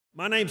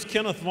My name's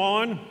Kenneth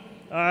Vaughn.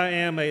 I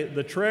am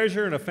the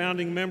treasurer and a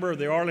founding member of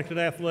the Arlington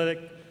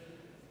Athletic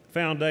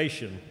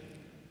Foundation.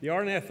 The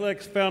Arlington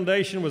Athletics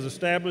Foundation was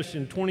established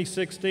in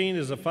 2016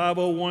 as a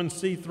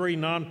 501c3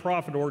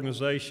 nonprofit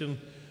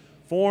organization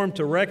formed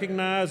to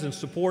recognize and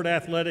support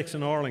athletics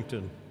in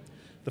Arlington.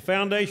 The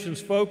foundation's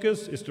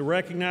focus is to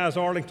recognize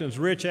Arlington's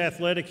rich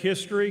athletic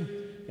history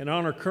and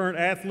honor current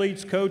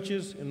athletes,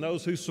 coaches, and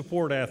those who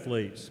support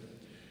athletes.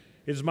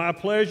 It is my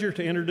pleasure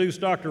to introduce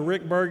Dr.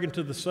 Rick Burgin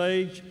to the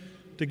stage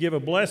to give a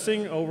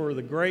blessing over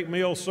the great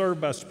meal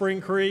served by Spring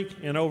Creek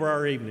and over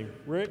our evening.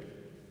 Rick?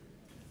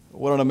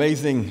 What an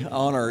amazing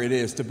honor it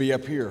is to be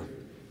up here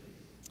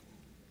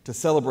to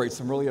celebrate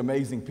some really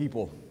amazing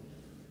people,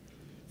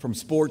 from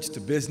sports to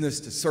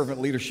business to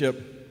servant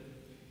leadership,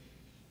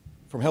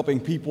 from helping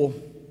people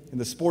in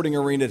the sporting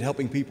arena to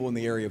helping people in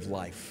the area of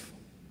life.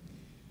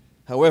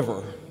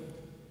 However,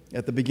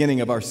 at the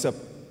beginning of our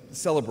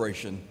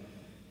celebration,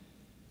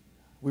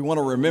 we want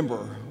to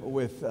remember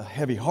with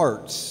heavy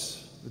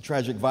hearts the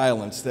tragic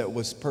violence that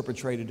was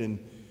perpetrated in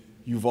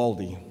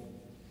Uvalde.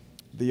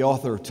 The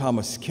author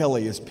Thomas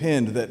Kelly has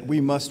penned that we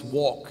must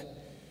walk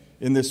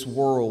in this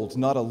world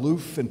not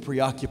aloof and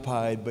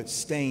preoccupied, but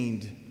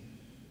stained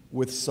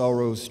with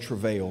sorrow's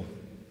travail.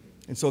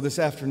 And so this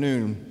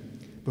afternoon,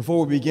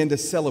 before we begin to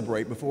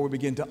celebrate, before we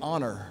begin to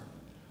honor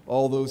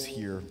all those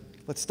here,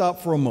 let's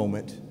stop for a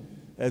moment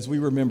as we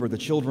remember the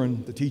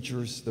children, the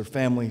teachers, their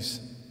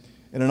families.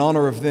 And in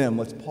honor of them,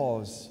 let's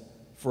pause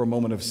for a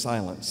moment of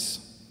silence,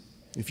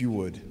 if you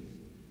would.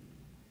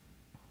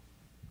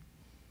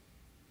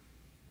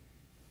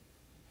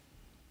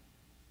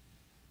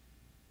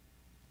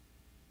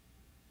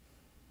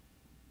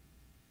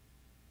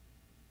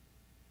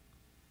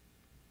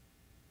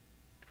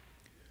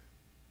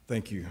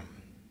 Thank you.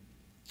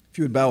 If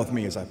you would bow with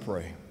me as I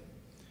pray.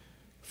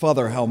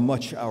 Father, how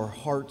much our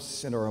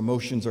hearts and our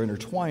emotions are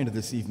intertwined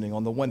this evening.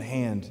 On the one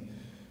hand,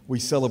 we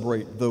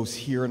celebrate those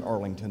here in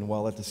Arlington,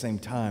 while at the same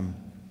time,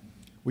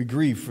 we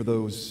grieve for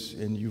those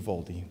in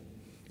Uvalde.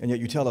 And yet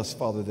you tell us,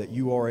 Father, that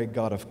you are a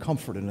God of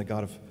comfort and a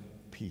God of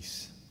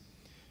peace.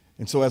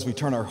 And so as we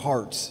turn our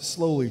hearts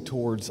slowly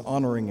towards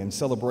honoring and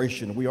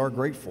celebration, we are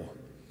grateful.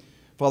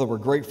 Father, we're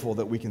grateful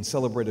that we can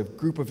celebrate a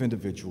group of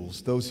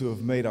individuals, those who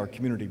have made our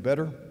community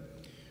better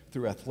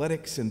through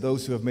athletics and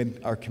those who have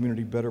made our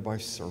community better by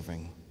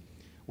serving.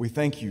 We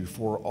thank you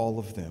for all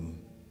of them.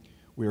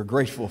 We are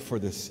grateful for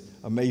this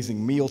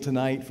amazing meal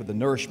tonight, for the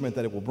nourishment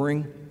that it will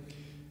bring,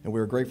 and we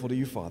are grateful to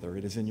you, Father.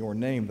 It is in your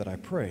name that I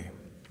pray.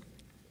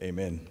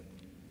 Amen.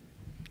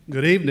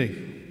 Good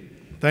evening.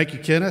 Thank you,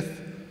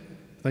 Kenneth.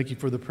 Thank you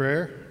for the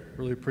prayer.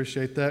 Really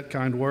appreciate that.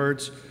 Kind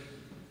words.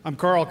 I'm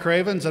Carl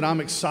Cravens, and I'm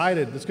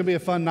excited. It's going to be a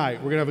fun night.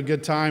 We're going to have a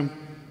good time.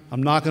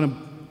 I'm not going to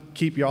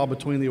keep you all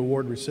between the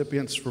award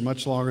recipients for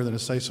much longer than to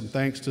say some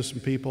thanks to some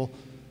people.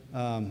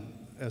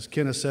 As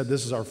Kenneth said,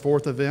 this is our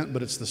fourth event,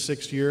 but it's the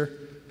sixth year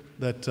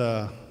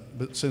that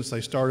since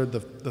they started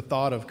the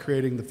thought of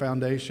creating the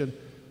foundation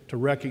to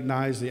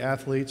recognize the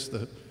athletes,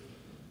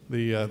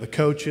 the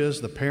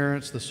coaches, the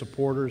parents, the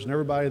supporters, and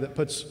everybody that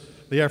puts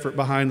the effort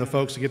behind the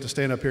folks to get to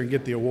stand up here and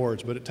get the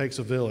awards. But it takes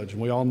a village,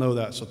 and we all know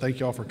that. So thank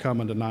you all for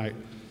coming tonight.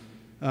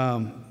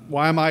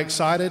 Why am I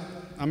excited?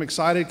 I'm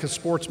excited because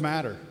sports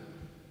matter.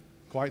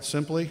 Quite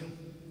simply,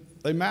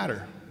 they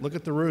matter. Look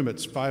at the room.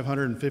 It's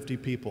 550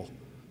 people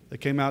that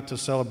came out to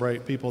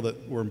celebrate people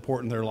that were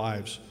important in their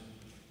lives.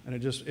 And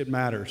it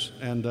matters.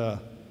 And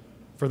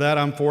for that,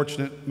 I'm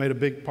fortunate, made a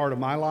big part of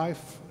my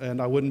life,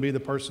 and I wouldn't be the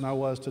person I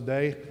was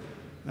today.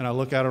 And I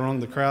look out around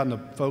the crowd and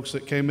the folks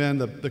that came in,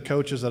 the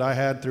coaches that I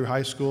had through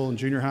high school and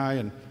junior high,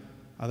 and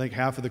I think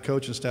half of the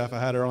coaching staff I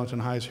had at Arlington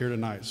High is here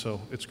tonight.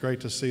 So it's great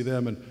to see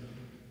them, and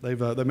they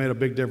made a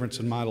big difference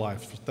in my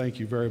life. So thank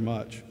you very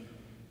much.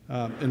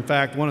 In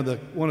fact, one of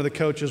the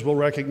coaches we'll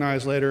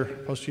recognize later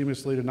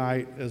posthumously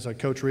tonight is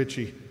Coach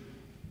Richey.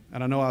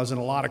 And I know I was in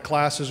a lot of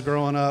classes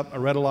growing up. I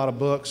read a lot of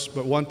books,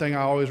 but one thing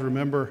I always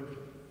remember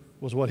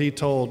was what he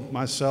told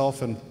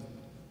myself and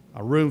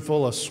a room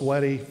full of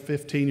sweaty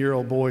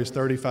 15-year-old boys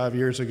 35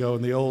 years ago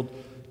in the old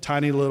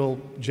tiny little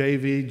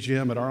JV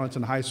gym at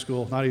Arlington High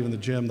School. Not even the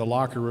gym, the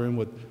locker room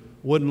with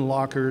wooden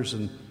lockers,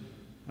 and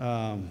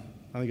I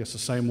think it's the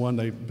same one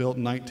they built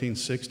in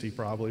 1960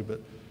 probably, but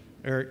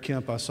Eric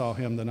Kemp, I saw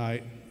him the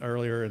night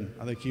earlier, and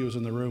I think he was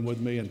in the room with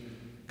me, and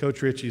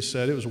Coach Richey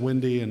said it was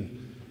windy,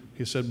 and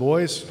he said,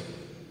 "Boys,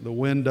 the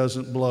wind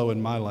doesn't blow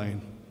in my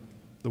lane.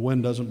 The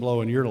wind doesn't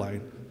blow in your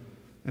lane."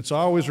 And so I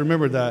always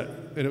remembered that,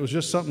 and it was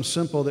just something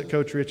simple that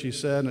Coach Richey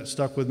said, and it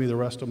stuck with me the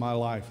rest of my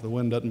life. The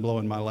wind doesn't blow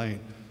in my lane.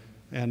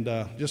 And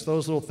just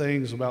those little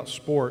things about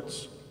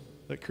sports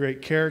that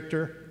create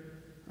character,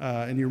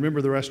 and you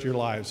remember the rest of your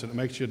lives, and it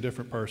makes you a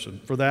different person.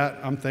 For that,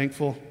 I'm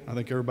thankful. I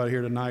think everybody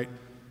here tonight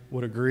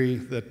would agree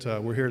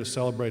that we're here to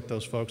celebrate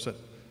those folks that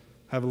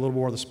have a little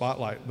more of the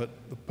spotlight, but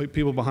the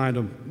people behind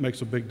them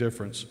makes a big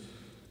difference.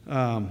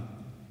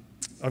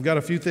 I've got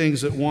a few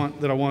things a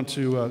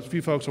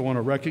few folks I want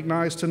to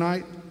recognize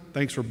tonight.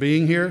 Thanks for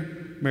being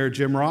here. Mayor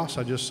Jim Ross,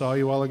 I just saw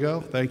you a while ago.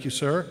 Thank you,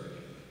 sir.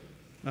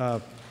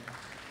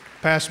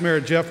 Past Mayor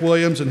Jeff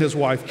Williams and his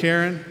wife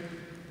Karen,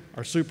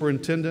 our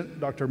superintendent,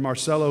 Dr.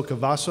 Marcelo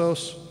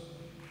Cavazos.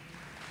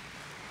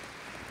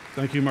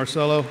 Thank you,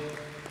 Marcelo.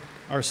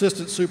 Our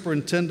assistant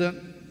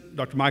superintendent,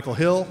 Dr. Michael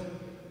Hill.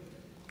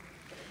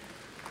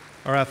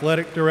 Our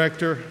athletic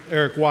director,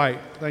 Eric White.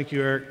 Thank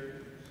you, Eric.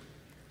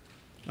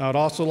 I would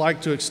also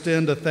like to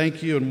extend a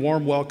thank you and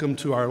warm welcome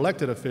to our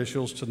elected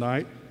officials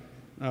tonight.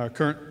 Our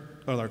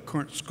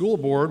current school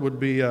board would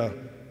be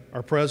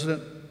our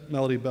president,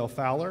 Melody Bell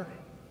Fowler,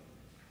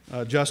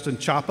 Justin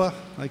Chapa,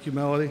 thank you,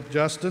 Melody,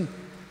 Justin,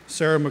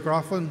 Sarah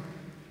McLaughlin,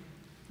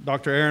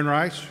 Dr. Aaron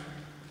Rice,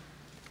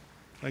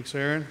 thanks,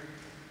 Aaron,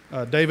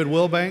 David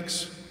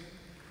Wilbanks,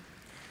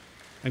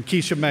 and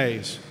Keisha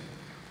Mays.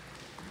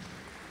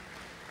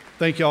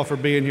 Thank you all for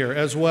being here.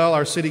 As well,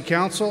 our city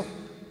council,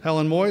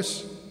 Helen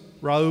Moyes,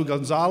 Raul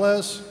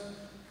Gonzalez,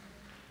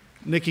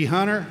 Nikki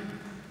Hunter,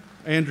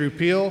 Andrew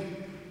Peel,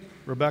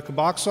 Rebecca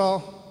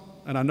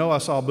Boxall, and I know I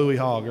saw Bowie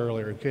Hogg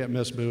earlier. Can't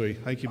miss Bowie.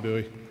 Thank you,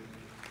 Bowie.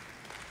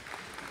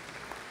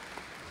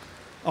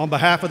 On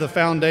behalf of the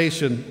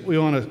foundation, we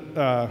want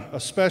a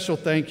special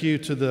thank you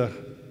to the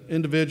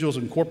individuals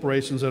and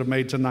corporations that have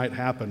made tonight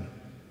happen.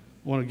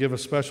 I want to give a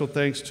special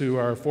thanks to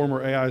our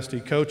former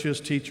AISD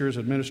coaches, teachers,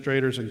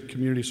 administrators, and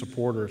community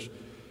supporters.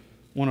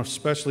 I want to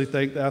especially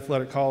thank the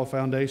Athletic Hall of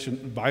Foundation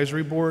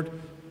Advisory Board,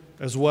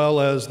 as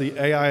well as the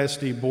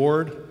AISD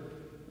Board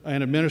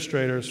and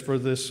administrators for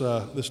this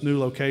new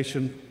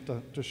location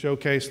to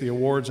showcase the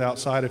awards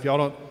outside. If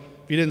you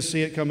didn't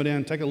see it coming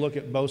in, take a look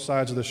at both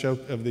sides of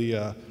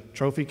the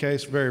trophy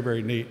case. Very,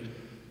 very neat.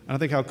 And I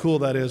think how cool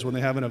that is when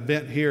they have an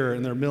event here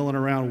and they're milling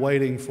around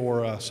waiting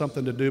for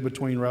something to do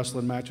between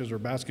wrestling matches or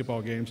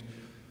basketball games,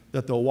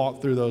 that they'll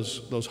walk through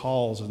those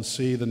halls and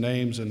see the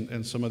names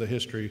and some of the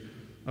history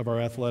of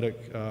our athletic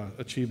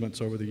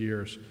achievements over the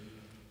years.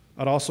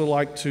 I'd also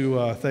like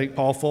to thank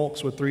Paul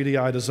Folks with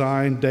 3DI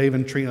Design, Dave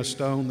and Trina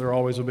Stone, they're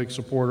always a big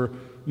supporter.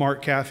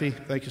 Mark Caffey,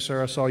 thank you,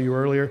 sir, I saw you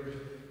earlier.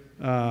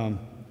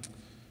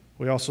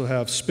 We also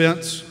have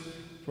Spence.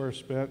 First,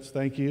 Spence,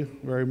 thank you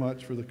very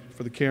much for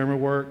the camera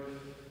work.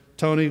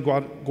 Tony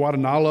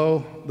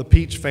Guadagnolo, the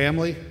Peach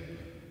family,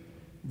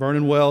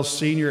 Vernon Wells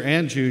Sr.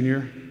 and Jr.,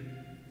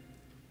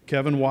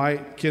 Kevin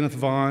White, Kenneth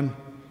Vaughn.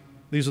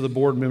 These are the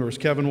board members.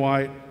 Kevin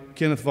White,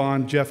 Kenneth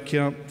Vaughn, Jeff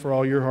Kemp for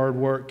all your hard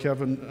work.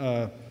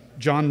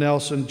 John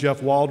Nelson,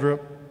 Jeff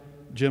Waldrop,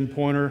 Jim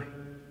Pointer,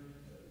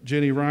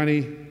 Jenny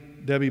Riney,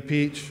 Debbie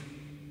Peach,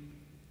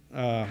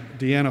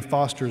 Deanna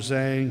Foster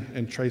Zhang,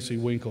 and Tracy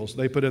Winkles.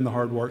 They put in the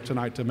hard work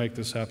tonight to make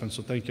this happen,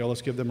 so thank y'all.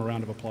 Let's give them a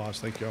round of applause.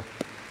 Thank y'all.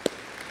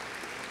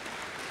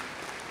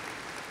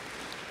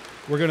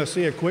 We're going to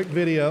see a quick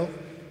video,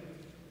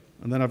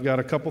 and then I've got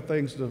a couple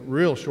things,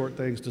 real short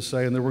things to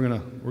say, and then we're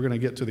going to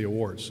get to the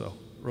awards. So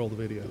roll the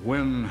video.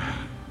 When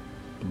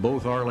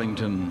both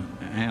Arlington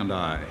and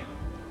I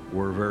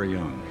were very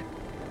young,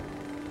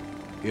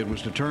 it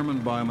was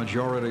determined by a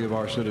majority of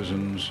our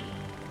citizens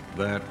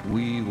that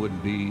we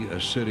would be a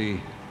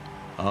city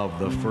of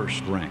the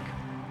first rank.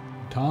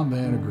 Tom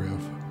Vandergriff,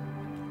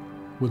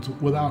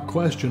 without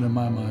question in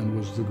my mind,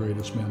 was the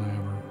greatest man I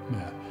ever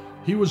met.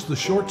 He was the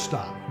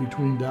shortstop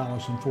between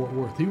Dallas and Fort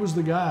Worth. He was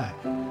the guy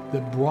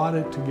that brought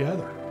it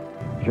together.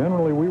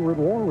 Generally, we were at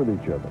war with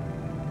each other.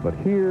 But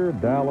here,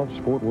 Dallas,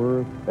 Fort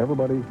Worth,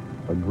 everybody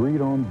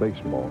agreed on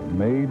baseball,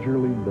 Major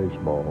League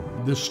Baseball.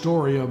 This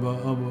story of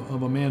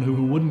a man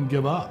who wouldn't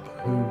give up,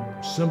 who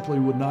simply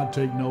would not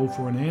take no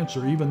for an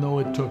answer, even though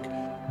it took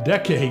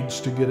decades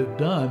to get it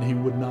done, he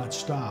would not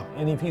stop.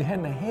 And if you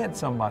hadn't had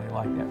somebody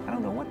like that, I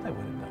don't know what they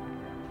would have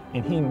done.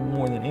 And he,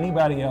 more than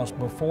anybody else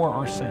before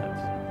or since,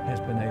 has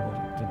been able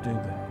to do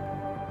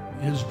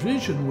that. His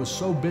vision was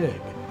so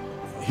big.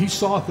 He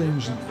saw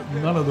things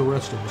none of the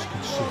rest of us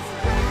could see.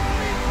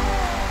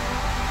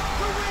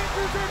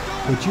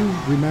 What you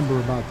remember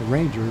about the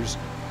Rangers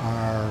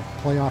are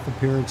playoff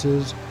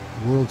appearances,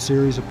 World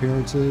Series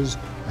appearances,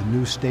 a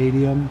new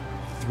stadium,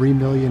 3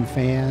 million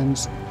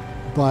fans,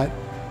 but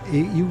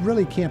you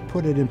really can't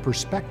put it in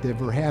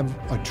perspective or have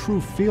a true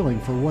feeling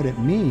for what it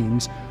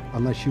means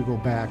unless you go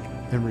back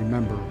and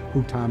remember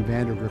who Tom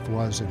Vandergriff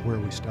was and where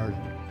we started.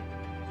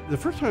 The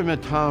first time I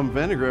met Tom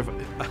Vandergriff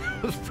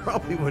was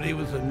probably when he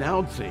was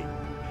announcing,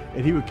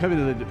 and he would come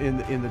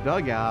in the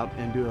dugout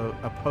and do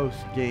a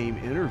post-game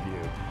interview.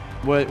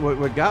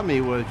 What got me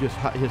was just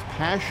his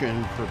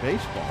passion for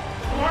baseball.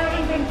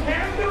 Arlington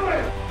can do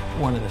it!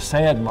 One of the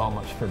sad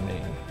moments for me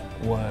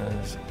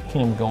was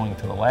him going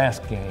to the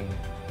last game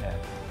at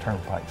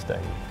Turnpike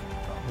Stadium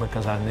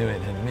because I knew it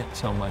had meant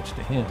so much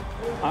to him.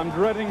 I'm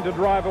dreading to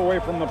drive away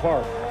from the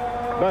park.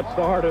 That's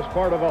the hardest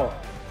part of all.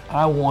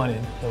 I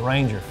wanted the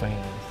Ranger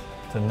fans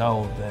to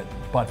know that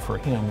but for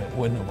him it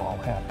wouldn't have all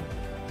happened.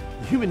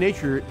 Human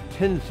nature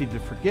tendency to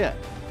forget.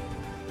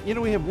 You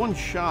know, we have one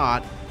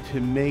shot to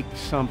make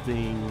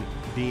something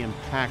be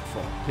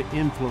impactful, to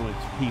influence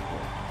people.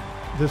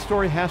 The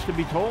story has to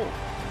be told.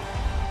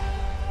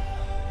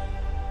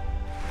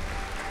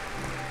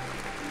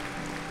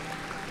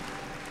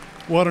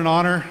 What an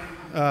honor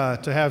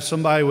to have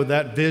somebody with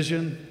that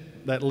vision,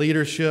 that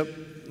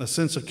leadership, a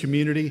sense of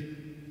community,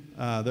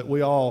 that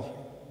we all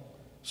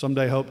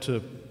someday hope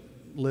to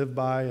live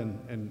by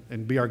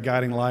and be our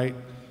guiding light.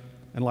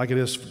 And like it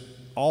is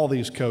all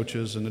these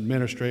coaches and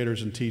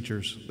administrators and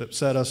teachers that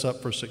set us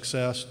up for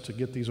success to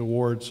get these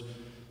awards,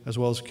 as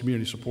well as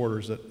community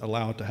supporters that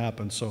allow it to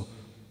happen. So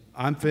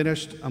I'm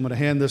finished. I'm going to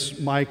hand this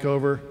mic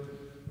over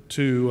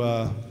to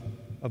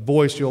a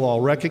voice you'll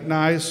all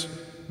recognize,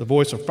 the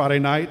voice of Friday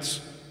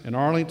nights in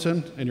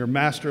Arlington, and your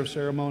master of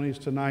ceremonies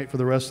tonight for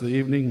the rest of the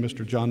evening,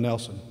 Mr. John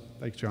Nelson.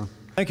 Thanks, John.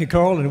 Thank you,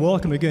 Carl, and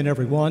welcome again,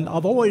 everyone.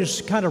 I've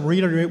always kind of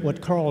reiterated what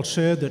Carl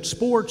said, that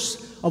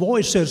I've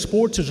always said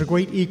sports is a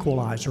great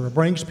equalizer. It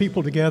brings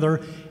people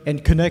together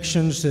and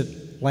connections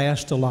that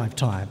last a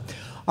lifetime.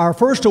 Our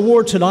first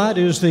award tonight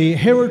is the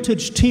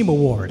Heritage Team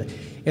Award.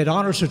 It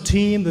honors a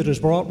team that has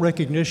brought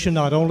recognition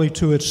not only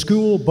to its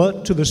school,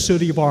 but to the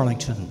city of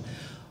Arlington.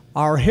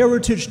 Our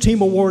Heritage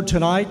Team Award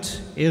tonight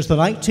is the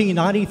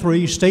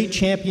 1993 state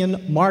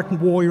champion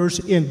Martin Warriors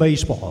in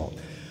baseball.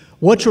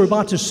 What you're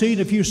about to see in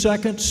a few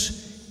seconds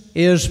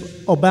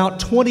is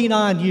about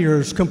 29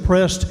 years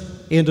compressed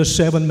into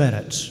 7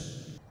 minutes.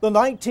 The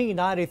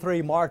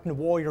 1993 Martin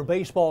Warrior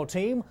baseball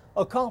team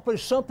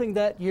accomplished something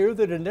that year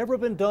that had never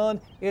been done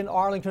in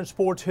Arlington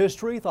sports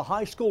history at the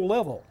high school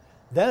level.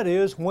 That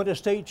is, win a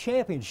state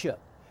championship.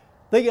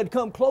 They had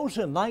come close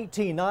in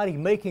 1990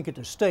 making it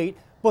to state,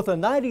 but the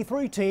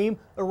 93 team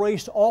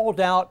erased all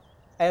doubt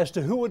as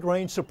to who would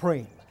reign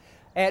supreme.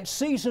 At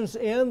season's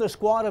end, the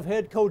squad of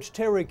head coach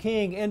Terry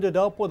King ended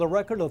up with a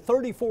record of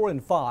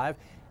 34-5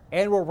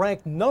 and were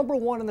ranked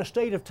 #1 in the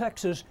state of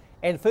Texas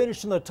and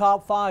finished in the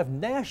top 5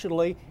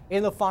 nationally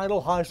in the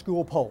final high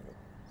school poll.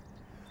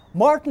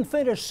 Martin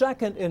finished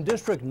second in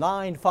District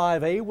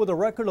 9-5A with a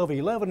record of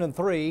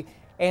 11-3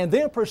 and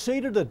then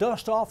proceeded to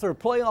dust off their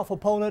playoff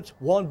opponents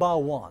one by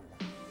one.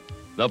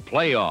 The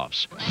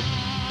playoffs.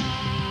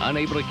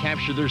 Unable to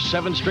capture their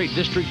 7th straight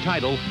district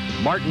title,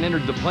 Martin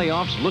entered the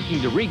playoffs looking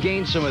to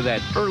regain some of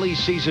that early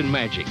season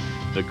magic.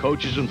 The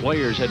coaches and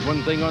players had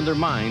one thing on their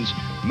minds,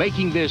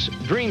 making this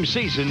dream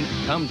season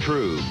come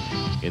true.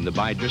 In the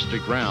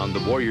bi-district round,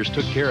 the Warriors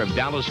took care of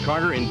Dallas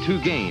Carter in 2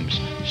 games,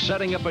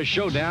 setting up a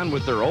showdown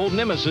with their old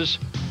nemesis,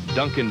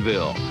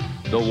 Duncanville.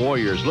 The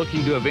Warriors,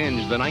 looking to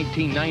avenge the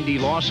 1990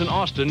 loss in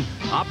Austin,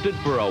 opted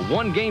for a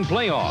 1-game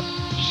playoff,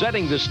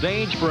 setting the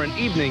stage for an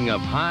evening of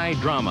high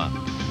drama.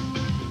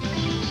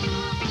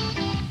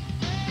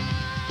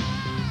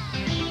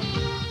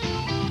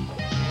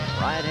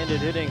 Right-handed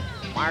hitting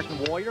Martin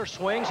Warrior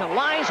swings and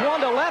lines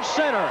one to left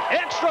center.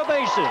 Extra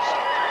bases.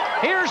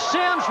 Here's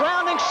Sims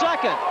rounding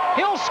second.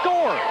 He'll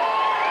score.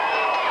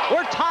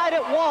 We're tied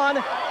at 1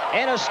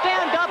 and a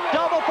stand-up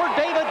double for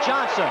David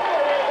Johnson.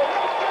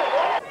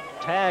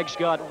 Tag's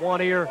got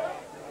one ear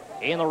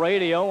in the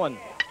radio and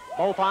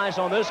both eyes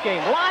on this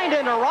game. Lined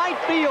into right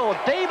field.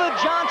 David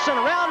Johnson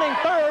rounding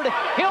third.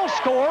 He'll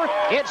score.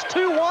 It's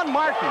 2-1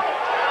 Martin.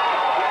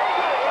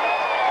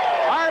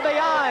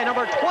 RBI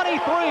number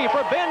 23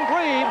 for Ben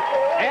Grieve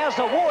as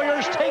the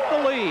Warriors take the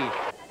lead.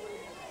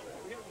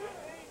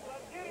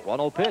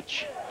 1-0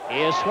 pitch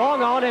is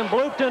swung on and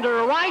blooped into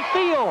right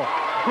field.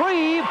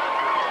 Grieve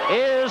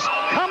is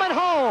coming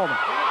home.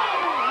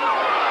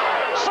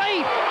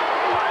 Safe.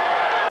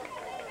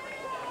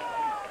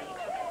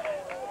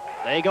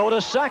 They go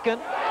to second.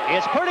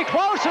 It's pretty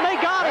close and they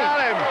got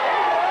him.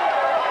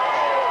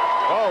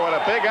 Oh, what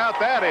a big out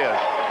that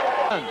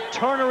is.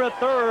 Turner at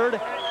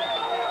third.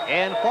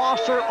 And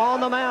Foster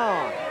on the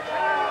mound.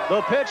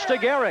 The pitch to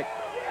Garrick.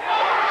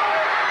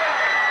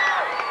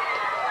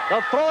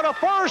 The throw to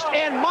first,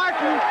 and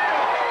Martin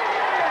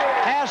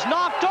has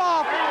knocked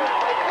off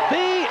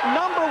the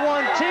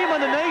 #1 team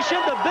in the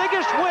nation, the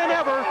biggest win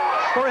ever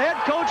for head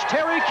coach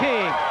Terry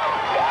King.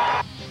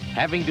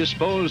 Having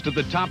disposed of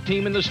the top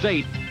team in the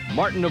state,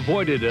 Martin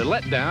avoided a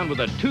letdown with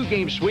a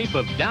 2-game sweep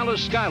of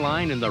Dallas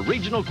Skyline in the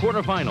regional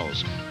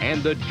quarterfinals,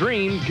 and the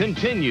dream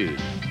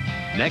continued.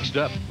 Next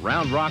up,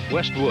 Round Rock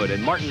Westwood,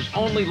 and Martin's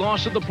only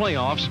loss of the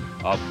playoffs,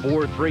 a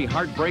 4-3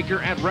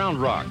 heartbreaker at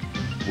Round Rock.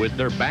 With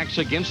their backs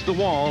against the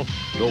wall,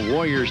 the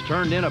Warriors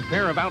turned in a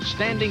pair of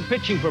outstanding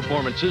pitching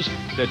performances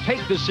to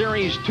take the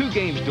series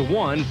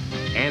 2-1,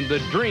 and the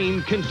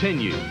dream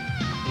continued.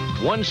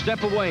 One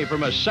step away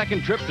from a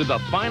second trip to the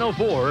Final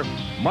Four,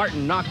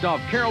 Martin knocked off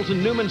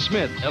Carrollton Newman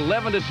Smith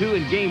 11-2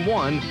 in Game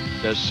 1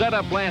 to set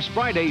up last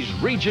Friday's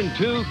Region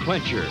 2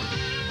 clincher.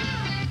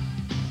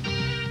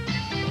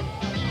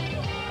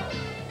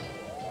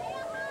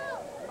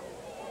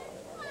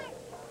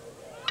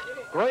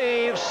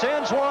 Grieve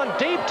sends one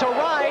deep to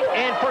right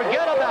and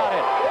forget about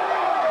it.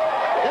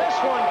 This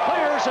one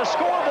clears the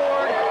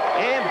scoreboard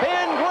and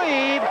Ben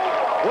Grieve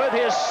with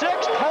his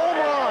 6th home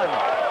run.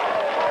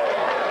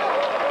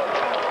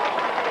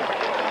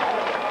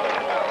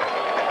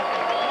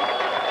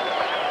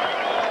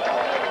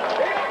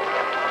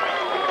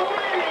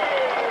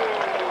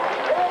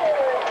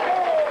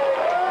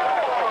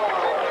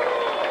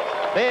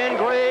 Ben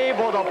Grieve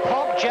with a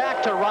pump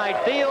jack to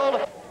right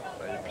field.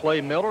 Play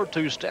Miller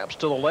 2 steps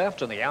to the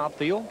left in the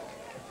outfield.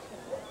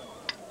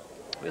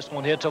 This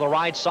one hit to the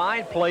right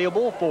side,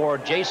 playable for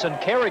Jason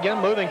Kerrigan,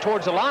 moving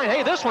towards the line.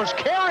 Hey, this one's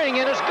carrying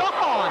and it's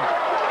gone.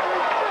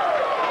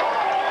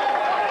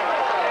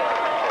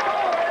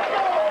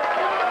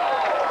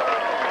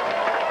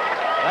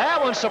 That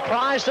one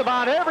surprised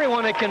about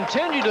everyone. It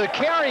continued to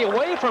carry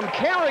away from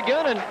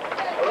Kerrigan, and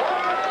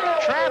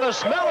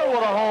Travis Miller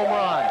with a home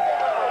run.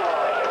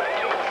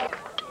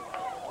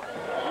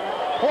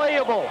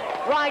 Playable,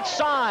 right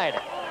side.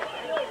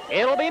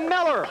 It'll be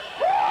Miller.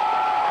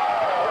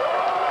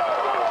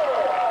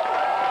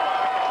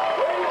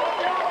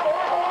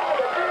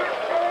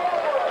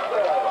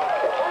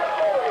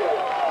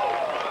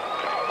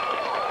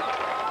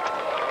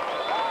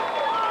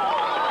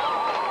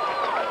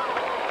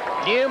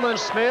 Newman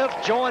Smith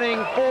joining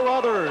 4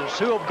 others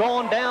who have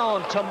gone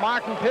down to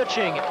Martin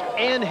pitching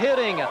and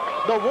hitting.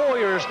 The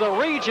Warriors, the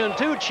Region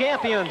 2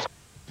 champions.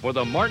 For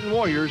the Martin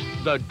Warriors,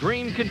 the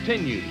dream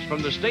continues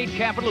from the state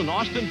capital in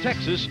Austin,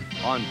 Texas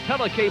on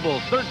Telecable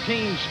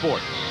 13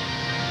 Sports.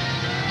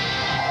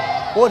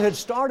 What had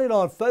started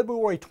on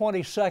February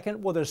 22nd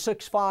with a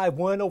 6-5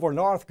 win over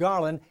North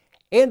Garland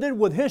ended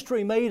with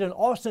history made in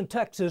Austin,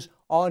 Texas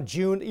on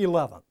June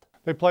 11th.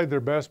 They played their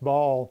best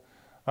ball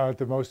at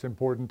the most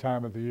important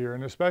time of the year,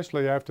 and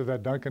especially after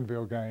that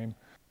Duncanville game,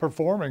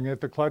 performing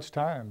at the clutch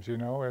times. You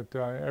know,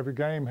 every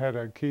game had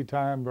a key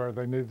time where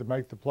they needed to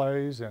make the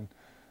plays and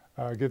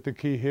get the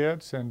key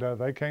hits, and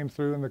they came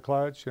through in the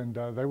clutch, and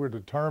they were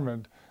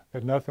determined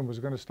that nothing was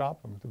going to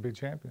stop them to be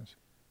champions.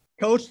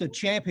 Coach, the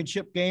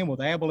championship game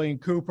with Abilene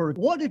Cooper.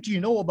 What did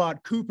you know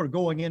about Cooper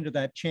going into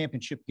that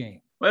championship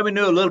game? Well, we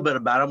knew a little bit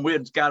about them. We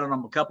had scouted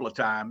them a couple of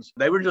times.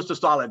 They were just a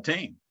solid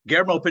team.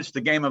 Guillermo pitched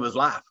the game of his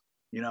life.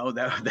 You know,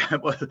 that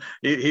was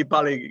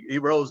he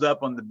rose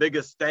up on the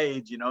biggest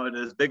stage, you know, at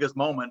his biggest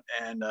moment,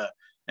 and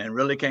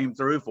really came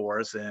through for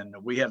us. And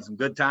we had some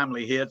good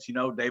timely hits. You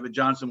know, David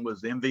Johnson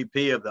was the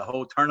MVP of the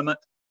whole tournament,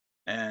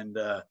 and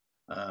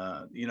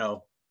you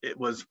know,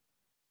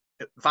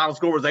 final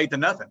score was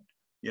 8-0.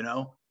 You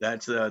know,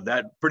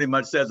 that pretty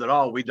much says it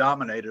all. We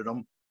dominated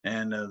them,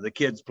 and the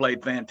kids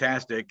played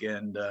fantastic,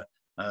 and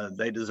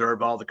they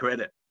deserve all the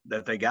credit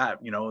that they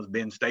got, you know, as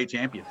being state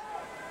champions.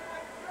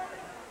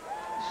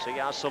 See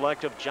how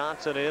selective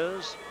Johnson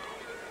is.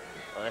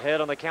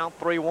 Ahead on the count,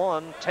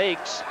 3-1.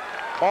 Takes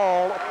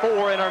ball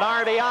 4 and an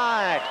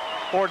RBI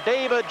for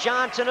David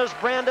Johnson as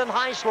Brandon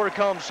Heisler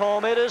comes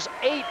home. It is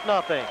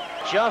 8-0.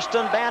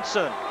 Justin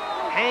Batson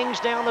hangs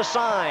down the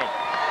side.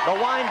 The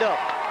windup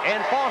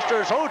and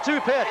Foster's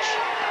 0-2 pitch.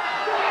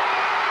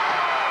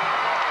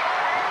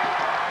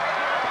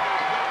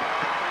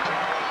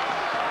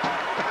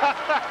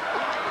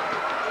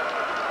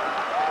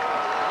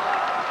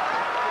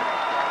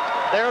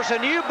 There's a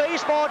new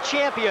baseball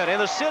champion in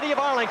the city of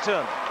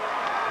Arlington.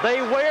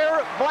 They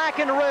wear black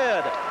and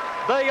red.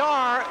 They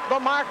are the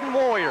Martin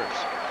Warriors.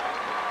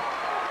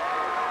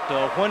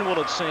 So when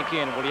will it sink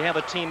in? Will you have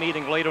a team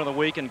meeting later in the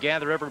week and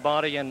gather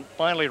everybody and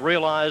finally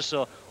realize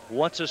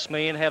what's this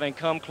mean, having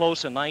come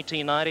close in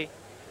 1990?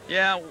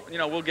 Yeah, you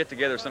know, we'll get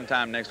together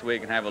sometime next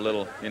week and have a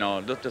little, you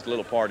know, just a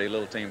little party, a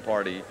little team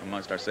party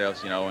amongst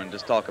ourselves, you know, and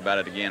just talk about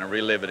it again and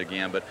relive it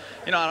again. But,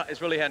 you know,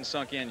 it really hadn't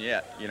sunk in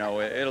yet. You know,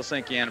 it'll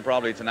sink in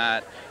probably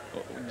tonight,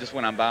 just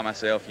when I'm by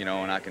myself, you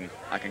know, and I can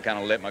kind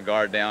of let my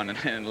guard down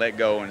and let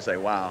go and say,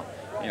 wow,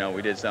 you know,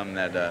 we did something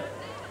that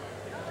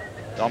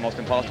it's almost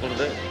impossible to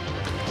do.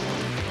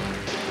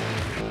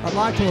 I'd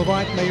like to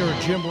invite Mayor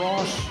Jim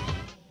Ross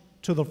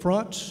to the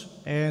front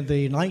and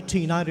the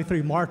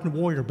 1993 Martin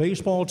Warrior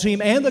baseball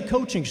team and the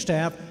coaching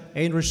staff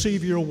and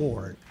receive your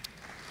award.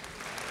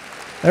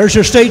 There's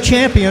your state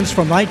champions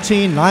from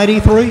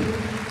 1993.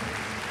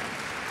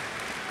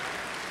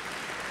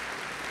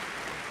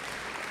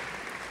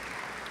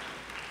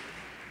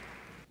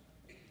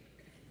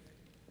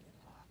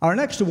 Our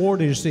next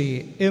award is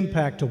the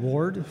Impact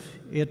Award.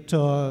 It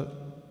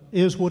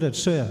is what it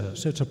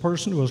says. It's a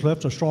person who has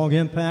left a strong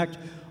impact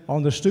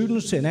on the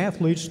students and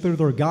athletes through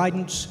their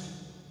guidance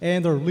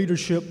and their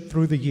leadership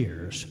through the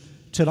years.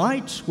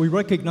 Tonight, we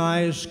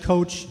recognize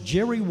Coach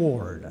Jerry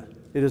Ward.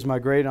 It is my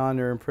great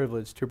honor and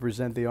privilege to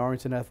present the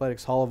Arlington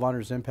Athletics Hall of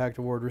Honor's Impact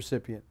Award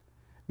recipient,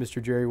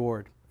 Mr. Jerry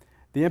Ward.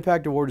 The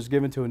Impact Award is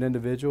given to an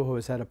individual who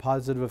has had a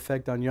positive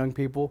effect on young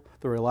people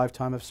through a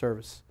lifetime of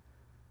service.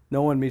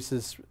 No one meets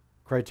this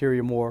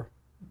criteria more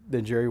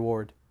than Jerry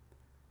Ward.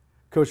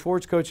 Coach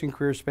Ward's coaching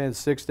career spans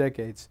 6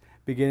 decades,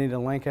 beginning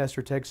in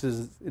Lancaster, Texas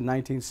in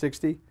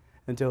 1960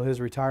 until his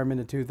retirement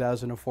in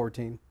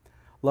 2014.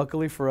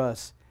 Luckily for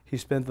us, he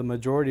spent the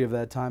majority of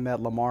that time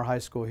at Lamar High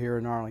School here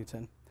in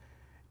Arlington.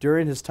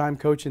 During his time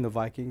coaching the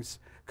Vikings,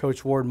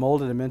 Coach Ward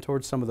molded and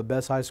mentored some of the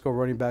best high school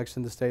running backs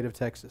in the state of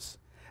Texas.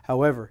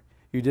 However,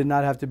 you did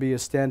not have to be a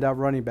standout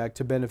running back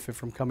to benefit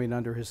from coming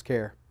under his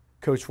care.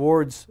 Coach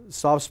Ward's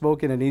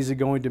soft-spoken and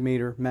easygoing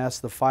demeanor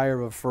masked the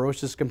fire of a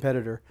ferocious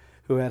competitor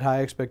who had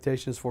high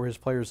expectations for his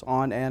players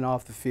on and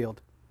off the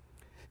field.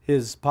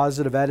 His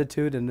positive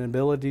attitude and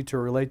ability to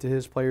relate to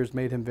his players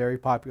made him very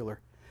popular.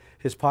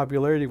 His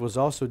popularity was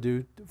also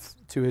due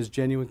to his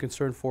genuine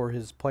concern for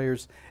his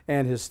players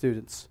and his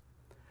students.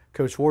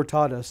 Coach Ward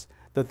taught us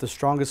that the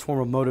strongest form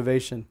of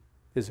motivation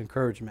is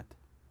encouragement.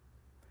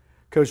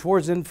 Coach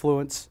Ward's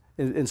influence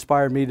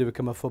inspired me to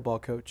become a football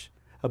coach,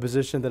 a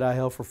position that I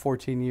held for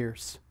 14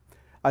 years.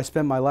 I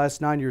spent my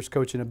last 9 years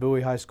coaching at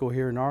Bowie High School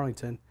here in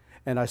Arlington,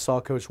 and I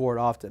saw Coach Ward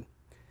often.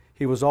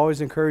 He was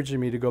always encouraging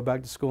me to go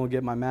back to school and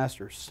get my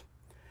master's.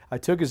 I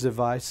took his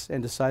advice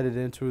and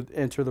decided to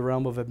enter the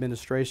realm of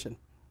administration.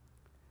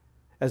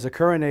 As a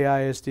current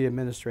AISD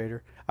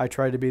administrator, I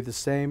try to be the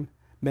same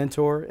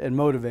mentor and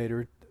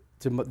motivator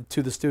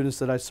to the students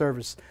that I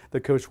service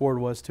that Coach Ward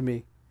was to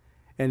me.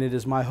 And it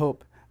is my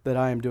hope that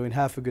I am doing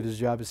half as good a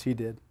job as he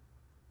did.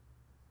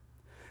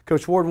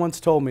 Coach Ward once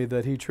told me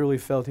that he truly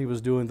felt he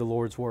was doing the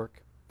Lord's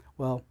work.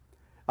 Well,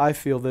 I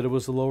feel that it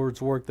was the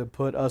Lord's work that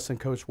put us in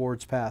Coach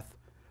Ward's path,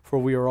 for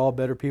we are all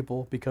better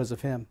people because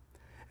of him.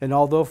 And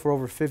although for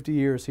over 50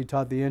 years he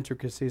taught the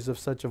intricacies of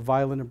such a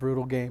violent and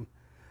brutal game,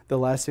 the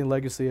lasting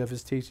legacy of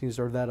his teachings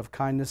are that of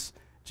kindness,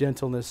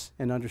 gentleness,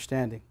 and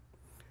understanding.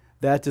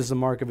 That is the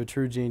mark of a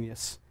true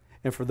genius.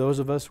 And for those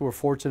of us who are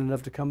fortunate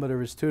enough to come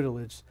under his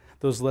tutelage,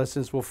 those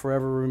lessons will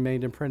forever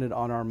remain imprinted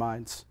on our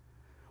minds.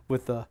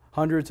 With the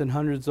hundreds and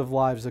hundreds of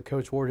lives that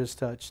Coach Ward has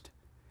touched,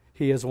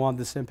 he has won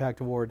this Impact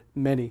Award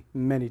many,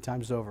 many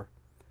times over.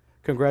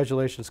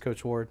 Congratulations,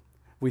 Coach Ward.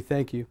 We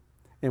thank you,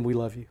 and we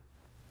love you.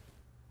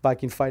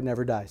 Viking fight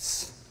never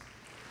dies.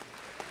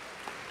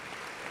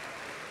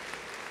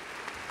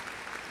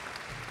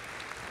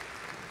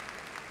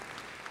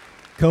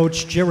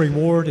 Coach Jerry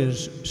Ward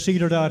is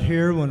seated out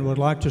here and would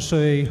like to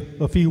say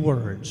a few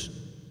words.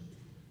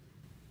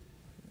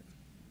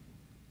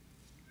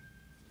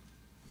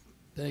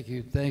 Thank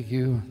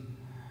you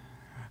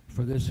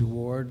for this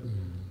award.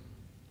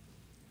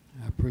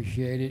 I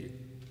appreciate it.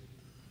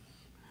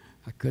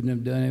 I couldn't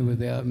have done it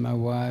without my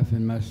wife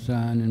and my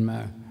son and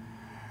my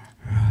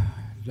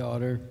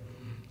daughter.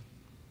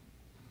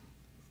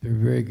 They're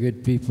very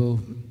good people.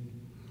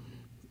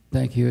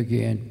 Thank you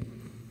again.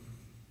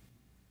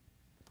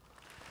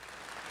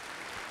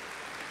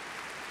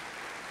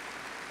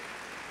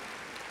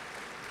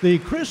 The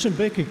Chris and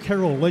Becky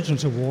Carroll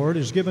Legends Award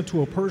is given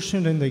to a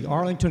person in the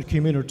Arlington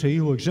community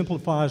who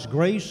exemplifies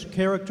grace,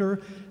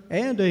 character,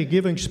 and a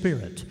giving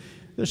spirit.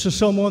 This is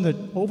someone that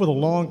over the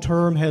long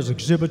term has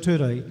exhibited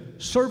a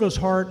service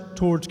heart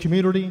towards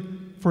community,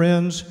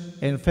 friends,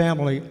 and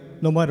family,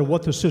 no matter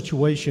what the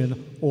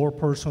situation or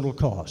personal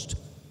cost.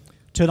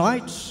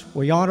 Tonight,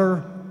 we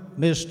honor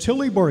Miss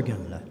Tillie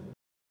Burgin.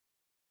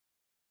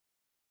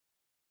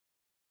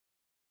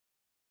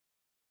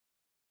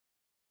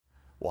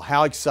 Well,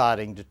 how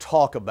exciting to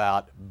talk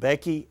about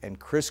Becky and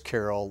Chris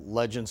Carroll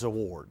Legends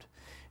Award.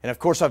 And of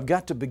course, I've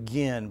got to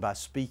begin by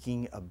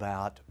speaking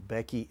about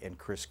Becky and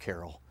Chris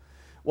Carroll.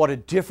 What a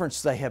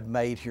difference they have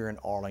made here in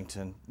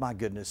Arlington. My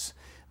goodness,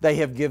 they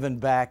have given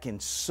back in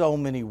so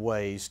many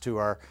ways to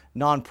our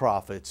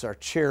nonprofits, our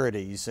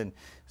charities, and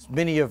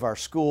many of our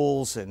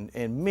schools and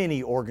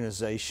many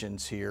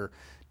organizations here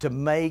to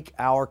make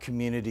our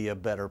community a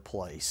better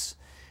place.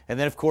 And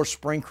then, of course,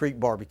 Spring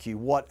Creek Barbecue.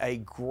 What a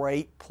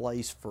great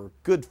place for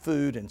good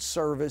food and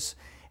service.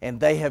 And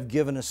they have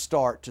given a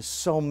start to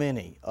so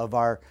many of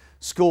our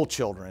school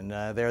children.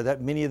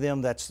 Many of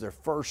them, that's their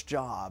first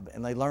job,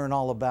 and they learn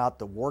all about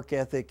the work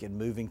ethic and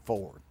moving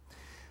forward.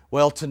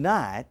 Well,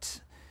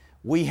 tonight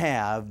we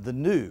have the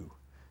new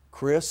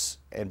Chris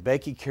and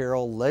Becky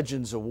Carroll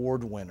Legends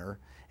Award winner,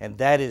 and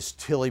that is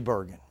Tillie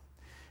Burgin.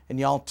 And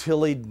y'all,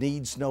 Tillie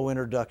needs no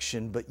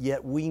introduction, but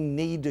yet we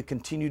need to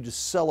continue to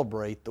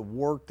celebrate the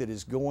work that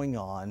is going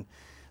on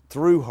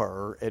through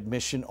her at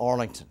Mission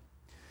Arlington.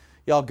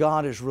 Y'all,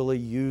 God is really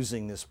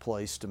using this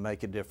place to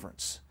make a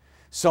difference.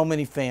 So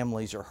many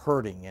families are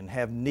hurting and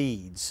have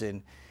needs,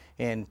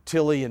 and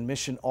Tillie and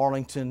Mission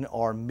Arlington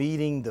are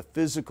meeting the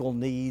physical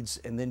needs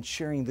and then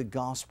sharing the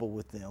gospel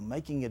with them,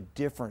 making a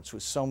difference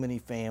with so many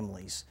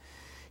families.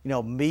 You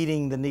know,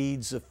 meeting the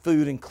needs of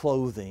food and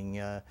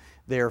clothing,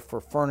 there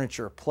for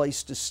furniture, a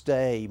place to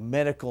stay,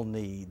 medical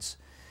needs.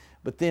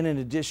 But then in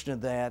addition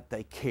to that,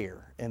 they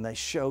care and they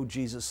show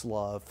Jesus'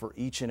 love for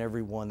each and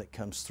every one that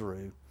comes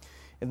through.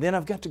 And then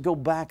I've got to go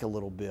back a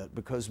little bit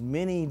because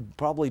many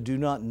probably do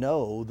not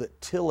know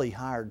that Tillie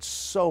hired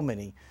so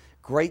many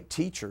great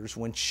teachers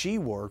when she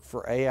worked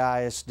for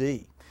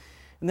AISD.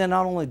 And then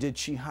not only did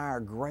she hire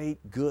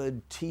great,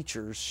 good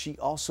teachers, she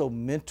also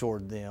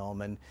mentored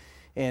them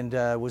and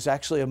was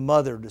actually a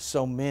mother to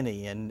so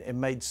many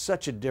and made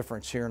such a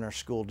difference here in our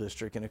school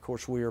district. And of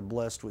course, we are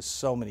blessed with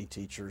so many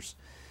teachers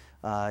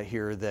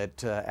here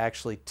that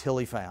actually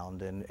Tillie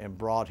found and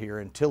brought here.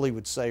 And Tillie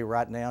would say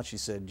right now, she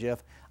said,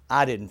 "Jeff,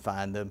 I didn't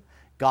find them.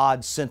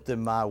 God sent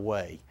them my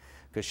way,"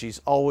 because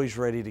she's always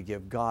ready to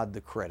give God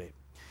the credit.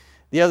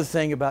 The other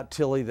thing about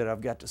Tillie that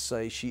I've got to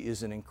say, she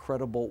is an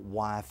incredible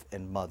wife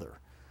and mother.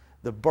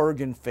 The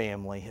Burgin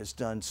family has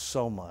done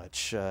so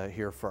much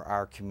here for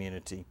our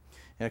community.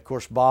 And of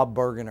course, Bob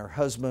Burgin, her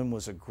husband,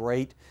 was a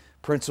great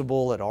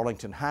principal at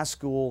Arlington High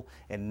School,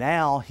 and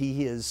now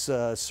he is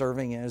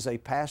serving as a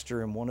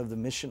pastor in one of the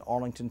Mission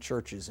Arlington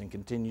churches and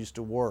continues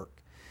to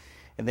work.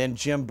 And then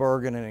Jim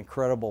Burgin, an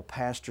incredible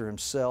pastor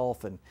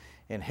himself, and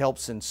and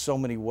helps in so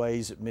many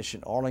ways at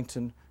Mission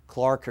Arlington.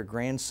 Clark, her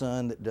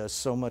grandson, that does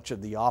so much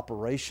of the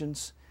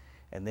operations.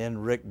 And then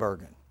Rick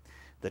Burgin,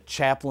 the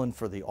chaplain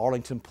for the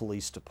Arlington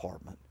Police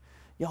Department.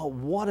 Y'all,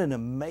 what an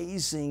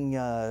amazing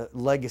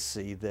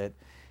legacy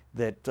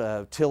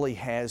that Tillie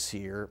has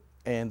here.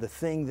 And the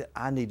thing that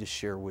I need to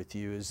share with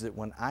you is that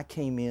when I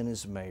came in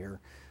as mayor,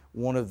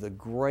 one of the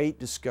great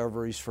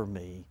discoveries for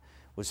me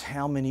was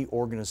how many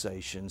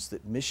organizations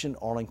that Mission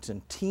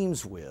Arlington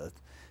teams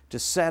with to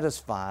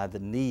satisfy the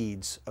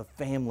needs of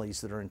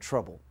families that are in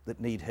trouble,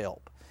 that need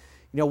help.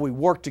 You know, we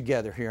work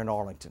together here in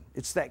Arlington.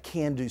 It's that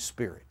can-do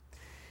spirit.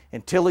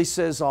 And Tillie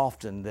says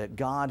often that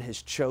God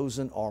has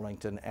chosen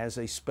Arlington as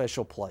a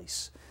special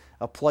place,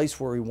 a place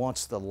where He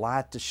wants the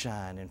light to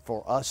shine and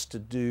for us to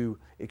do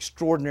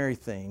extraordinary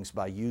things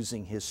by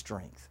using His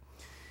strength.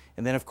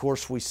 And then, of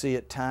course, we see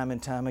it time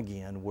and time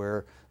again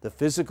where the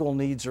physical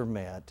needs are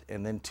met,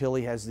 and then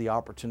Tillie has the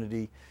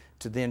opportunity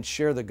to then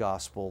share the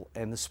gospel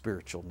and the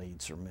spiritual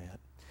needs are met.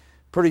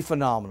 Pretty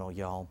phenomenal,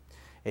 y'all.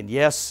 And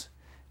yes,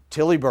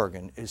 Tillie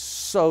Burgin is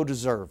so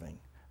deserving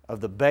of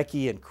the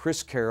Becky and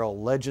Chris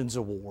Carroll Legends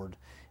Award.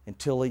 And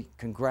Tillie,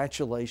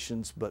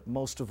 congratulations, but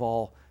most of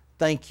all,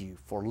 thank you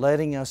for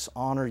letting us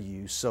honor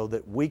you so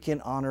that we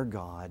can honor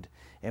God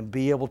and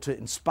be able to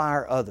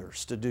inspire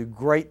others to do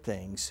great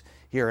things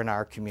here in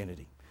our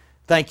community.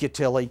 Thank you,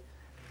 Tillie,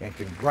 and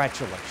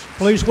congratulations.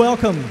 Please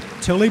welcome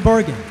Tillie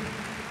Burgin.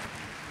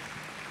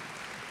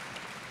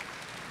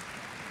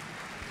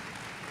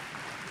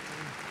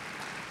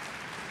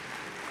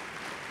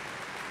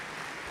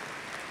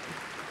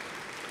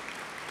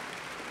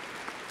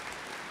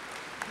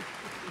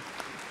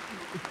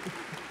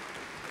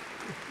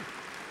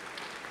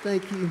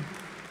 Thank you.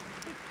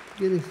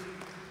 Goodness,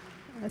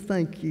 I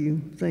thank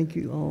you. Thank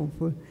you all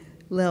for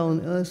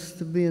allowing us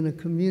to be in a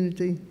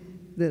community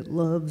that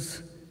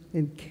loves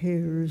and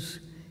cares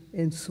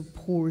and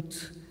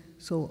supports.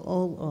 So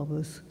all of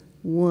us,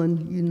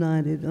 one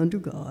united under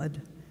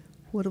God.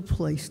 What a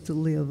place to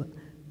live.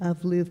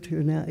 I've lived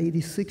here now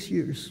 86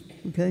 years,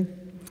 okay?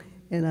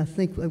 And I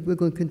think we're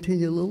going to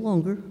continue a little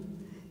longer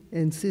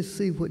and just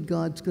see what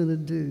God's going to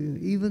do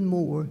even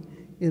more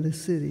in a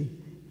city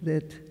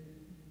that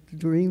the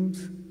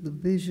dreams, the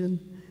vision,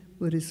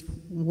 but it's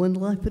one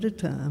life at a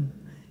time.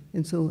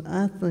 And so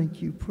I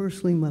thank you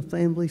personally, my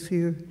family's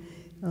here,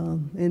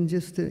 and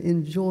just to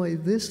enjoy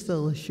this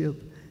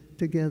fellowship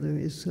together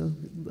is a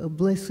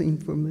blessing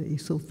for me,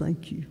 so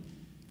thank you.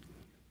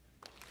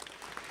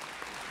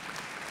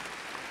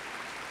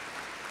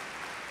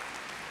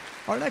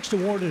 Our next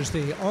award is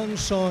the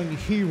Unsung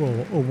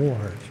Hero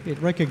Award. It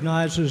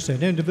recognizes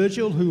an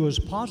individual who has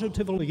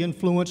positively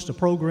influenced a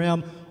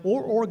program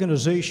or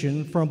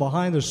organization from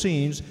behind the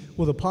scenes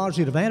with a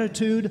positive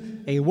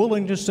attitude, a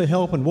willingness to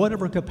help in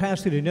whatever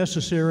capacity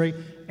necessary,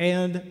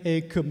 and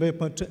a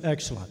commitment to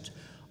excellence.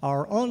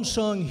 Our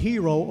Unsung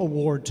Hero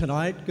Award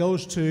tonight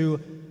goes to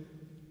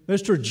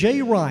Mr.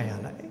 Jay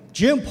Ryan.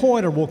 Jim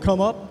Pointer will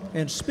come up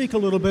and speak a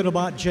little bit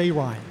about Jay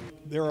Ryan.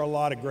 There are a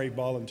lot of great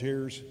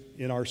volunteers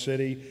in our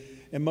city,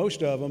 and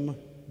most of them,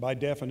 by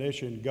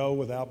definition, go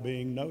without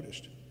being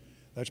noticed.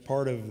 That's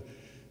part of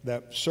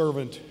that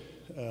servant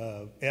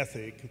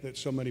ethic that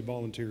so many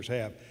volunteers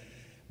have.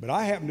 But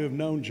I happen to have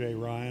known Jay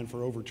Ryan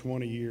for over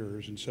 20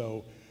 years, and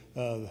so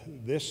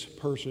this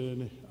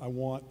person, I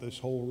want this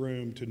whole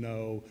room to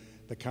know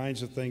the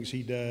kinds of things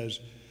he does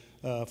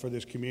for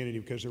this community,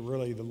 because the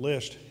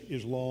list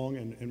is long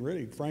and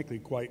really, frankly,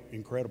 quite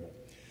incredible.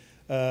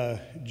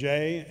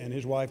 Jay and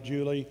his wife,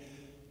 Judy,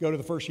 go to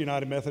the First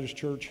United Methodist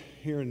Church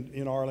here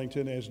in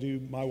Arlington, as do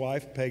my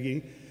wife,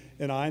 Peggy,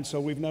 and I. And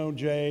so we've known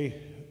Jay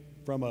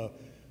from a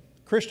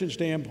Christian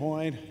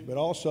standpoint, but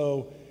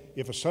also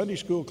if a Sunday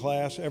school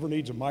class ever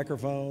needs a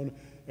microphone,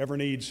 ever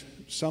needs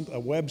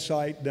a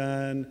website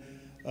done,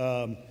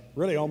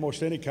 really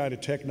almost any kind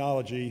of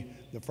technology,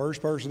 the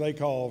first person they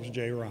call is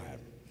Jay Ryan.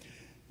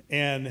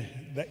 And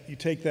you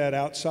take that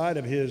outside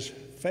of his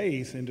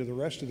faith into the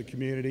rest of the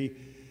community,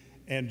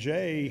 and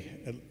Jay,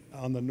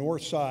 on the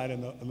north side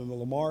in the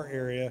Lamar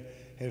area,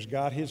 has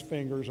got his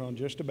fingers on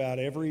just about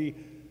every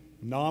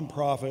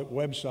nonprofit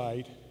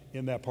website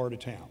in that part of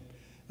town.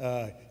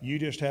 You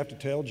just have to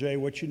tell Jay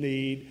what you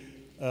need.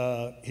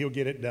 He'll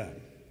get it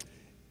done.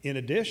 In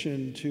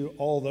addition to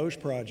all those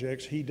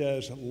projects, he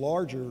does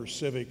larger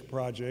civic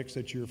projects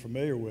that you're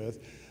familiar with.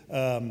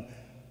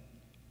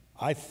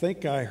 I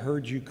think I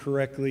heard you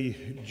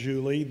correctly,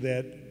 Julie,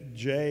 that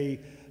Jay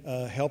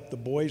helped the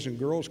Boys and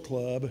Girls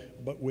Club,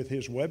 but with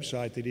his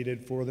website that he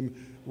did for them,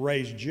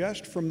 raise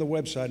just from the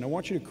website, and I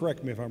want you to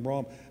correct me if I'm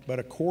wrong, but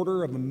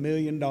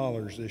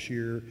 $250,000 this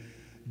year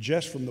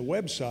just from the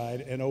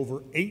website, and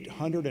over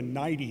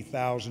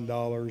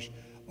 $890,000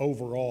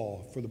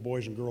 overall for the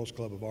Boys and Girls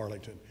Club of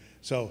Arlington.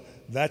 So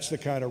that's the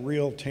kind of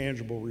real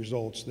tangible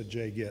results that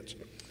Jay gets.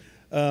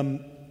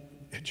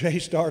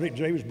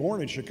 Jay was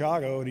born in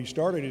Chicago, and he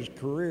started his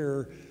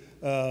career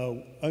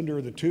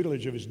under the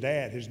tutelage of his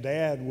dad. His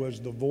dad was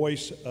the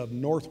voice of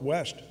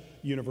Northwestern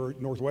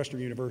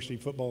University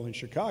football in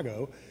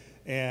Chicago,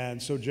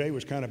 and so Jay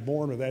was kind of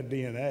born with that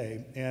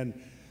DNA.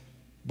 And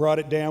brought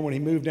it down when he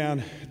moved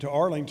down to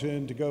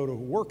Arlington to go to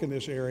work in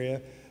this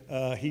area.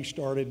 He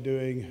started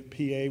doing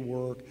PA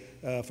work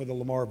for the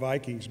Lamar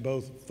Vikings,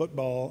 both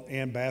football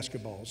and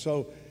basketball.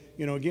 So,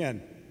 you know,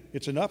 again,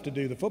 it's enough to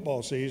do the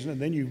football season,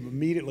 and then you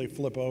immediately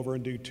flip over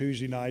and do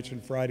Tuesday nights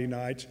and Friday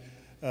nights,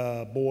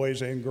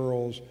 boys and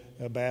girls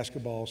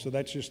basketball. So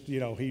that's just, you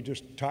know, he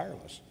just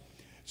tireless.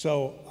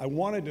 So I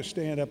wanted to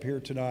stand up here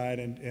tonight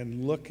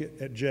and look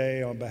at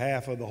Jay on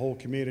behalf of the whole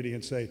community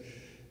and say,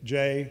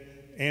 Jay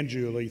and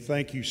Julie,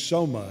 thank you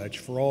so much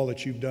for all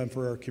that you've done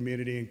for our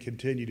community and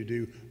continue to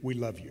do. We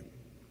love you.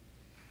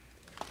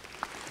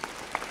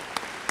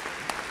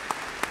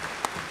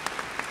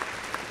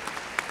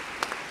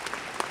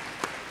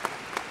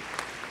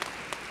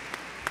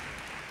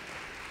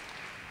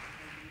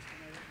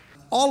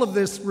 All of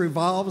this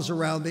revolves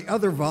around the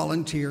other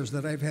volunteers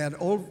that I've had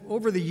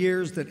over the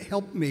years that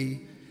helped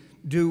me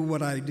do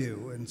what I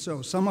do. And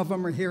so some of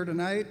them are here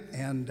tonight,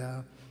 and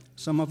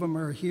some of them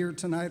are here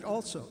tonight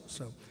also.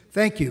 So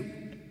thank you.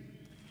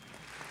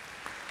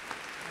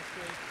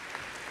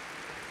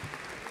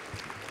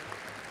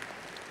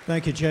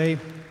 Thank you, Jay.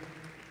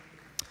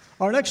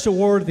 Our next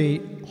award,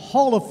 the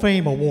Hall of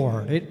Fame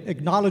Award. It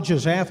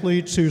acknowledges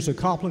athletes whose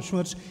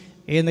accomplishments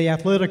in the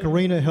athletic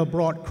arena have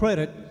brought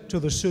credit to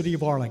the city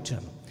of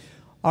Arlington.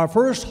 Our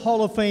first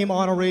Hall of Fame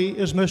honoree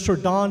is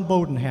Mr. Don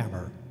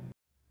Bodenhamer.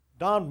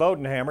 Don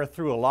Bodenhamer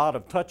threw a lot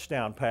of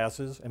touchdown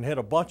passes and hit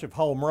a bunch of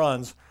home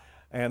runs,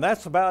 and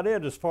that's about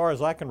it as far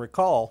as I can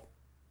recall.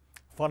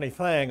 Funny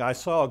thing, I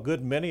saw a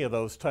good many of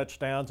those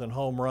touchdowns and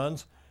home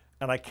runs,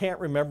 and I can't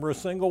remember a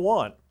single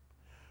one.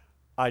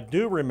 I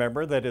do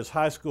remember that his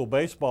high school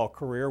baseball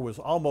career was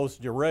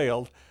almost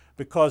derailed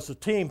because the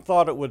team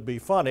thought it would be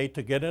funny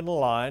to get in a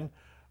line,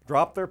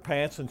 drop their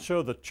pants, and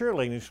show the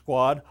cheerleading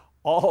squad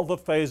all the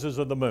phases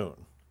of the moon.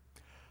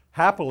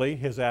 Happily,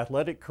 his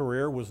athletic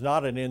career was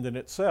not an end in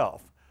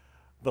itself.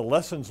 The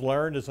lessons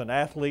learned as an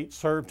athlete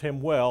served him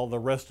well the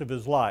rest of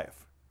his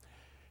life.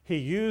 He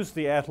used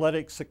the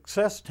athletic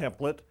success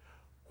template,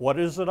 what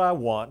is it I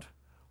want,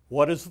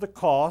 what is the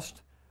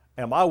cost,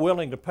 am I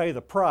willing to pay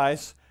the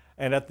price,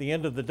 and at the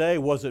end of the day,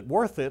 was it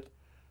worth it,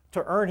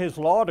 to earn his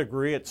law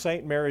degree at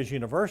St. Mary's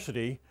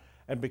University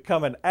and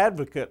become an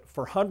advocate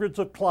for hundreds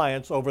of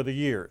clients over the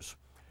years.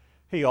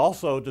 He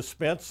also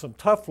dispensed some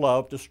tough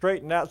love to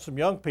straighten out some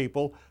young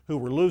people who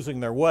were losing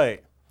their way.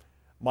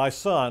 My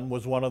son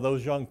was one of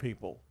those young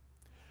people.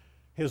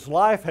 His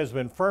life has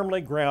been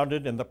firmly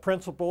grounded in the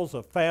principles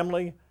of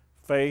family,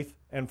 faith,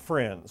 and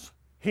friends.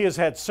 He has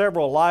had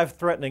several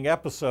life-threatening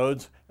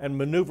episodes and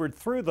maneuvered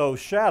through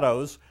those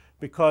shadows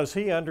because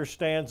he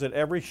understands that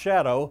every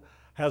shadow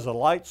has a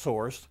light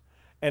source,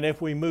 and if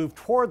we move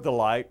toward the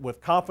light with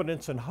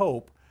confidence and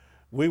hope,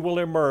 we will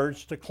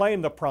emerge to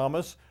claim the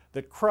promise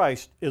that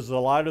Christ is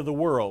the light of the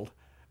world,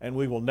 and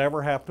we will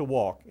never have to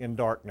walk in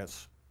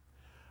darkness.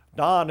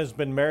 Don has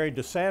been married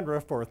to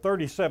Sandra for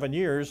 37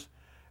 years,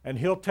 and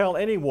he'll tell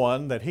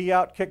anyone that he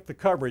outkicked the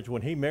coverage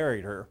when he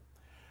married her.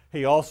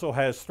 He also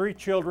has 3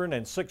 children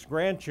and 6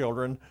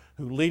 grandchildren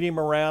who lead him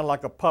around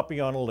like a puppy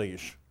on a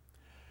leash.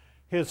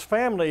 His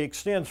family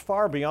extends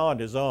far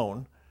beyond his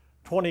own.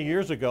 20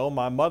 years ago,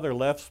 my mother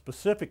left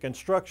specific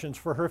instructions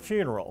for her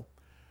funeral.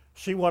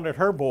 She wanted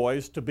her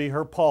boys to be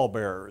her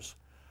pallbearers.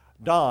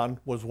 Don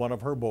was one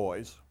of her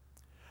boys.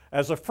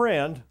 As a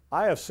friend,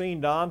 I have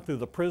seen Don through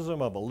the prism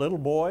of a little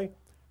boy,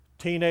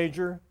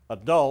 teenager,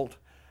 adult,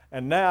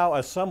 and now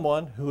as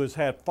someone who has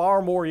had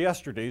far more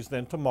yesterdays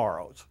than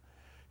tomorrows.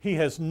 He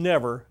has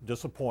never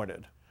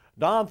disappointed.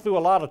 Don threw a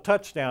lot of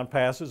touchdown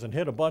passes and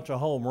hit a bunch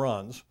of home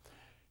runs.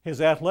 His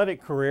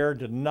athletic career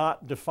did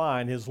not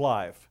define his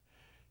life.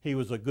 He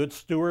was a good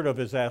steward of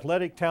his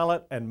athletic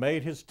talent and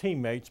made his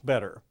teammates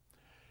better.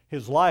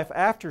 His life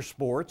after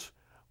sports,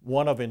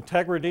 one of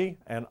integrity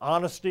and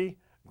honesty,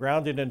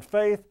 grounded in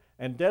faith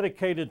and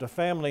dedicated to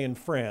family and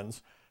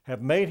friends,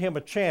 have made him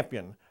a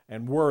champion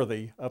and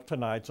worthy of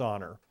tonight's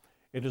honor.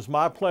 It is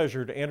my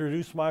pleasure to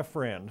introduce my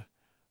friend,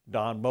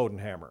 Don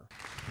Bodenhamer.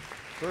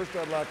 First,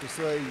 I'd like to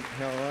say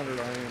how honored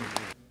I am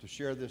to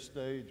share this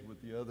stage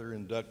with the other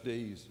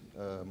inductees.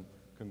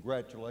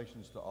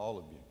 Congratulations to all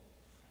of you.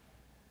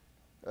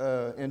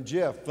 And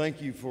Jeff,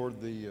 thank you for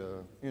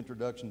the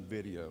introduction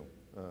video.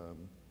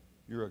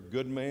 You're a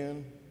good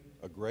man,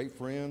 a great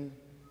friend,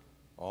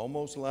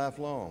 almost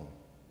lifelong.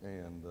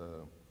 And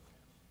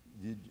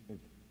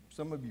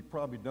some of you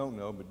probably don't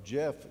know, but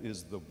Jeff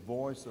is the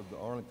voice of the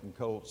Arlington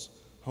Colts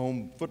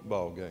home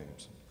football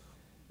games.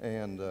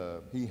 And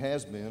he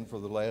has been for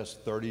the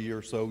last 30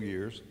 or so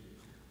years.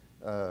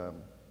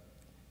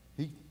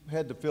 He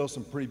had to fill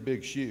some pretty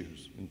big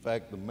shoes. In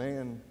fact, the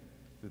man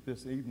that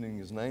this evening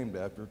is named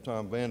after,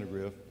 Tom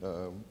Vandergriff,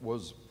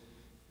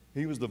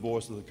 he was the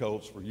voice of the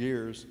Colts for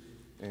years.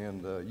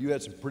 And you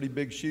had some pretty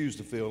big shoes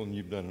to fill, and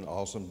you've done an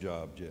awesome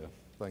job, Jeff.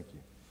 Thank you.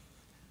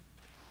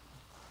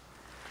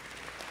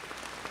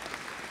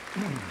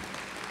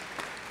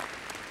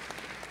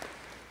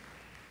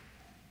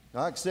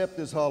 I accept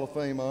this Hall of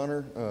Fame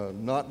honor,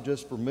 not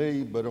just for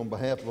me, but on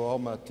behalf of all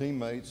my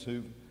teammates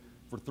who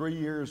for 3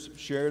 years,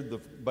 shared the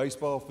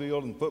baseball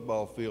field and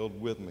football field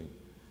with me.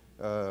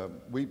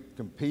 We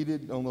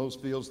competed on those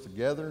fields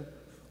together.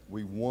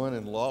 We won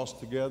and lost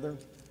together.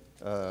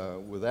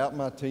 Without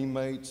my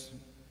teammates,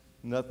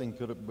 nothing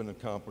could have been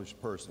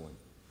accomplished personally.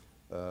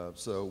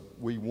 So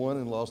we won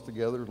and lost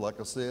together, like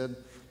I said,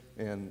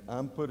 and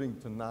I'm putting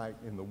tonight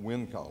in the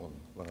win column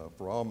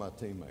for all my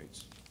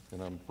teammates,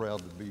 and I'm proud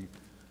to be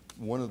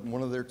one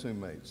of their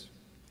teammates.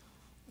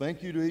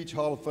 Thank you to each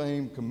Hall of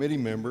Fame committee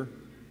member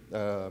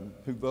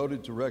who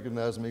voted to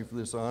recognize me for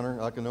this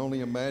honor. I can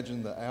only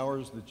imagine the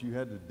hours that you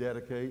had to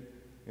dedicate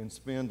and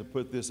spend to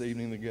put this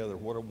evening together.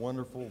 What a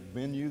wonderful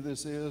venue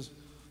this is.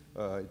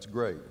 It's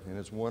great, and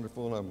it's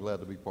wonderful, and I'm glad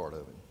to be part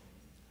of it.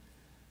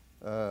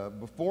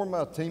 Before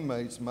my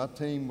teammates, my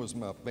team was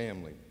my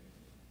family,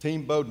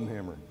 Team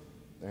Bodenhamer,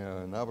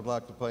 and I would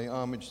like to pay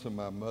homage to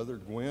my mother,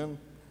 Gwen,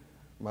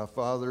 my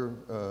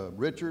father,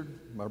 Richard,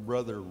 my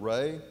brother,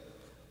 Ray,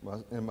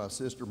 and my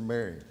sister,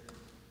 Mary.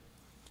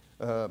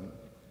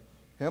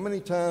 How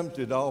many times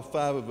did all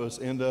 5 of us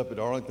end up at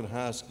Arlington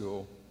High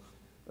School,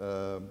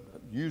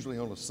 usually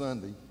on a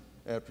Sunday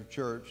after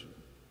church,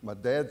 my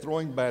dad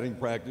throwing batting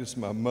practice,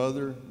 my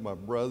mother, my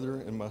brother,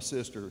 and my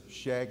sister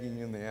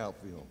shagging in the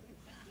outfield.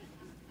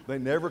 They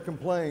never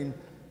complained,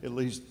 at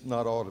least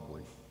not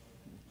audibly.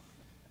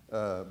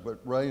 But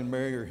Ray and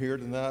Mary are here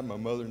tonight. My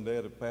mother and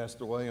dad have passed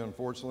away,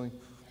 unfortunately.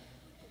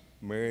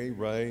 Mary,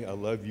 Ray, I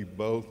love you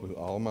both with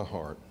all my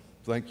heart.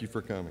 Thank you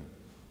for coming.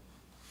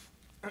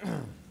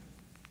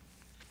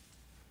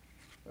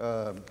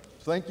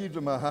 Thank you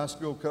to my high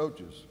school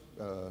coaches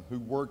who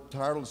worked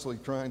tirelessly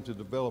trying to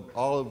develop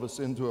all of us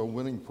into a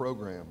winning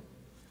program,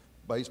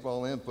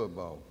 baseball and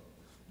football.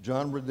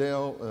 John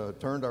Riddell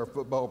turned our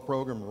football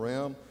program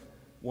around.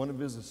 One of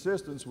his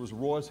assistants was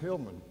Royce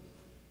Hillman,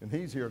 and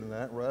he's here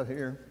tonight, right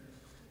here.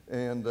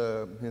 And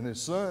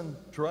his son,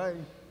 Trey,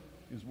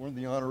 is one of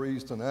the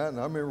honorees tonight. And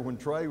I remember when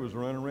Trey was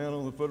running around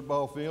on the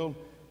football field,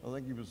 I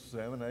think he was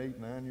 7, 8,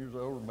 9 years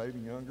old, or maybe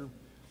younger.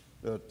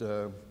 But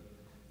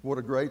what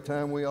a great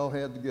time we all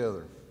had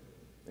together.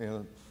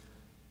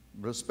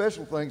 But a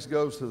special thanks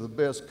goes to the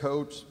best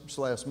coach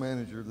 /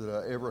 manager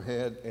that I ever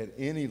had at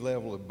any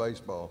level of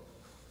baseball,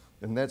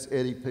 and that's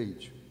Eddy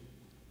Peach.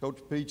 Coach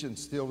Peach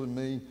instilled in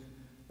me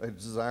a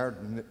desire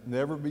to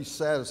never be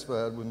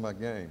satisfied with my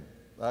game.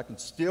 I can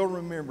still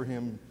remember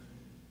him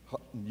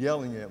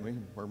yelling at me,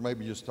 or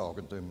maybe just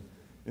talking to me,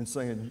 and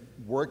saying,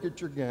 work at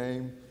your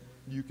game,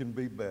 you can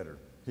be better.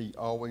 He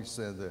always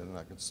said that, and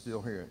I can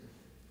still hear it.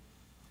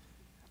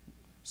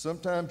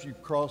 Sometimes you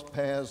cross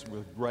paths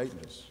with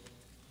greatness.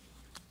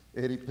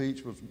 Eddy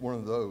Peach was one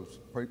of those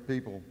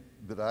people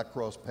that I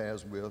crossed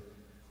paths with,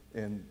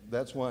 and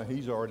that's why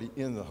he's already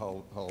in the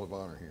Hall of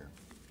Honor here.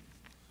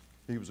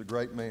 He was a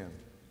great man.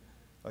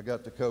 I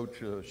got to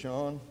coach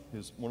Sean,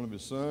 one of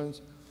his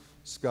sons.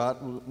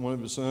 Scott, one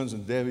of his sons,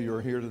 and Debbie are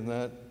here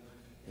tonight,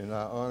 and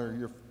I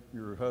honor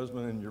your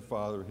husband and your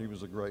father. He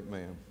was a great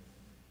man.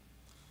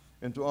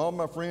 And to all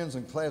my friends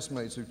and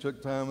classmates who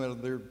took time out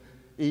of their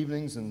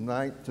evenings and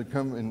night to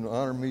come and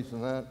honor me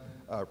tonight,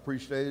 I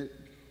appreciate it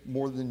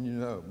more than you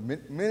know.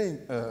 Many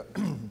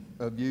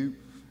of you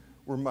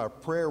were my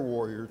prayer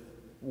warriors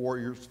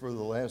for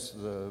the last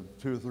 2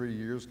 or 3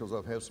 years because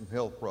I've had some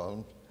health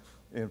problems.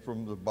 And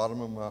from the bottom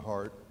of my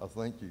heart, I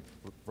thank you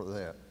for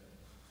that.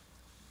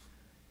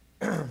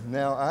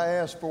 Now, I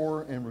asked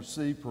for and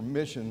received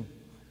permission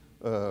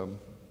I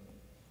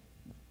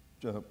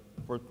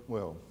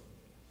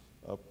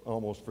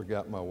almost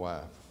forgot my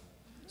wife,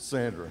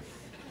 Sandra.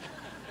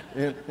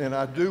 And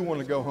I do want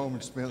to go home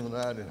and spend the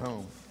night at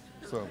home.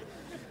 So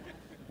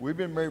we've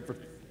been married for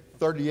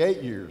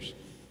 38 years,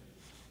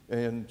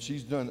 and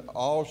she's done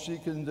all she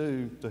can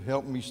do to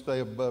help me stay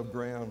above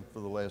ground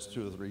for the last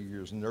 2 or 3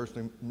 years,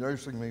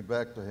 nursing me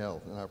back to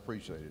health, and I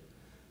appreciate it.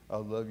 I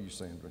love you,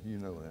 Sandra. You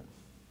know that.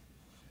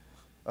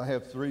 I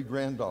have 3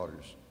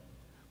 granddaughters,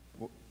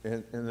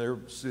 and they're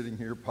sitting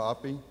here,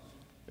 Poppy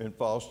and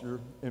Foster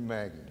and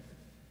Maggie.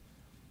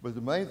 But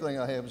the main thing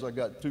I have is I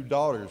got 2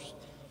 daughters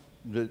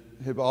that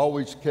have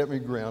always kept me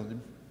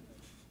grounded.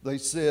 They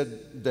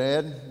said,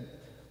 Dad,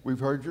 we've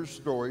heard your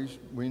stories.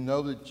 We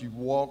know that you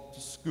walked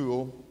to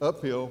school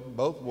uphill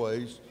both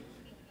ways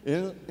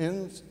in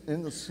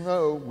the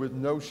snow with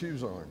no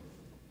shoes on.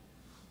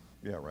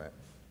 Yeah, right.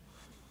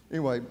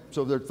 Anyway,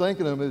 so they're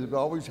thinking of me. They've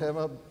always had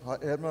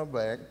my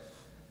back.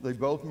 They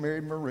both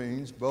married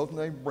Marines, both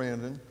named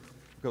Brandon,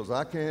 because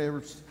I can't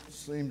ever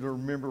seem to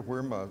remember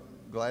where my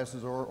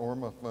glasses are or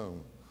my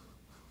phone.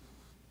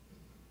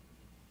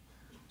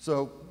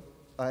 So,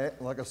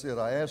 like I said,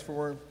 I asked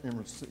for and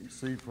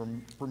received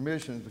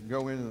permission to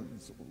go into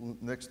the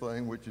next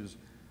thing, which is,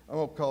 I'm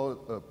going to call it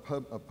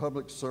a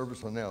public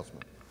service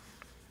announcement.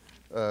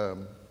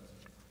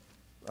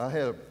 I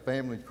had a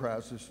family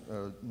crisis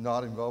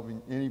not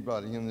involving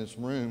anybody in this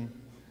room,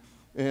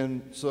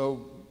 and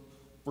so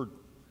for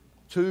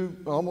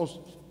almost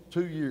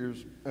 2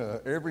 years,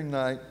 every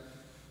night,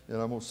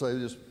 and I'm going to say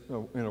this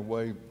in a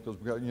way because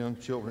we've got young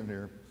children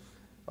here,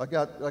 I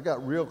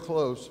got real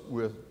close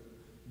with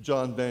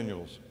John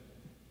Daniels,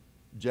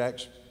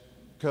 Jack's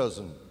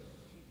cousin,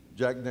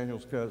 Jack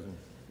Daniels' cousin.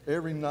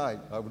 Every night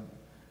I would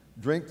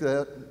drink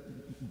that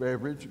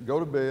beverage, go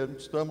to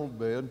bed, stumble to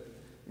bed,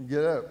 and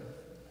get up.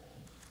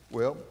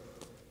 Well,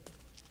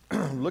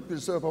 look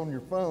this up on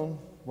your phone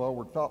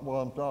while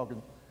I'm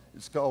talking.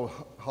 It's called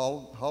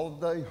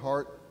Holiday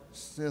Heart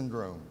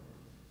Syndrome.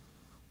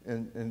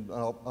 And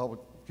I'll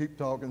keep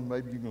talking.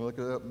 Maybe you can look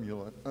it up and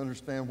you'll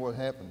understand what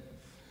happened.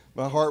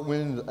 My heart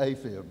went into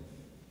AFib,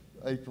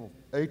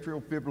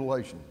 atrial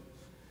fibrillation.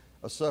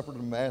 I suffered a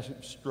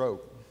massive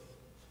stroke.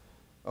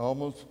 I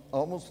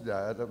almost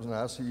died. I was in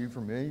ICU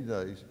for many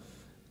days.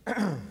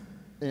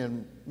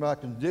 And my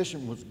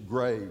condition was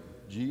grave,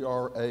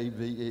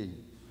 G-R-A-V-E.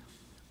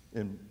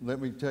 And let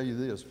me tell you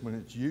this, when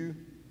it's you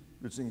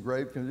that's in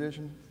grave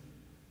condition,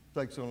 it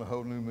takes on a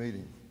whole new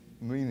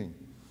meaning.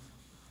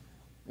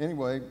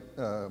 Anyway,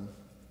 I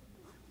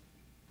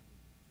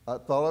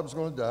thought I was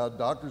going to die.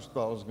 Doctors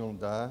thought I was going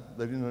to die.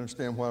 They didn't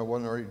understand why I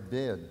wasn't already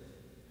dead.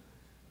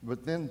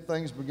 But then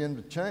things began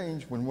to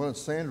change when one of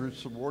Sandra's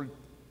sorority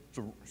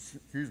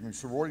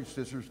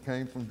sisters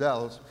came from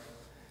Dallas,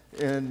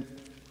 and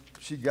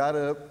she got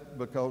up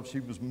because she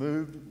was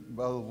moved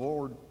by the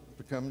Lord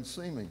to come and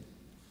see me.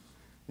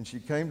 And she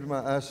came to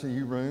my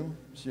ICU room.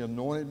 She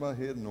anointed my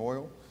head in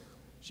oil.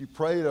 She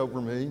prayed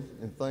over me,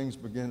 and things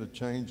began to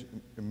change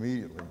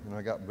immediately, and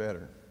I got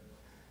better.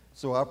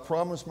 So I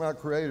promised my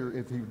Creator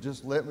if He would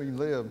just let me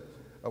live,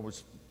 I would,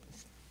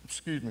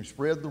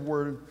 spread the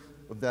word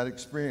of that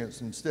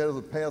experience. Instead of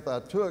the path I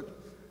took,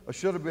 I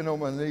should have been on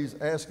my knees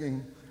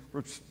asking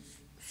for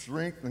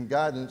strength and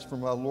guidance from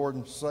my Lord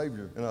and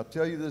Savior. And I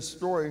tell you this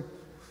story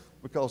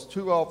because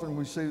too often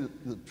we see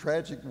the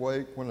tragic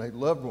way when a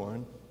loved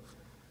one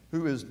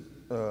who is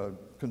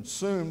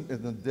consumed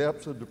in the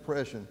depths of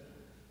depression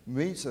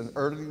meets an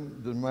early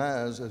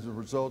demise as a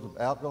result of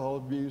alcohol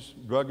abuse,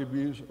 drug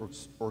abuse,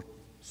 or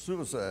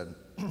suicide.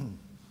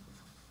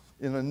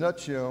 In a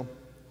nutshell,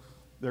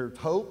 there's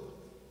hope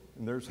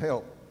and there's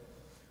help.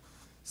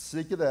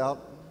 Seek it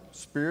out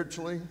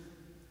spiritually,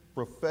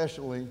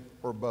 professionally,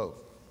 or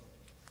both.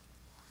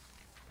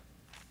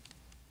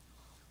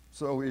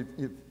 So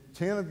if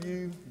 10 of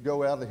you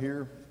go out of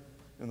here,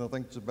 and I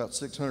think it's about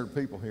 600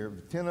 people here,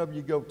 if 10 of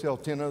you go tell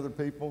 10 other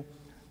people,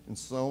 and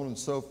so on and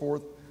so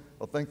forth,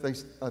 I think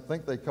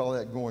they call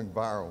that going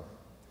viral.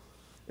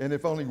 And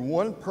if only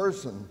one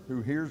person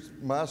who hears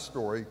my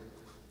story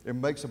and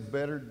makes a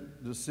better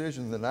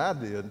decision than I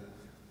did,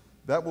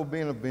 that will be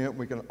an event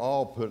we can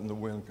all put in the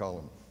win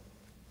column.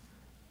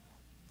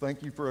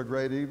 Thank you for a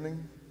great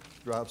evening.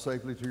 Drive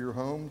safely to your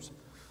homes,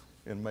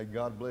 and may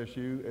God bless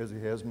you as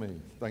He has me.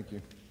 Thank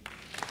you.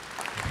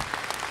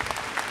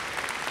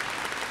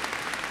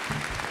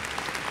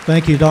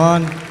 Thank you,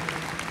 Don.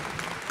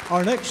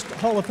 Our next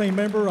Hall of Fame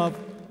member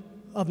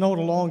I've known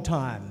a long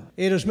time.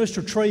 It is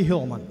Mr. Trey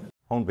Hillman.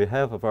 On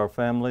behalf of our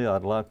family,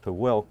 I'd like to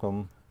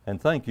welcome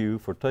and thank you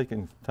for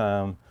taking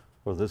time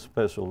for this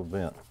special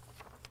event.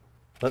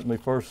 Let me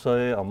first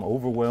say I'm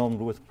overwhelmed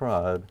with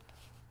pride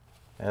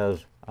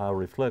as I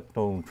reflect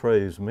on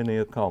Trey's many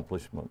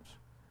accomplishments.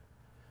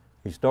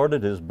 He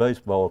started his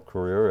baseball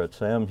career at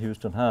Sam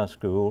Houston High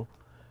School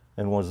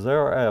and was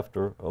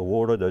thereafter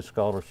awarded a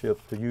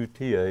scholarship to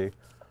UTA,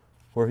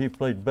 where he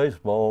played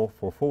baseball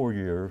for 4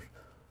 years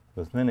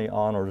with many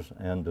honors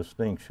and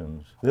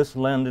distinctions. This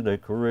landed a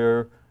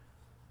career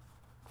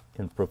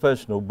in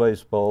professional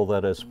baseball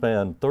that has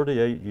spanned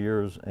 38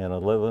 years and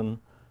 11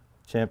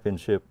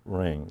 championship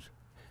rings.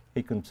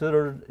 He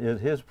considered it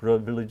his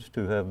privilege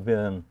to have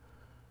been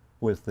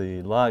with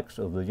the likes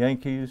of the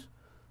Yankees,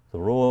 the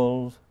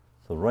Royals,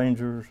 the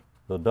Rangers,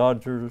 the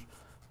Dodgers,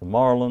 the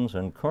Marlins,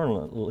 and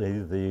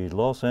currently the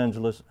Los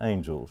Angeles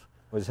Angels.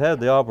 He's had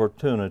the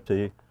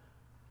opportunity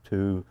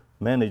to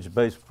manage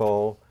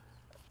baseball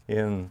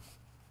in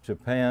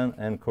Japan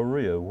and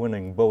Korea,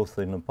 winning both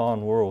the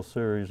Nippon World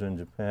Series in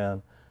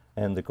Japan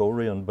and the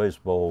Korean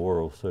Baseball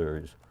World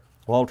Series.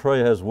 While Trey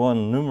has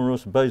won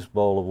numerous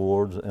baseball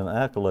awards and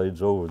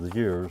accolades over the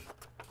years,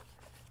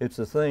 it's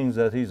the things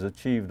that he's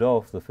achieved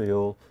off the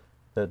field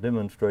that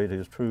demonstrate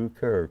his true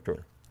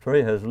character.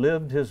 Trey has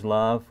lived his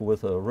life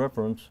with a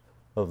reference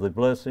of the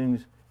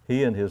blessings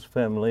he and his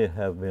family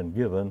have been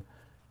given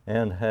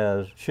and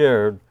has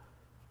shared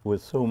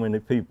with so many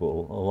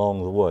people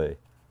along the way,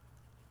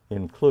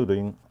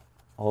 including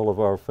all of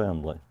our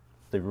family.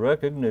 The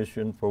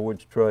recognition for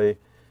which Trey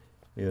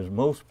is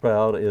most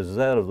proud is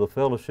that of the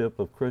Fellowship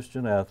of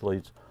Christian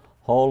Athletes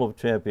Hall of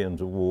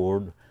Champions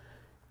Award,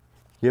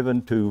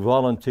 given to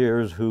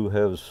volunteers who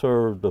have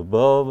served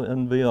above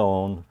and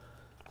beyond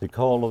the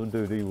call of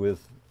duty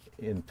with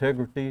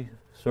integrity,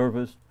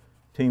 service,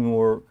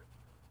 teamwork,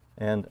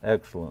 and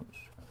excellence.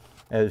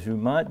 As you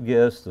might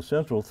guess, the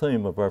central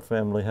theme of our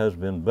family has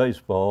been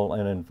baseball,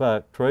 and in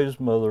fact, Trey's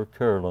mother,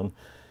 Carolyn,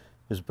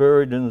 is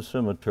buried in the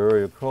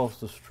cemetery across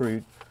the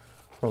street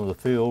from the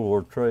field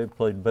where Trey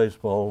played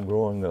baseball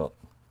growing up.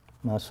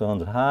 My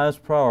son's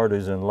highest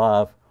priorities in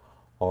life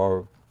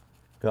are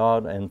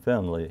God and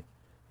family,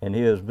 and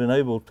he has been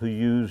able to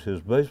use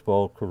his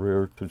baseball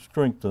career to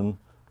strengthen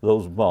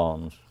those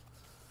bonds.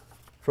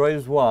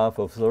 Trey's wife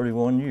of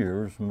 31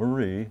 years,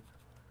 Marie,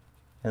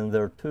 and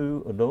their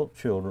 2 adult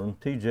children,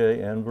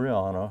 TJ and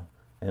Brianna,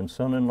 and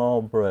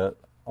son-in-law Brett,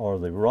 are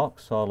the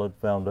rock-solid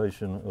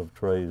foundation of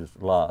Trey's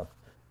life.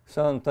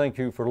 Son, thank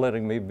you for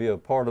letting me be a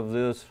part of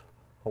this.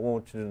 I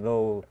want you to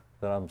know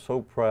that I'm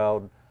so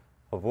proud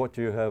of what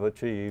you have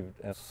achieved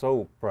and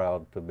so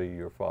proud to be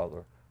your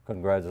father.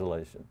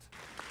 Congratulations.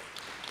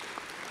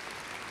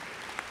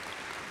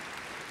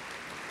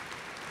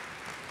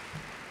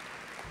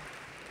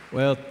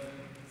 Well,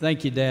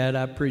 thank you, Dad.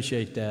 I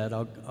appreciate that.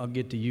 I'll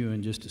get to you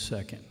in just a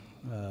second.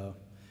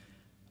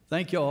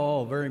 Thank you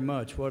all very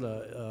much. What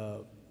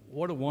a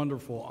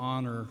wonderful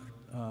honor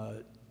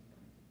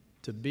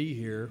to be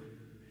here,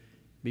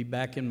 be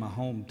back in my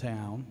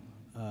hometown.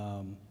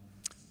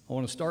 I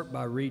want to start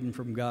by reading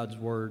from God's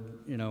Word.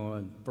 You know,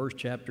 in first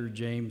chapter,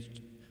 James,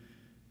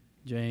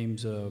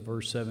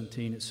 verse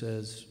 17, it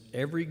says,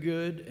 "Every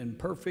good and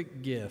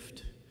perfect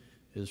gift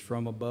is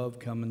from above,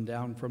 coming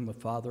down from the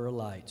Father of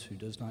lights, who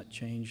does not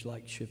change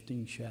like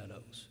shifting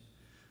shadows."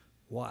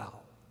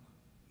 Wow.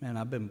 Man,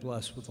 I've been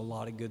blessed with a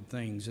lot of good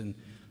things. And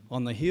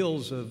on the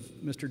heels of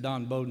Mr.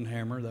 Don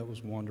Bodenhamer, that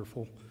was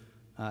wonderful.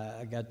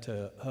 I got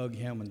to hug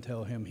him and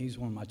tell him he's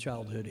one of my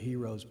childhood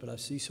heroes, but I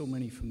see so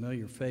many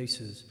familiar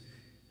faces.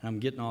 I'm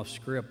getting off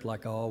script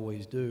like I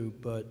always do,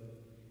 but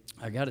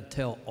I got to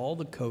tell all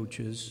the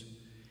coaches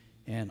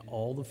and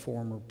all the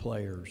former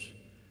players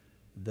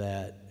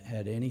that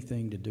had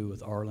anything to do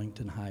with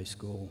Arlington High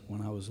School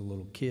when I was a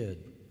little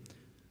kid,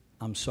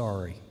 I'm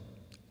sorry.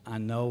 I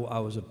know I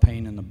was a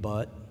pain in the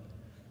butt.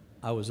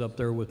 I was up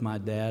there with my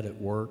dad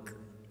at work.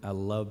 I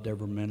loved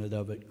every minute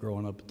of it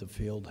growing up at the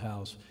field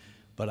house,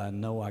 but I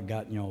know I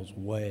got in y'all's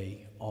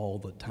way all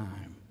the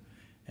time.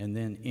 And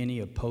then any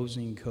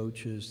opposing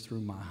coaches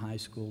through my high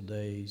school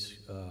days,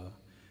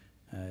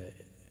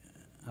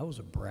 I was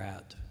a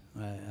brat.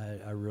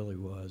 I really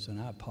was,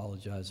 and I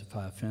apologize if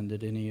I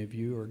offended any of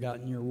you or got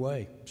in your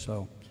way.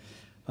 So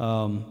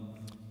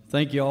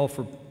thank you all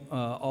for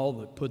all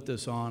that put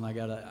this on.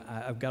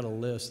 I've got a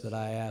list that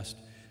I asked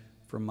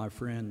from my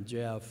friend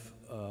Jeff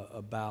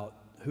about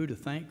who to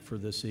thank for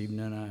this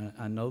evening.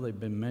 I know they've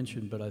been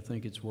mentioned, but I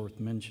think it's worth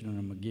mentioning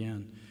them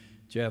again.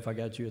 Jeff, I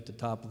got you at the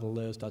top of the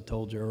list. I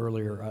told you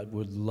earlier I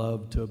would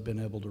love to have been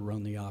able to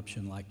run the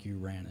option like you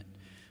ran it.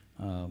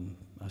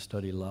 I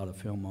studied a lot of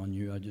film on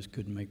you. I just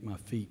couldn't make my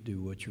feet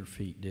do what your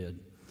feet did.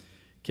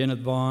 Kenneth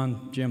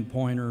Vaughn, Jim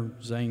Pointer,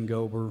 Zane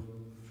Gober,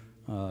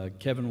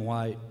 Kevin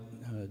White,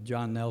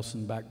 John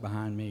Nelson back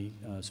behind me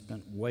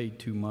spent way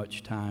too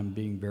much time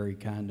being very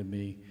kind to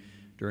me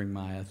during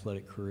my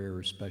athletic career,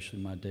 especially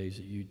my days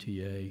at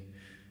UTA.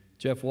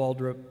 Jeff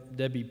Waldrop,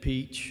 Debbie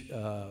Peach,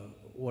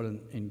 what an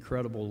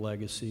incredible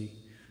legacy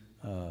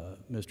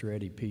Mr.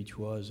 Eddy Peach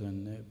was,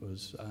 and it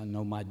was, I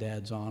know, my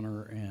dad's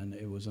honor, and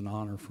it was an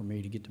honor for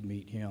me to get to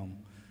meet him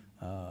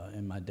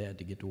and my dad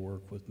to get to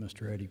work with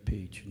Mr. Eddy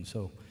Peach. And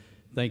so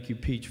thank you,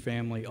 Peach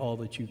family, all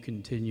that you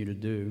continue to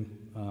do.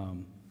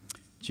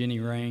 Jenny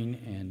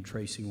Rain and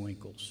Tracy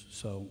Winkles.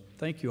 So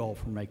thank you all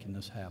for making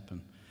this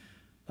happen.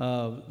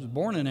 I was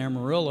born in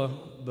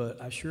Amarillo, but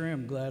I sure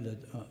am glad that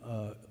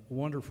a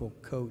wonderful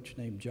coach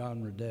named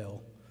John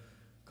Riddell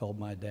called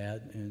my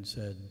dad and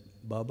said,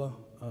 "Bubba,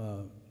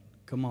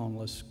 come on,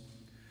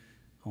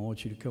 I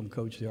want you to come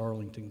coach the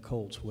Arlington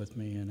Colts with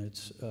me." And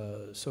it's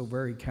so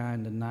very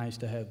kind and nice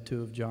to have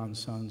 2 of John's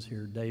sons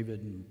here,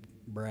 David and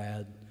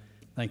Brad.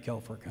 Thank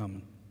y'all for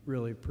coming.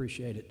 Really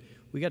appreciate it.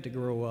 We got to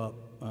grow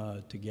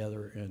up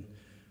together, and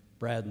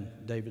Brad and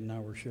David and I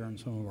were sharing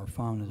some of our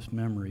fondest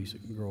memories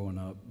growing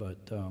up.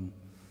 But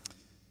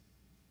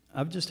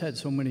I've just had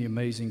so many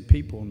amazing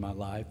people in my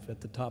life. At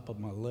the top of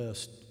my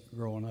list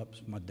growing up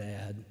is my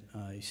dad.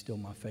 He's still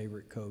my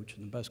favorite coach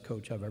and the best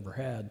coach I've ever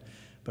had.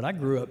 But I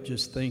grew up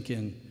just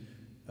thinking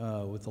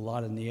with a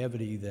lot of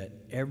naivety that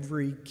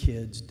every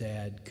kid's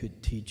dad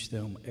could teach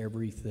them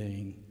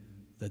everything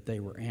that they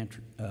were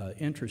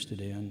interested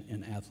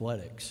in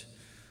athletics,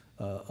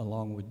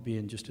 along with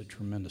being just a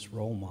tremendous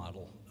role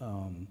model.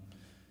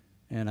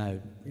 And I,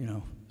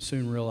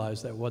 soon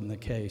realized that wasn't the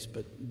case.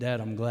 But Dad,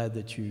 I'm glad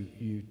that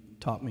you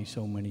taught me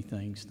so many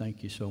things.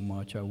 Thank you so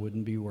much. I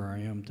wouldn't be where I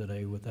am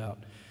today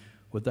without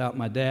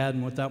my dad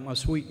and without my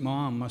sweet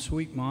mom. My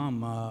sweet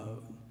mom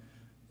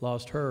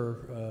lost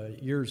her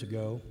years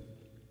ago,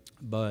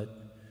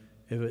 but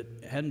if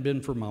it hadn't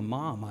been for my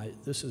mom,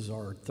 this is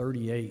our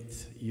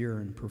 38th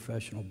year in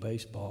professional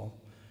baseball,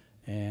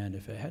 and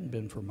if it hadn't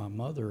been for my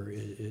mother,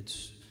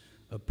 it's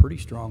a pretty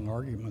strong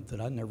argument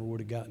that I never would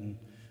have gotten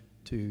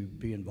to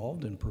be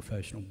involved in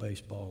professional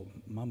baseball.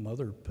 My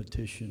mother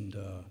petitioned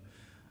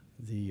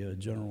the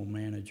general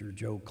manager,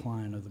 Joe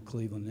Klein of the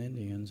Cleveland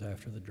Indians,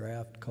 after the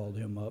draft, called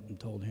him up and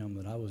told him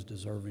that I was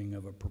deserving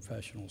of a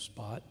professional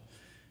spot.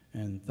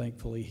 And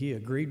thankfully he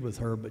agreed with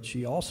her, but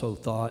she also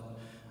thought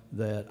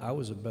that I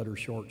was a better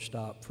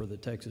shortstop for the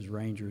Texas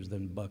Rangers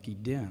than Bucky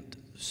Dent.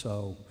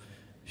 So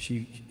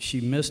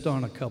she missed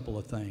on a couple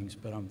of things,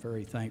 but I'm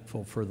very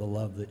thankful for the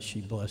love that she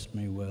blessed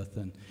me with,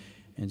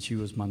 and she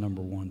was my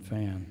 #1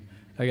 fan.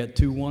 I got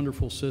two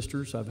wonderful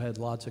sisters. I've had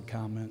lots of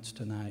comments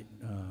tonight.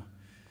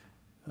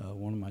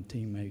 One of my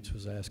teammates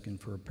was asking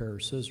for a pair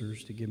of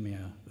scissors to give me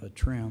a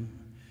trim,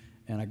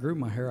 and I grew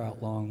my hair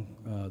out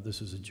long.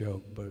 This is a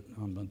joke, but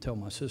I'm going to tell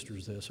my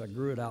sisters this. I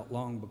grew it out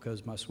long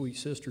because my sweet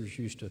sisters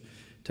used to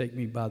take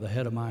me by the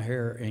head of my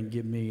hair and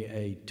give me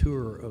a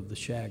tour of the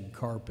shag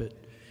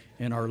carpet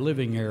in our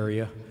living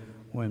area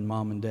when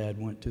Mom and Dad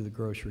went to the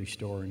grocery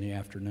store in the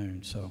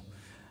afternoon. So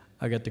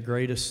I got the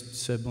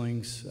greatest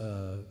siblings,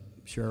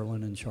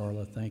 Sherilyn and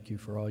Charlotte. Thank you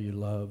for all your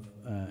love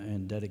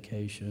and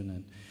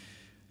dedication,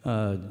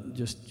 and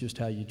just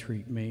how you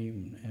treat me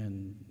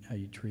and how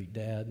you treat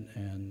Dad,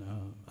 and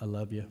I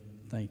love you.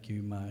 Thank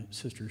you. My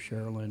sister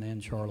Sherilyn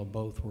and Charlotte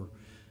both were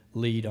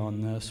lead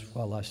on this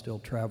while I still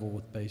travel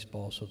with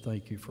baseball, so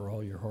thank you for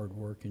all your hard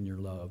work and your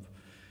love.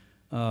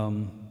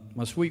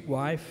 My sweet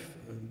wife,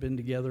 been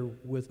together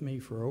with me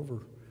for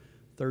over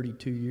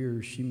 32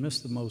 years. She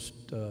missed the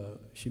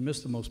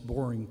most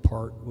boring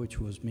part, which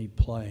was me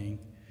playing.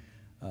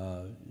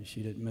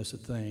 She didn't miss a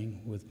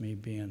thing with me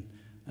being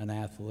an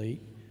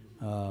athlete,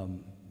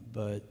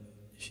 but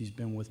she's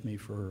been with me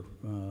for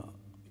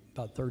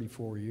about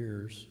 34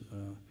 years,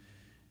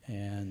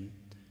 and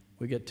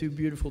we got two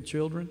beautiful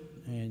children,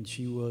 and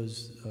she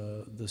was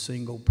the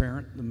single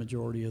parent the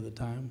majority of the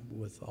time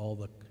with all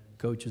the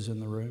coaches in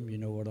the room. You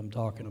know what I'm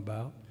talking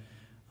about.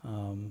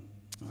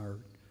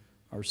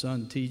 Our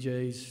son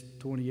TJ's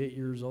 28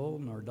 years old,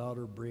 and our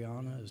daughter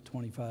Brianna is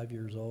 25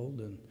 years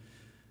old, and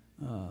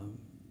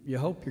you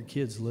hope your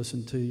kids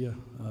listen to you.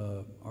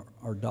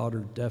 Our daughter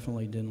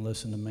definitely didn't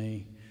listen to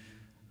me.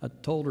 I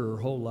told her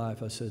whole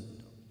life, I said,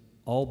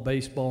 all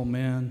baseball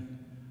men,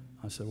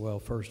 I said, well,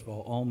 first of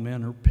all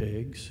men are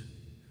pigs,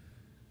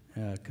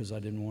 because I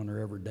didn't want her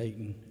ever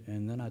dating.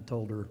 And then I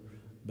told her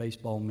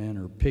baseball men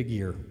are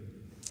piggier.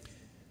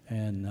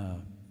 And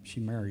she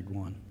married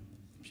one.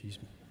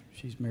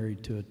 She's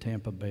married to a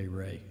Tampa Bay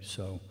Ray.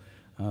 So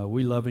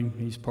we love him.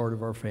 He's part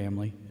of our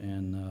family,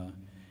 and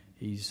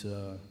he's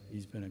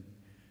been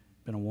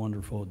a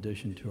wonderful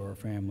addition to our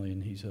family.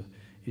 And he's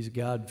a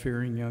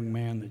God-fearing young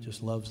man that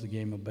just loves the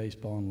game of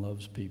baseball and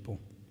loves people.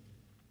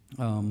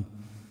 I'm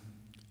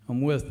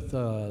with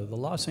the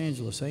Los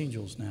Angeles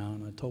Angels now,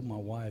 and I told my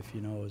wife,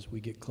 you know, as we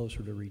get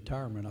closer to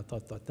retirement, I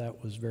thought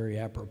that was very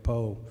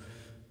apropos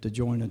to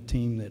join a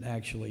team that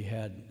actually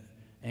had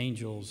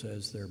angels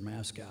as their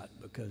mascot,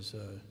 because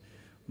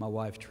my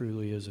wife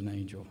truly is an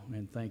angel.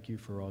 And thank you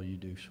for all you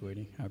do,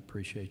 sweetie. I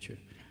appreciate you.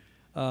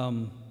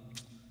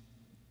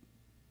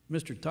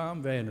 Mr.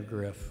 Tom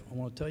Vandergriff, I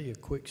want to tell you a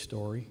quick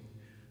story.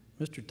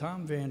 Mr.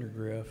 Tom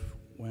Vandergriff,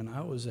 when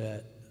I was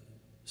at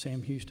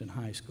Sam Houston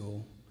High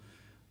School,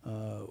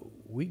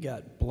 we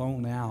got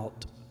blown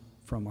out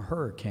from a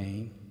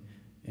hurricane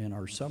in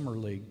our summer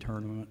league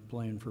tournament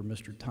playing for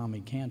Mr. Tommy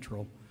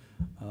Cantrell.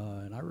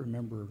 And I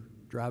remember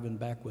driving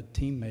back with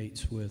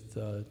teammates with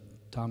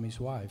Tommy's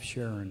wife,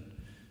 Sharon.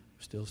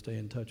 Still stay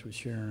in touch with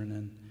Sharon.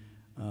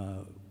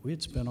 And we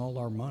had spent all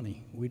our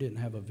money. We didn't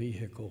have a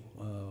vehicle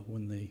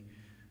when the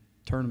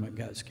tournament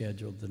got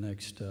scheduled the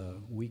next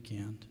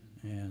weekend.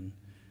 And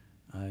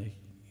I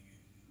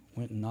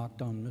went and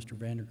knocked on Mr.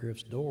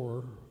 Vandergriff's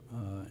door,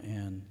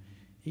 and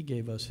he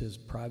gave us his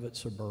private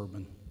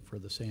Suburban for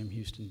the Sam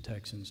Houston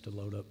Texans to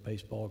load up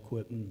baseball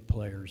equipment and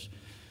players.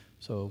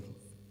 So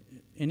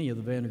any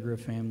of the Vandergriff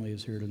family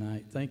is here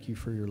tonight. Thank you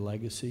for your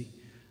legacy.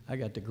 I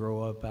got to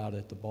grow up out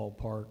at the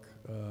ballpark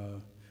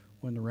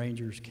when the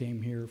Rangers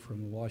came here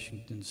from the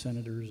Washington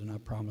Senators, and I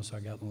promise I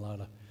got in a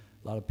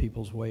lot of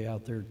people's way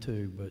out there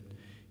too. But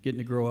getting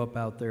to grow up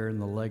out there in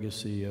the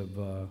legacy of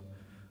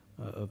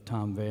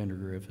Tom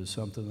Vandergriff is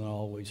something that I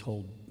always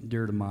hold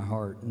dear to my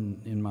heart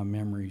and in my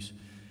memories.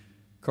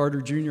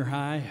 Carter Junior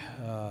High,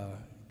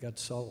 got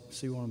to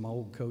see one of my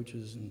old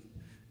coaches, and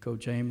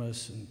Coach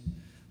Amos and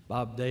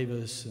Bob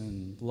Davis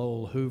and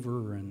Lowell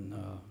Hoover, and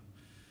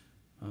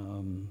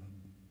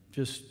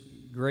just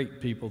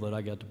great people that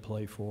I got to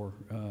play for.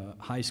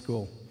 High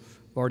school,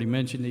 I've already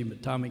mentioned him,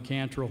 but Tommy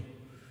Cantrell,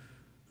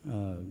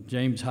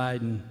 James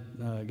Hayden,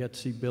 got to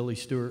see Billy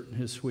Stewart and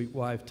his sweet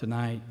wife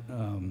tonight.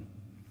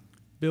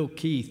 Bill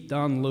Keith,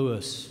 Don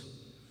Lewis,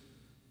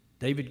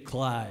 David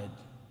Clyde,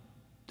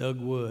 Doug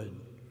Wood,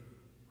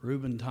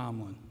 Reuben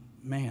Tomlin.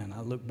 Man,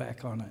 I look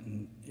back on it,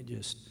 and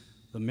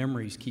the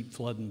memories keep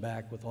flooding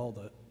back with all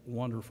the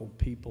wonderful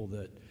people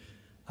that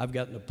I've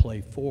gotten to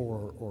play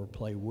for or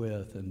play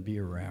with and be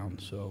around.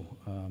 So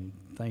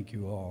thank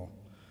you all.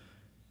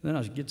 Then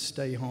I get to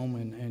stay home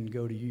and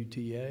go to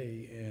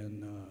UTA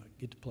and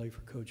get to play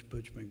for Coach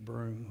Butch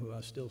McBroom, who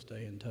I still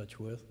stay in touch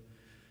with.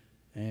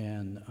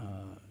 And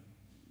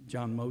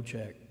John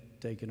Mochek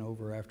taking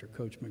over after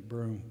Coach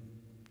McBroom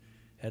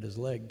had his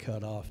leg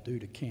cut off due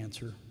to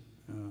cancer.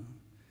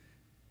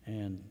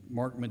 And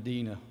Mark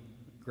Medina,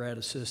 grad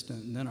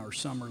assistant, and then our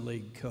summer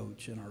league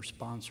coach and our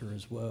sponsor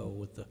as well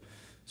with the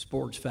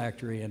Sports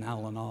Factory in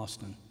Allen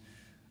Austin.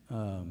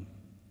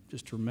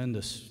 Just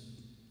tremendous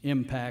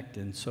impact,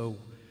 and so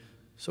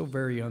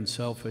very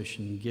unselfish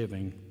and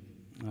giving.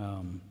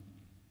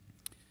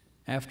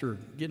 after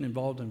getting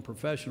involved in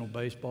professional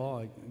baseball,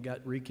 I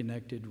got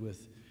reconnected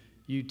with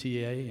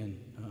UTA, and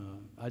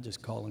I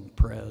just call him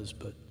Prez,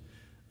 but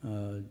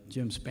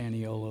Jim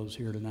Spaniolo's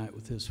here tonight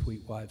with his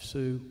sweet wife,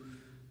 Sue.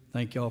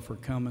 Thank y'all for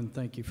coming.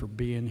 Thank you for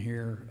being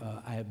here.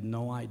 I have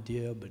no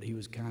idea, but he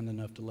was kind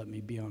enough to let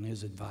me be on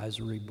his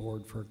advisory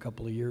board for a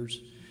couple of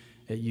years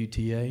at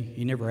UTA.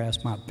 He never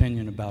asked my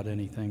opinion about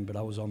anything, but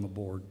I was on the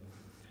board.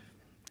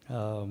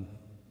 I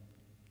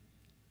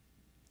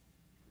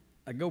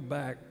go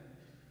back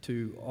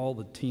to all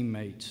the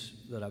teammates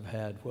that I've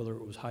had, whether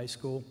it was high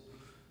school,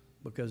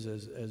 because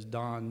as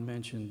Don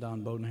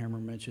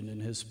Bodenhamer mentioned in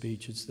his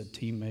speech, it's the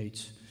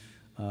teammates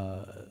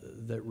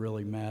that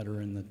really matter,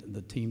 and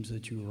the teams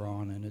that you were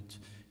on, and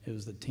it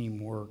was the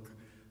teamwork.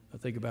 I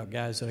think about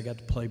guys that I got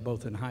to play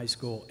both in high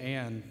school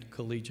and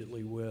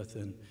collegiately with,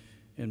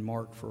 and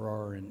Mark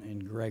Farrar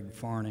and Greg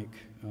Farnick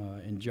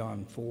and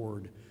John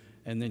Ford,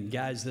 and then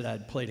guys that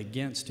I'd played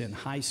against in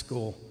high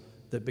school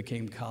that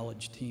became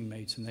college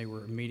teammates, and they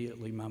were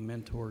immediately my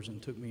mentors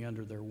and took me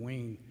under their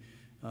wing.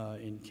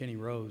 In Kenny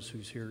Rose,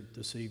 who's here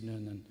this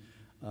evening,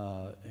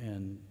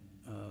 and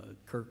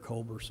Kirk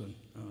Culberson,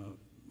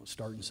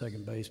 starting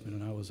second baseman,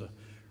 and I was a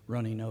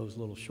runny-nosed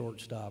little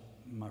shortstop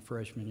my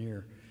freshman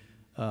year.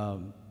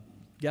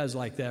 Guys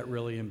like that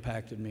really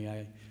impacted me.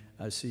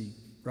 I see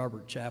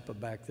Robert Chappa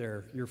back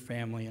there. Your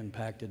family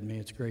impacted me.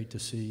 It's great to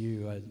see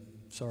you.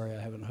 Sorry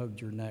I haven't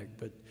hugged your neck,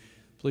 but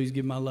please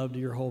give my love to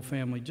your whole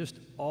family. Just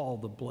all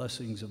the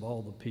blessings of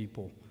all the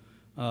people.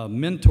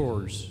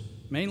 Mentors,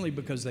 mainly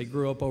because they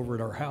grew up over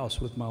at our house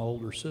with my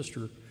older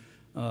sister,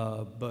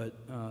 but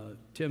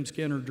Tim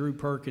Skinner, Drew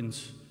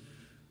Perkins,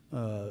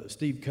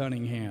 Steve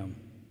Cunningham,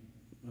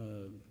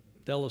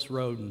 Ellis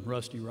Roden,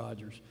 Rusty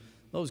Rogers.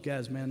 Those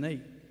guys, man, they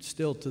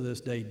still to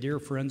this day dear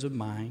friends of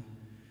mine.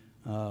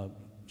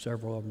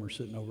 Several of them are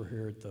sitting over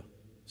here at the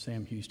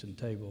Sam Houston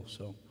table,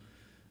 so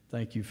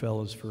thank you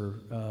fellas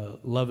for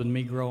loving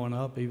me growing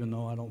up, even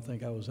though I don't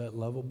think I was that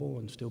lovable,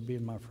 and still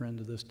being my friend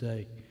to this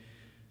day.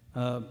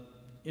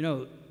 You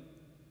know,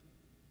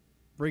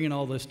 bringing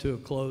all this to a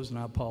close, and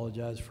I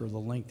apologize for the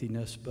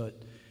lengthiness,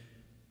 but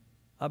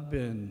I've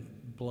been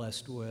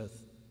blessed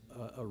with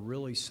a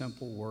really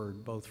simple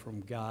word, both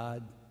from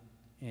God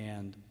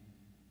and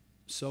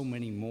so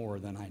many more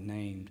than I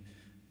named,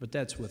 but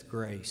that's with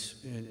grace.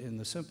 And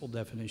the simple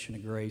definition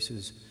of grace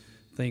is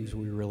things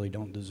we really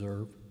don't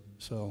deserve.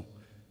 So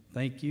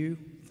thank you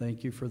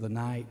for the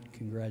night.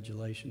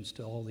 Congratulations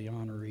to all the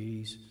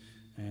honorees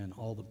and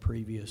all the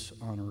previous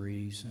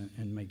honorees,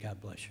 and may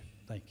God bless you.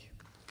 Thank you.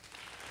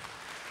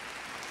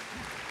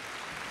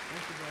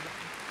 Thank you, brother.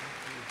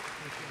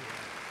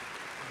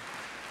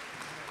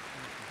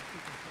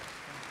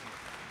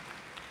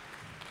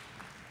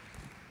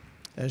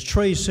 As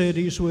Trey said,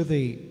 he's with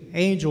the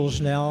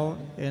Angels now,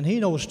 and he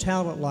knows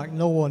talent like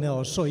no one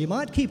else. So you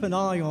might keep an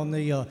eye on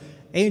the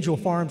Angel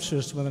farm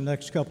system in the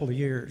next couple of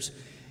years.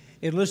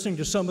 In listening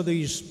to some of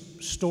these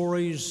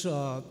stories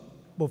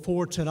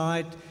before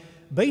tonight,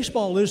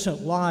 baseball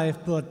isn't life,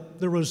 but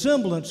the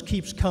resemblance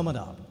keeps coming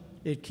up.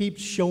 It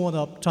keeps showing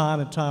up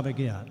time and time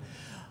again.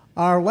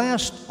 Our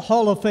last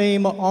Hall of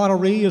Fame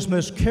honoree is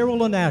Miss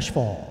Carolyn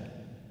Asfahl.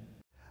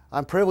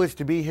 I'm privileged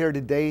to be here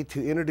today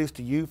to introduce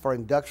to you for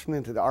induction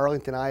into the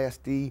Arlington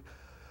ISD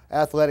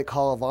Athletic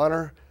Hall of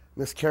Honor,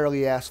 Miss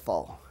Carolye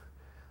Asfahl.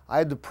 I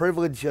had the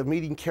privilege of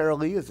meeting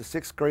Carolye as a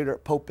sixth grader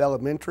at Pope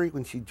Elementary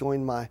when she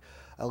joined my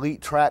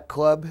elite track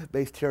club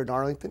based here in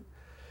Arlington,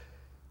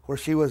 where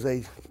she was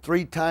a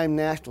three-time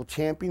national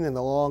champion in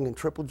the long and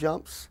triple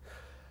jumps,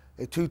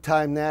 a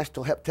two-time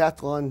national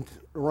heptathlon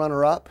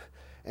runner-up,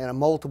 and a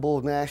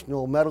multiple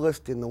national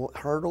medalist in the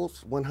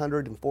hurdles,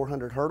 100 and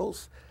 400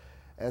 hurdles,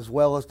 as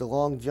well as the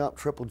long jump,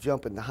 triple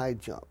jump, and the high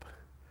jump.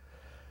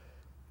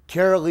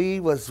 Carolye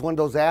was one of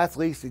those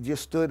athletes that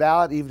just stood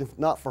out, even if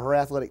not for her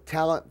athletic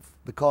talent,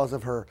 because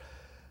of her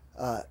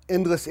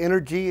endless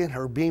energy and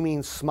her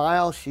beaming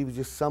smile. She was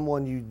just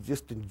someone you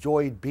just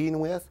enjoyed being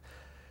with.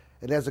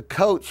 And as a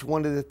coach,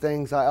 one of the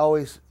things I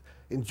always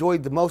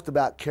enjoyed the most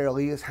about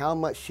Carolye is how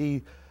much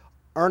she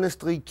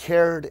earnestly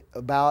cared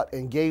about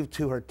and gave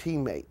to her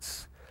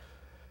teammates.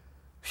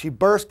 She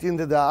burst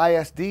into the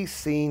ISD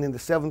scene in the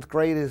 7th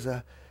grade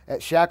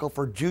at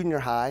Shackelford Junior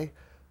High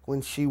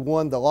when she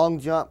won the long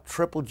jump,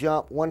 triple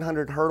jump,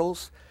 100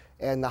 hurdles,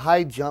 and the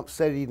high jump,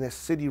 setting a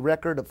city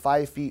record of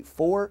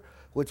 5'4",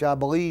 which I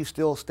believe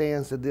still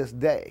stands to this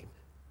day.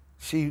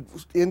 She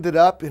ended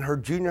up in her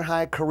junior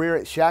high career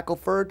at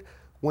Shackelford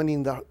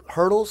winning the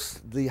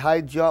hurdles, the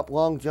high jump,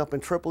 long jump,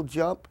 and triple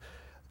jump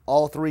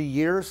all 3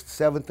 years,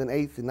 7th and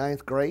 8th and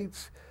 9th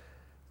grades.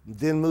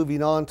 Then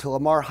moving on to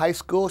Lamar High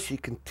School, she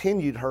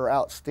continued her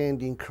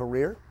outstanding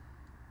career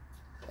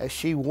as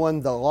she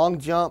won the long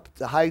jump,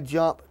 the high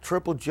jump,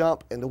 triple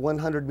jump, and the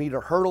 100-meter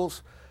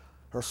hurdles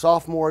her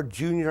sophomore,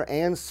 junior,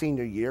 and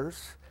senior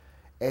years.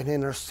 And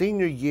in her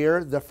senior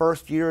year, the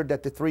first year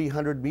that the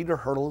 300-meter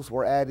hurdles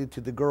were added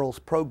to the girls'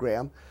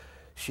 program,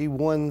 she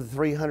won the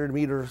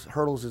 300-meter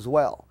hurdles as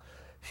well.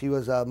 She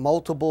was a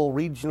multiple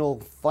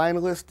regional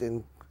finalist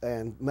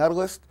and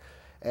medalist,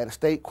 and a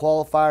state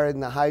qualifier in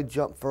the high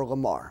jump for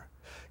Lamar.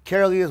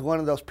 Carolye is one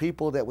of those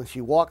people that when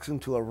she walks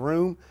into a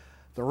room,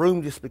 the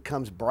room just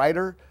becomes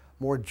brighter,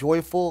 more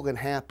joyful and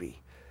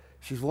happy.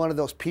 She's one of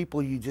those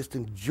people you just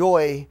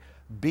enjoy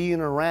being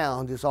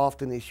around as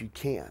often as you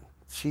can.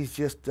 She's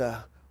just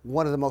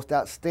one of the most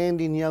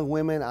outstanding young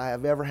women I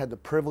have ever had the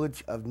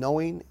privilege of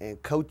knowing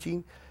and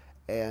coaching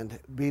and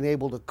being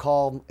able to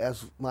call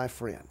as my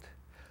friend.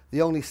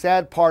 The only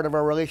sad part of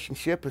our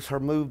relationship is her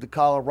move to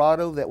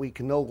Colorado, that we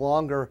can no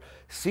longer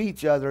see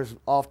each other as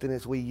often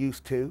as we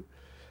used to.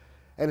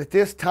 And at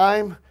this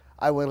time,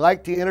 I would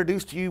like to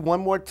introduce to you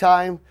one more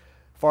time,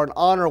 for an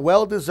honor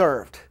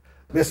well-deserved,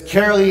 Miss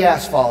Carolye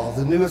Asfahl,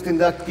 the newest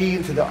inductee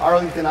into the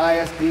Arlington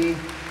ISD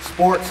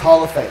Sports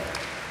Hall of Fame.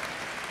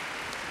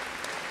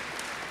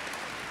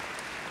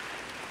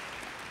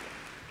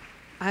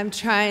 I'm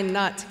trying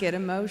not to get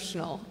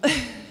emotional.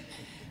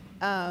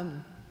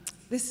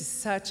 This is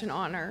such an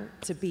honor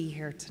to be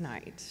here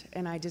tonight.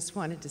 And I just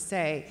wanted to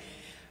say,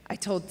 I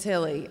told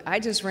Tillie,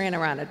 I just ran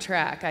around a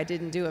track. I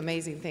didn't do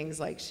amazing things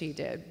like she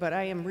did, but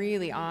I am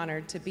really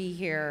honored to be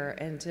here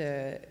and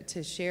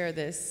to share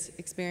this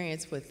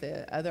experience with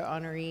the other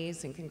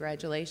honorees, and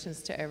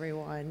congratulations to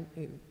everyone.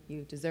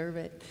 You deserve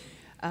it.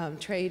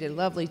 Trey did a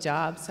lovely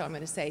job, so I'm going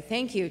to say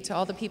thank you to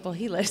all the people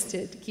he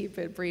listed, to keep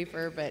it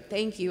briefer, but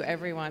thank you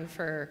everyone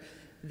for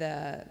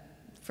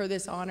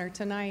this honor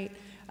tonight.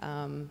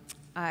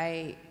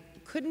 I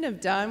couldn't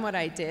have done what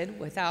I did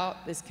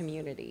without this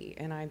community,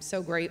 and I'm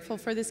so grateful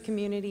for this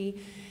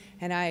community.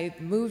 And I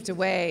moved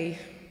away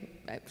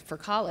for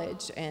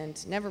college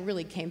and never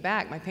really came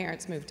back. My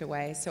parents moved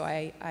away, so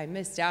I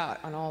missed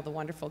out on all the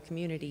wonderful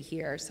community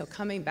here. So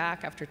coming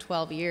back after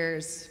 12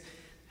 years,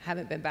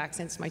 haven't been back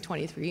since my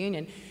 20th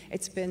reunion,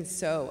 it's been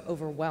so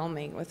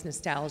overwhelming with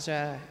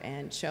nostalgia,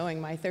 and showing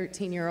my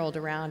 13-year-old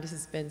around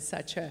has been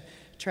such a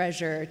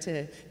treasure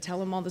to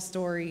tell him all the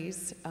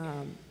stories,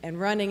 and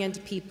running into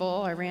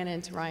people. I ran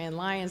into Ryan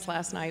Lyons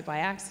last night by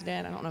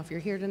accident. I don't know if you're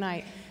here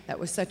tonight. That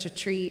was such a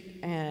treat,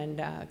 and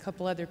a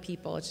couple other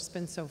people. It's just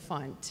been so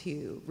fun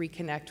to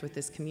reconnect with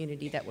this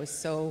community that was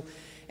so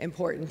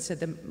important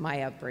to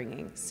my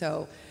upbringing.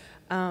 So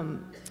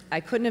I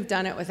couldn't have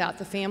done it without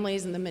the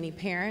families and the many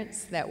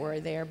parents that were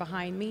there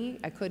behind me.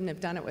 I couldn't have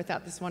done it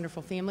without this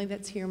wonderful family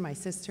that's here, my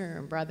sister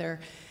and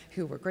brother,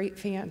 who were great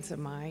fans of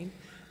mine.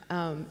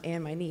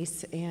 And my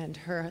niece and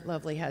her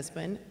lovely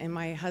husband. And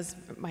my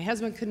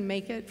husband couldn't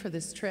make it for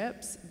this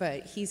trip,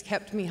 but he's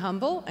kept me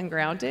humble and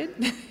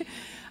grounded.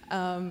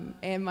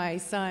 And my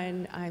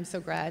son, I'm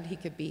so glad he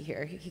could be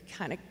here. He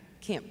kind of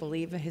can't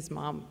believe that his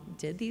mom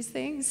did these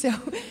things. So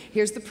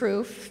here's the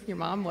proof. Your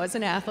mom was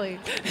an athlete.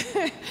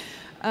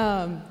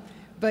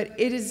 But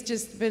it has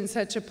just been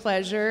such a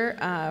pleasure.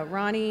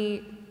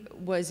 Ronnie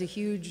was a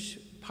huge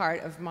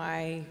part of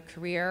my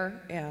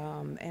career,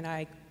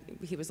 and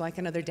he was like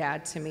another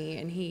dad to me,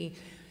 and he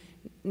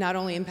not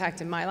only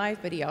impacted my life,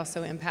 but he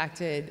also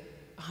impacted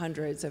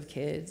hundreds of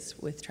kids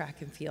with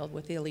track and field,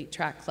 with the Elite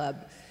Track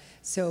Club.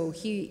 So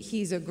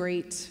he's a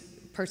great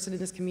person in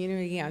this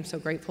community I'm so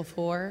grateful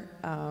for,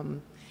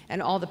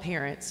 and all the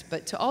parents.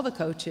 But to all the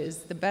coaches,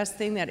 the best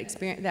thing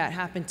that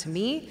happened to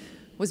me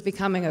was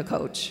becoming a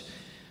coach.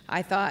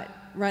 I thought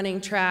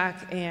running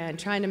track and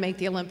trying to make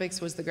the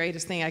Olympics was the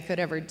greatest thing I could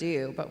ever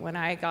do. But when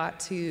I got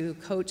to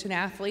coach an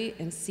athlete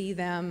and see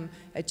them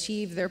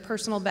achieve their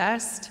personal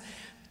best,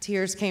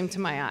 tears came to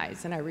my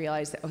eyes, and I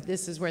realized that, oh,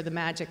 this is where the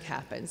magic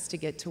happens, to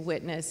get to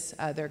witness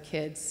other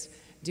kids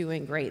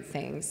doing great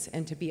things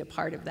and to be a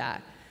part of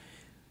that.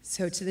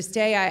 So to this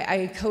day,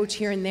 I coach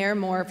here and there,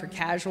 more for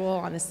casual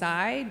on the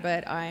side,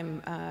 but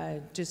I'm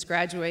just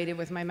graduated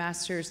with my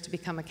master's to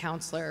become a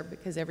counselor,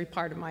 because every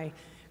part of my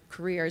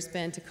career has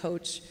been to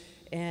coach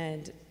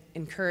and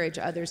encourage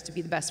others to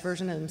be the best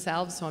version of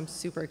themselves. So I'm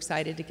super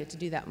excited to get to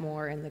do that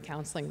more in the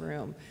counseling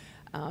room.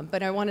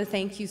 But I want to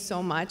thank you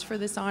so much for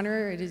this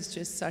honor. It is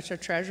just such a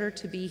treasure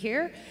to be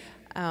here.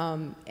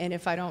 And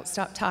if I don't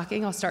stop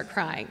talking, I'll start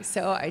crying.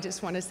 So I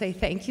just want to say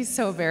thank you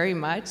so very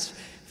much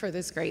for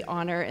this great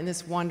honor and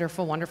this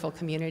wonderful, wonderful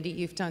community.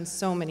 You've done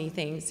so many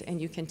things, and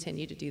you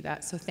continue to do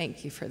that. So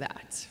thank you for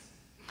that.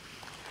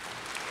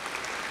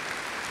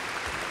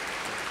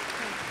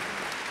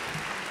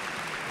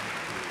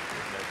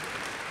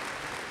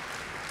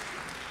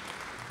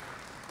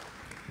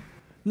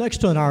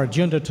 Next on our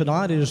agenda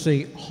tonight is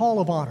the Hall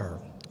of Honor.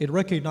 It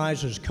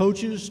recognizes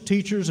coaches,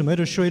 teachers,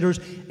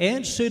 administrators,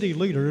 and city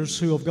leaders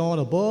who have gone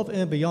above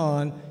and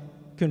beyond,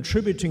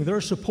 contributing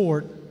their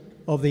support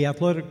of the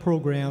athletic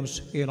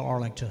programs in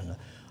Arlington.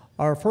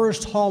 Our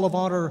first Hall of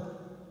Honor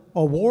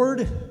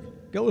award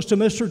goes to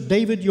Mr.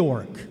 David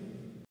York.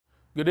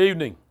 Good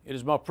evening. It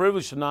is my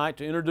privilege tonight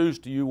to introduce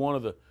to you one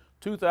of the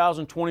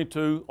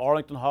 2022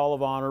 Arlington Hall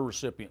of Honor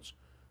recipients,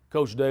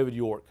 Coach David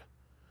York.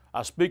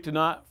 I speak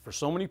tonight for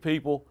so many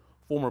people,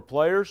 former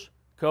players,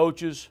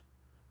 coaches,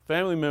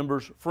 family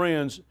members,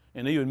 friends,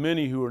 and even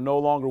many who are no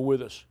longer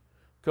with us.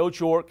 Coach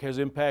York has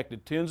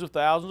impacted tens of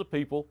thousands of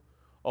people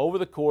over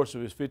the course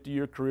of his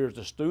 50-year career as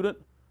a student,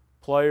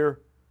 player,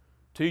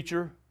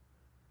 teacher,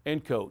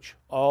 and coach,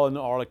 all in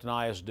the Arlington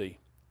ISD.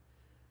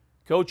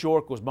 Coach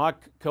York was my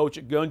coach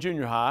at Gunn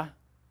Junior High,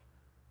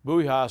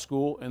 Bowie High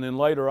School, and then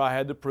later I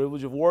had the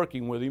privilege of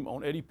working with him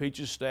on Eddie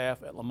Peach's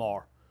staff at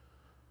Lamar.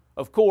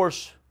 Of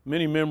course,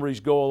 many memories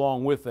go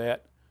along with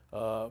that.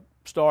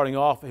 Starting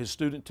off his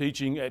student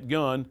teaching at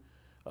Gunn,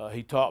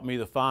 he taught me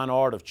the fine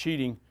art of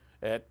cheating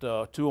at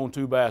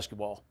 2-on-2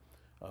 basketball.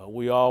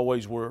 We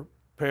always were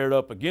paired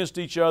up against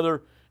each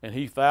other, and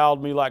he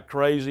fouled me like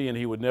crazy, and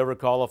he would never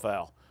call a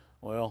foul.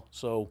 Well,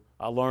 so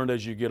I learned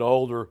as you get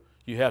older,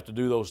 you have to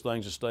do those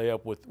things to stay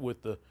up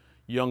with the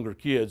younger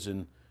kids,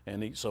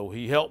 so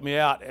he helped me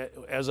out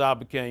as I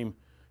became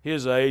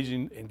his age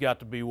and got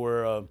to be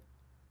where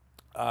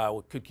I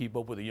could keep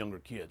up with the younger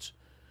kids.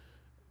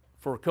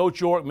 For Coach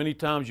York, many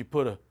times you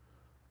put a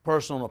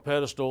person on a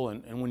pedestal,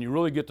 and when you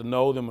really get to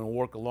know them and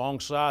work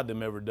alongside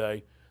them every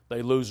day,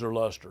 they lose their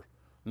luster.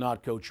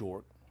 Not Coach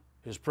York.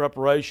 His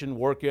preparation,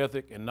 work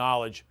ethic, and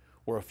knowledge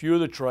were a few of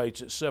the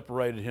traits that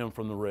separated him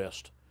from the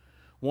rest.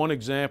 One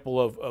example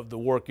of the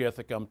work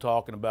ethic I'm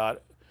talking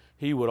about,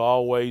 he would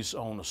always,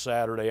 on a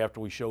Saturday after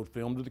we showed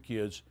film to the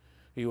kids,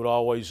 he would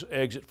always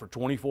exit for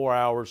 24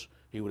 hours.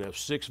 He would have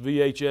 6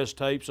 VHS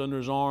tapes under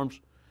his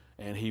arms,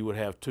 and he would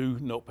have 2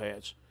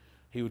 notepads.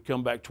 He would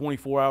come back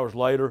 24 hours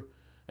later,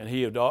 and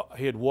he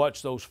had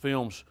watched those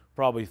films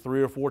probably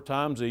 3 or 4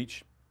 times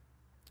each,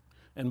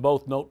 and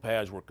both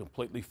notepads were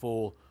completely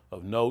full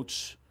of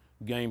notes,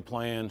 game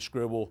plan,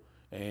 scribble,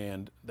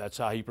 and that's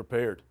how he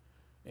prepared.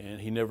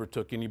 And he never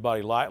took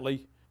anybody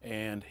lightly,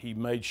 and he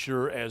made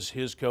sure as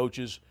his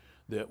coaches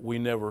that we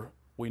never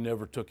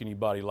took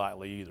anybody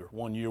lightly either.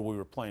 One year we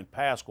were playing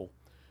Paschal.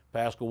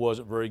 Paschal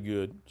wasn't very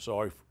good.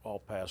 Sorry for all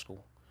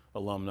Paschal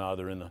alumni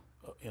that are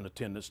in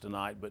attendance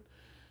tonight, but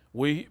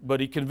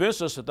he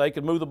convinced us that they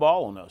could move the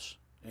ball on us,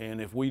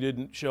 and if we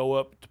didn't show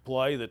up to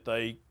play, that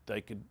they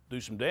could do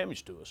some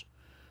damage to us.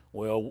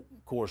 Well,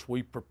 of course,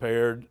 we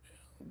prepared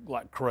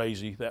like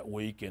crazy that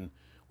week, and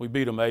we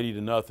beat them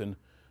 80-0.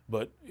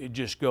 But it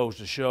just goes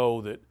to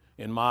show that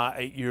in my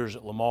 8 years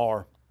at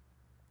Lamar,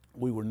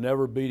 we were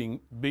never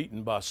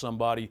beaten by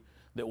somebody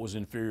that was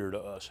inferior to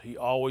us. He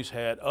always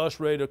had us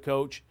ready to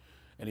coach,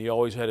 and he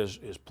always had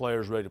his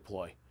players ready to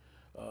play.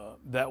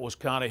 That was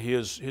kind of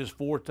his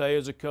forte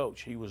as a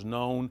coach. He was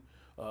known.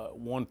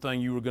 One thing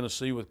you were going to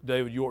see with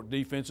David York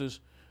defenses,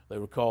 they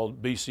were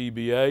called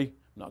BCBA. I'm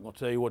not going to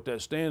tell you what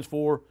that stands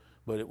for,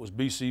 but it was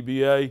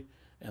BCBA,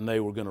 and they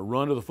were going to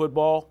run to the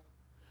football.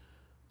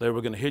 They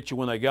were going to hit you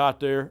when they got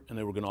there, and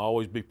they were going to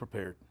always be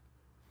prepared.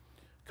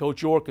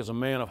 Coach York is a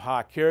man of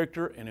high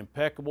character and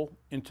impeccable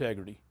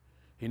integrity.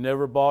 He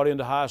never bought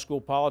into high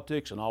school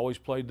politics and always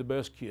played the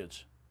best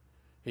kids.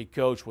 He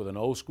coached with an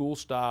old school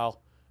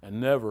style and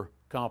never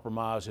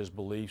compromised his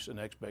beliefs and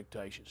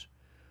expectations.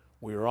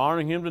 We are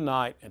honoring him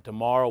tonight, and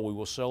tomorrow we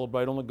will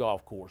celebrate on the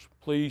golf course.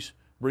 Please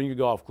bring your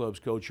golf clubs,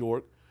 Coach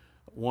York.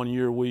 One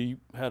year we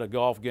had a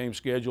golf game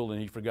scheduled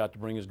and he forgot to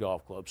bring his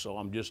golf club, so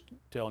I'm just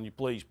telling you,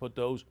 please put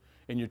those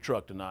in your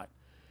truck tonight.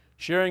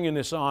 Sharing in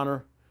this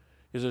honor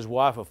is his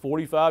wife of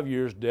 45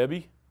 years,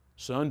 Debbie,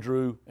 son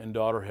Drew, and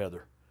daughter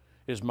Heather.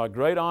 It is my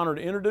great honor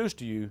to introduce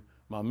to you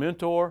my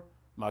mentor,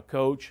 my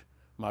coach,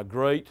 my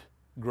great,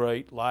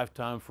 great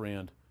lifetime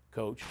friend,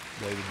 Coach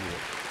David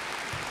York.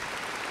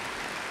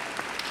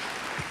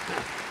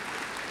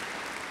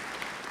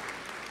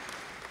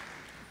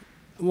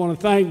 I want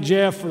to thank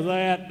Jeff for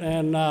that,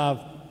 and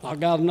I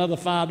got another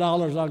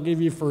 $5 I'll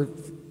give you for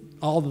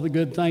all of the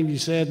good things you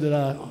said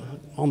that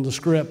on the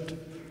script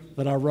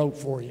that I wrote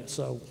for you.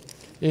 So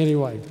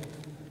anyway,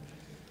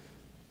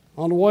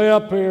 on the way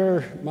up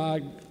here,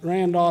 my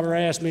granddaughter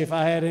asked me if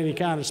I had any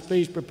kind of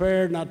speech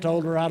prepared, and I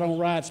told her I don't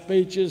write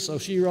speeches, so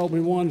she wrote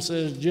me one that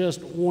says,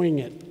 just wing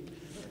it.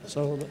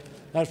 So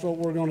that's what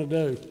we're going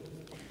to do.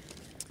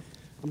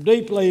 I'm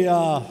deeply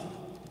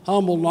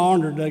humbled and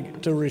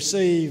honored to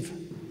receive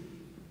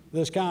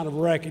this kind of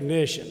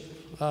recognition.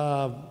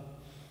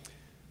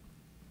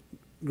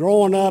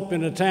 Growing up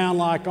in a town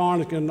like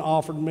Arlington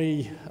offered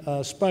me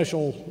a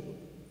special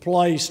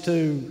place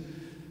to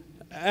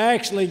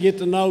actually get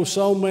to know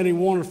so many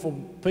wonderful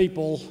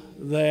people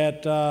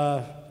that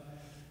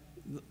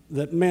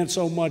meant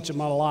so much in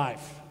my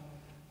life.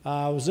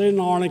 I was in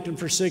Arlington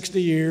for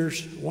 60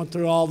 years, went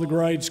through all the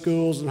grade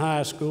schools and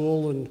high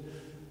school, and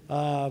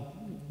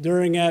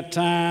during that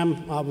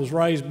time I was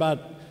raised by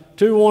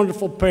 2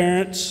 wonderful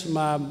parents.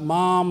 My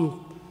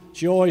mom,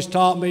 she always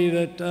taught me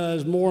that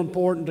it's more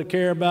important to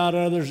care about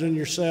others than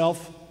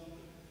yourself.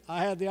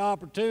 I had the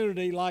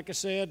opportunity, like I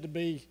said, to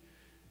be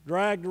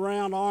dragged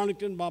around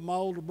Arlington by my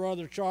older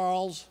brother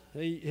Charles.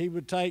 He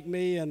would take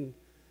me and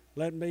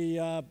let me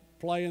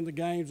play in the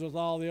games with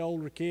all the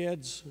older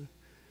kids.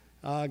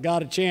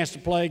 Got a chance to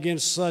play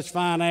against such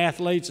fine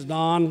athletes as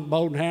Don,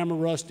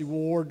 Bodenhamer, Rusty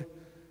Ward.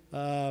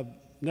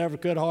 Never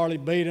could hardly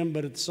beat them,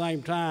 but at the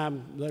same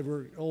time, they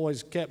were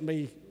always kept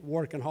me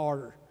working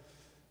harder.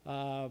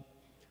 I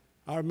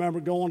remember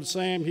going to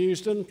Sam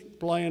Houston,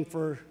 playing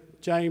for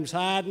James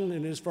Hyden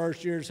in his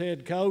first year as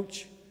head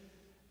coach,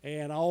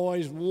 and I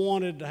always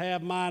wanted to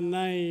have my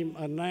name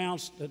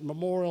announced at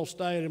Memorial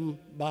Stadium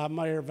by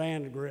Mayor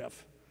Vandergriff.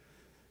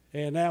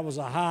 And that was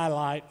a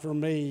highlight for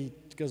me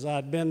because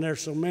I'd been there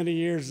so many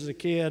years as a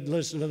kid,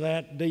 listening to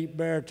that deep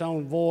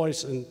baritone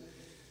voice, and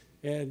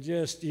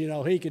just, you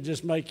know, he could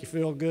just make you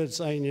feel good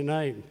saying your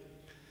name.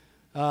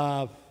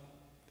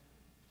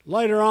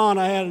 Later on,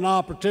 I had an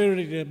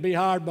opportunity to be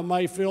hired by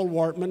Mayfield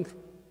Workman,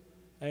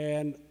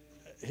 and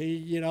he,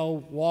 you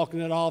know, walking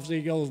in the office,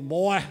 he goes,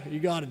 "Boy, you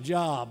got a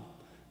job."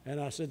 And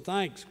I said,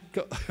 "Thanks,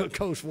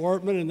 Coach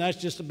Workman," and that's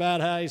just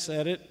about how he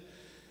said it.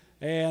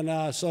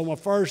 And so my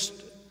first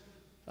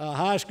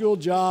high school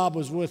job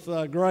was with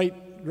a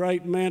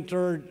great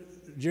mentor,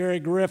 Jerry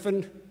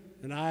Griffin,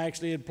 and I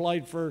actually had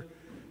played for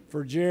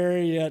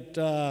Jerry at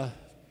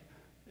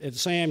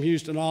Sam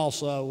Houston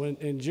also.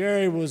 And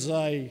Jerry was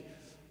a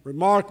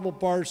remarkable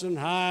person,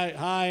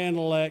 high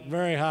intellect,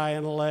 very high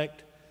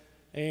intellect,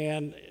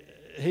 and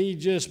he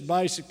just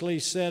basically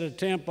set a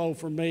tempo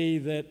for me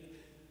that,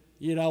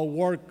 you know,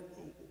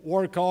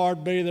 work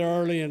hard, be there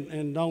early,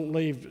 and don't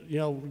leave, you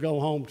know, go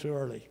home too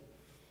early.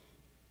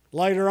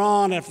 Later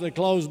on, after they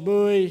closed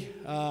Bowie,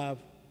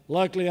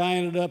 luckily I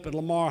ended up at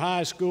Lamar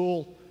High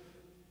School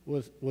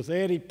with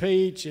Eddy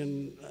Peach,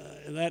 and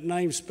that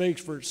name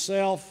speaks for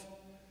itself.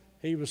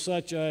 He was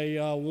such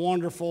a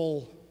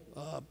wonderful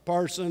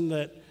person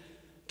that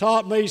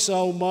taught me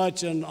so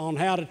much on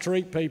how to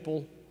treat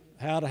people,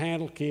 how to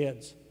handle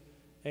kids.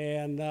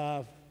 And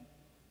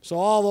so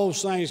all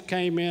those things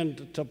came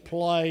into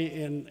play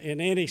in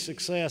any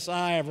success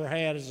I ever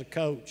had as a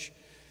coach.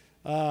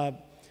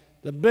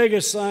 The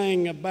biggest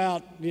thing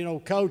about, you know,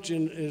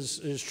 coaching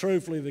is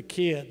truthfully the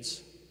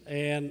kids.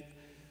 And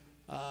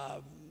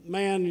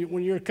man,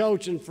 when you're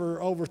coaching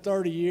for over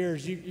 30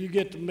 years, you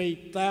get to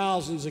meet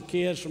thousands of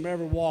kids from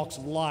every walks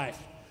of life.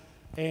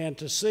 And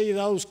to see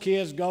those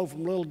kids go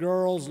from little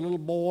girls, little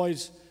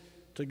boys,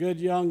 to good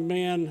young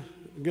men,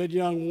 good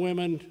young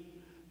women,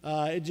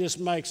 it just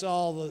makes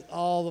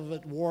all of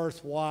it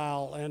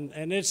worthwhile.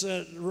 And it's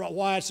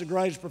why it's the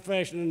greatest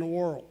profession in the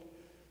world.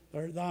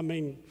 I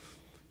mean,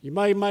 you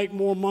may make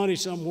more money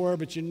somewhere,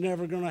 but you're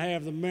never going to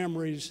have the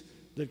memories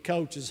that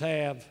coaches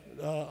have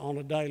on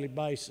a daily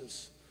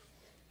basis.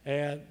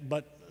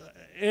 But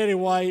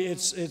anyway,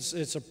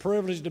 it's a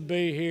privilege to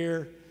be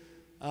here.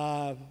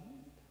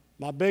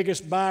 My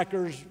biggest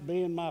backers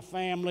being my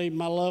family,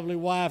 my lovely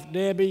wife,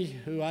 Debbie,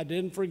 who I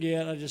didn't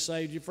forget. I just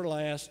saved you for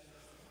last.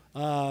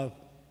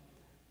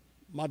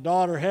 My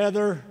daughter,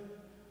 Heather,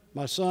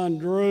 my son,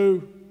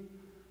 Drew.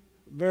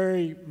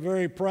 Very,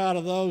 very proud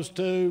of those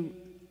two.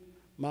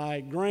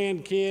 My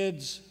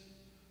grandkids,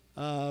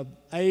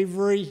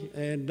 Avery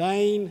and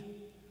Dane.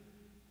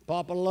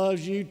 Papa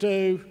loves you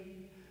too.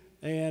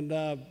 And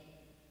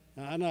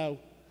I know.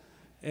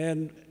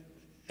 And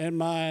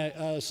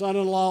my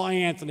son-in-law,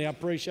 Anthony. I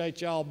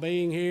appreciate y'all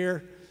being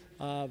here.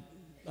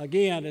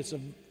 Again, it's a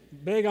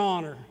big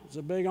honor. It's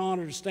a big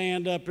honor to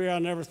stand up here. I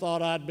never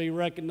thought I'd be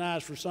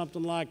recognized for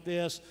something like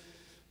this.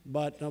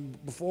 But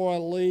before I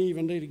leave,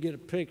 I need to get a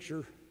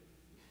picture.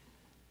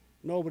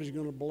 Nobody's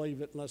going to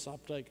believe it unless I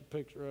take a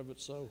picture of it,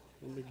 so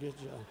let me get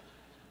you.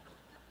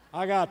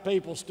 I got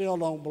people still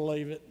don't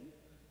believe it.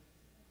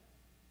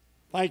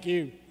 Thank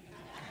you.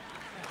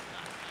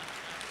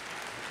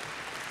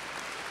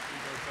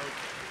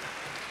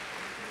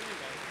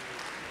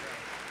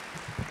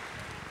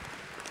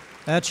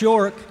 That's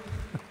York.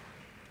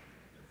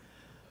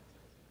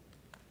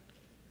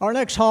 Our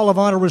next Hall of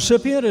Honor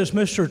recipient is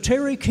Mr.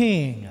 Terry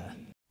King.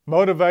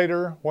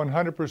 Motivator,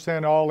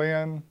 100% all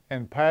in,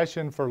 and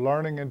passion for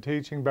learning and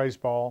teaching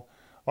baseball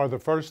are the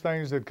first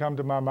things that come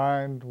to my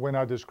mind when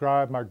I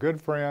describe my good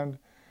friend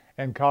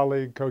and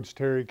colleague, Coach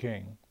Terry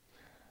King.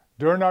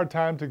 During our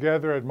time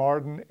together at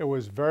Martin, it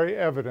was very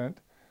evident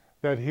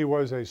that he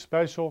was a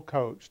special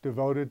coach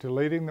devoted to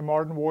leading the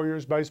Martin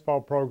Warriors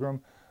baseball program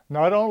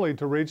not only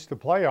to reach the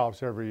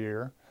playoffs every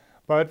year,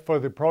 but for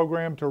the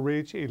program to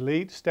reach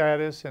elite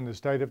status in the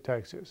state of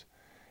Texas.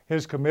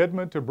 His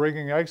commitment to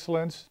bringing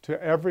excellence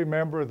to every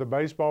member of the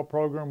baseball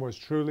program was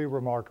truly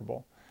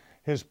remarkable.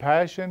 His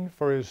passion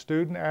for his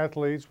student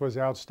athletes was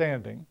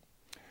outstanding.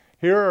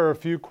 Here are a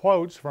few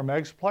quotes from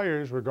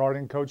ex-players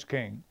regarding Coach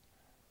King.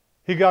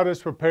 He got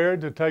us prepared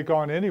to take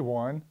on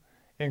anyone,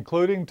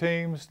 including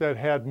teams that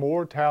had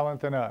more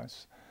talent than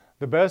us.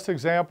 The best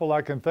example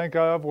I can think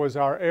of was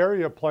our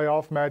area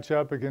playoff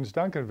matchup against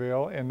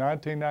Duncanville in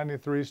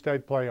 1993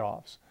 state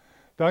playoffs.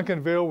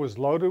 Duncanville was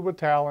loaded with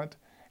talent,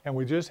 and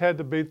we just had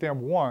to beat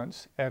them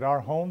once at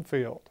our home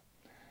field.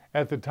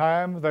 At the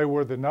time, they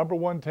were the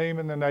 #1 team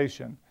in the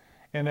nation.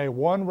 In a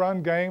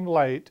one-run game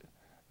late,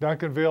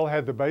 Duncanville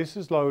had the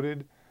bases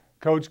loaded.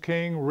 Coach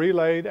King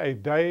relayed a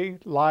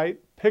daylight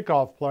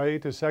pickoff play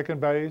to second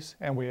base,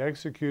 and we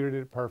executed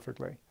it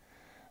perfectly.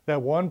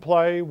 That one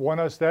play won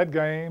us that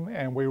game,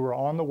 and we were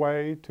on the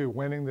way to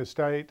winning the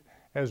state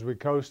as we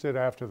coasted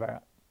after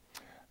that.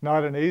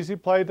 Not an easy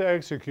play to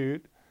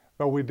execute,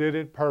 but we did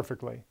it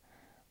perfectly.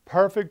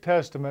 Perfect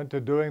testament to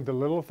doing the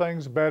little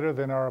things better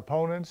than our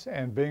opponents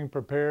and being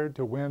prepared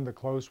to win the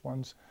close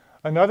ones.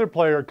 Another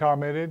player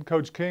commented,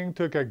 Coach King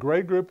took a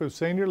great group of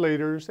senior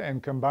leaders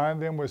and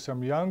combined them with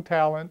some young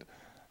talent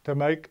to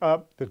make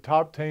up the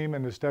top team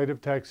in the state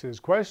of Texas,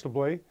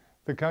 questionably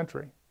the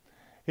country.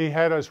 He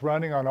had us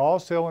running on all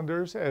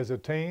cylinders as a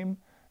team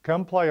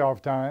come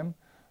playoff time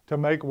to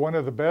make one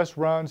of the best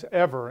runs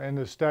ever in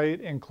the state,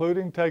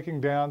 including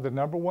taking down the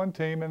 #1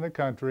 team in the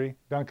country,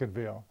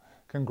 Duncanville.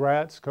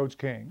 Congrats, Coach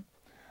King.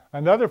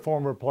 Another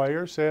former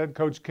player said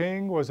Coach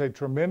King was a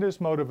tremendous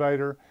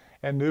motivator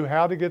and knew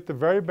how to get the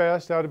very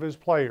best out of his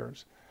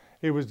players.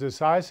 He was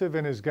decisive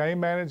in his game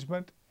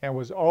management and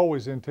was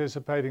always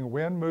anticipating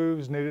when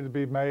moves needed to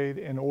be made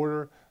in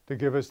order to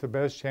give us the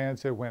best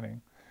chance at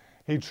winning.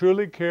 He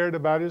truly cared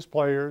about his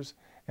players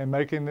and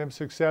making them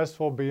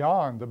successful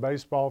beyond the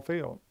baseball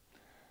field.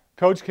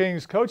 Coach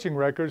King's coaching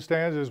record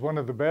stands as one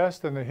of the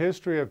best in the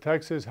history of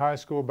Texas high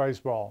school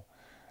baseball.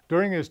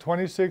 During his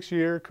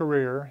 26-year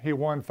career, he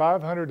won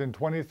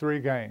 523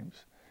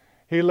 games.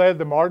 He led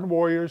the Martin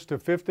Warriors to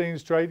 15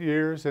 straight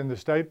years in the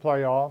state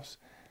playoffs.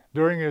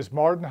 During his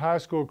Martin High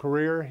School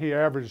career, he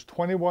averaged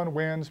 21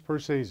 wins per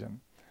season,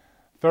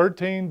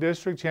 13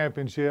 district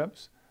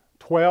championships,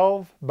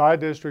 12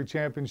 by-district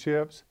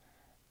championships,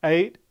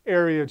 8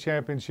 area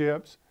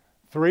championships,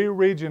 3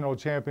 regional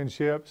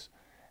championships,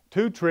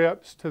 2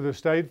 trips to the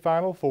state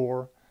Final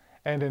Four,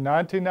 and in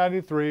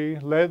 1993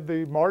 led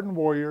the Martin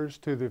Warriors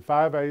to the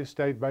 5A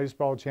State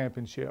Baseball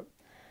Championship.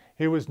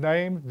 He was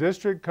named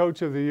District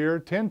Coach of the Year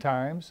 10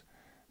 times,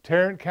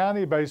 Tarrant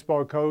County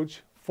Baseball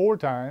Coach 4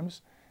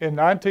 times. In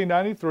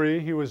 1993,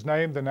 he was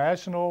named the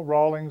National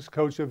Rawlings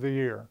Coach of the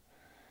Year.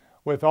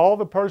 With all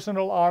the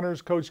personal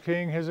honors Coach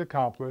King has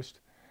accomplished,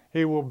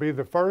 he will be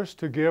the first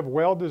to give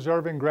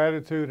well-deserving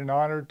gratitude and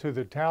honor to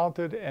the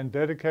talented and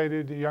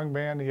dedicated young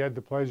man he had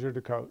the pleasure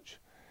to coach.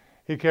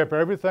 He kept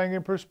everything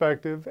in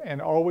perspective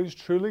and always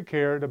truly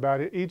cared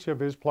about each of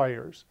his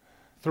players.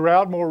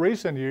 Throughout more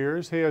recent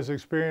years, he has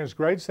experienced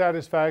great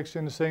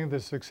satisfaction seeing the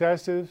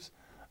successes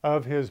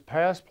of his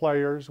past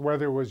players,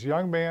 whether it was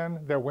young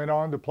men that went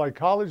on to play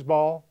college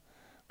ball,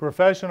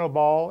 professional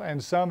ball,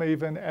 and some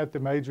even at the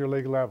major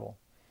league level.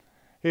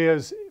 He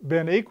has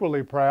been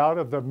equally proud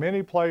of the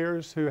many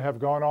players who have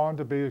gone on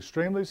to be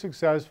extremely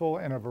successful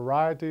in a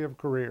variety of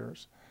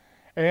careers,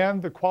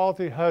 and the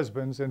quality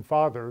husbands and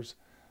fathers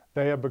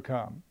they have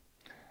become.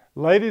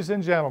 Ladies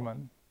and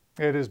gentlemen,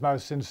 it is my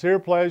sincere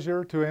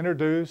pleasure to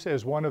introduce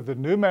as one of the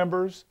new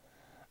members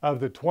of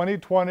the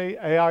 2020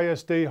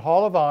 AISD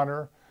Hall of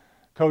Honor,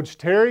 Coach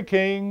Terry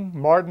King,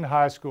 Martin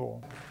High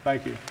School.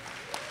 Thank you.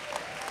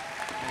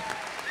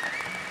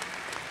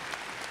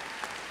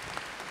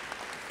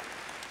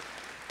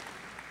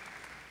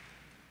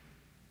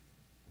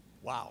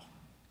 Wow.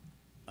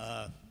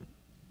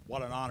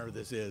 What an honor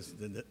this is.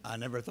 I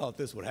never thought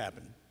this would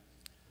happen.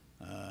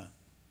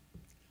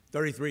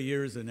 33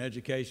 years in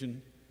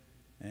education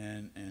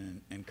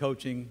and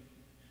coaching,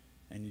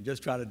 and you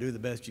just try to do the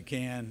best you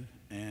can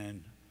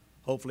and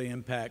hopefully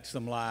impact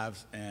some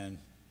lives. And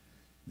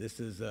this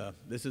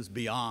is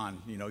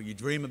beyond. You know, you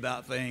dream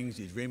about things,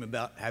 you dream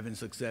about having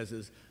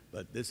successes,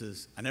 but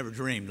I never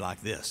dreamed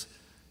like this.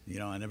 You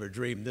know, I never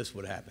dreamed this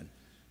would happen.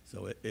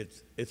 So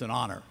it's an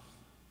honor.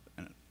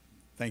 And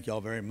thank you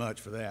all very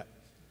much for that.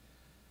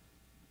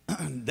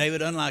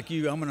 David, unlike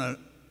you, I'm going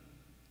to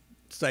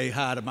say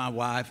hi to my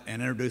wife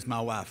and introduce my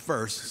wife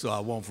first so I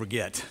won't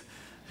forget.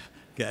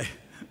 Okay.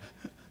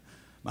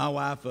 My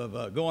wife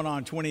of going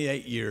on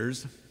 28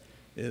 years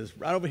is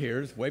right over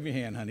here. Just wave your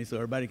hand, honey, so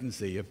everybody can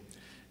see you.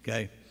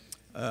 Okay.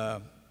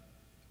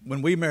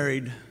 When we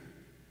met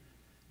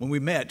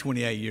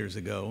 28 years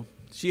ago,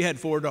 she had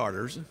 4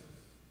 daughters.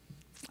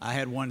 I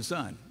had 1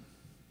 son.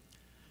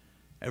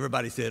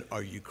 Everybody said,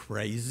 "Are you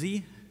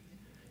crazy?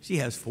 She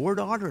has 4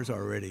 daughters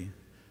already."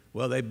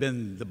 Well, they've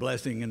been the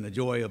blessing and the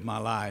joy of my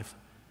life,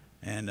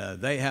 and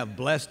they have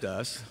blessed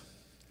us,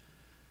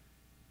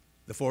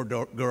 the 4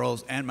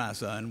 girls and my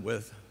son,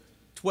 with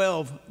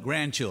 12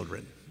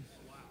 grandchildren.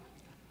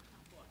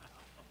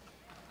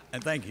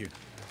 And thank you.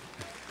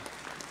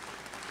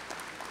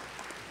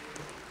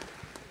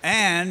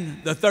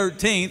 And the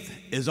 13th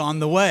is on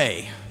the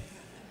way.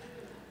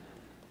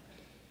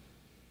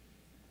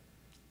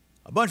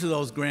 A bunch of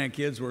those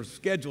grandkids were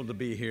scheduled to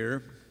be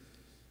here,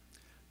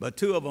 but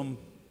 2 of them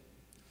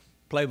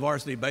play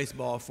varsity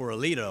baseball for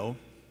Aledo,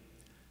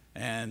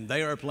 and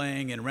they are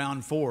playing in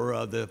round 4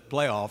 of the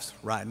playoffs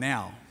right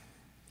now.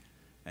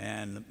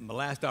 And the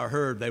last I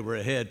heard, they were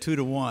ahead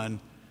 2-1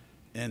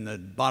 in the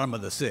bottom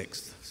of the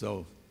 6th,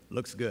 so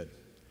looks good.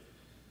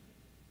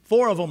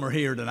 4 of them are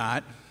here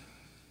tonight: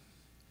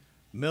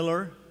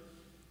 Miller,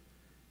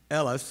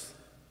 Ellis,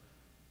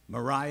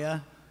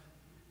 Mariah,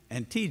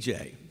 and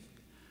TJ.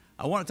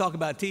 I want to talk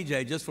about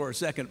TJ just for a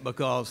second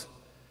because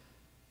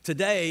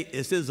today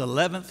is his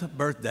 11th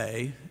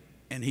birthday,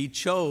 and he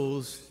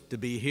chose to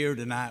be here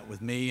tonight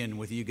with me and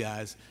with you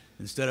guys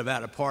instead of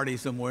at a party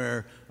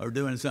somewhere or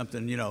doing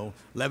something,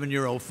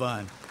 11-year-old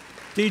fun.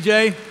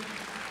 TJ,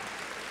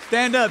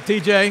 stand up,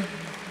 TJ.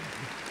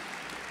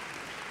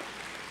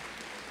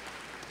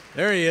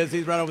 There he is.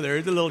 He's right over there.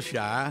 He's a little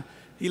shy.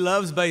 He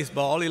loves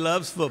baseball. He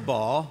loves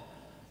football.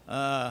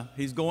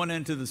 He's going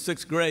into the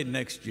 6th grade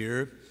next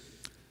year.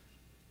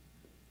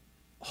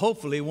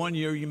 hopefully one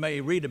year you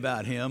may read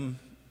about him.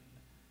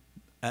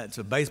 It's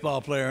a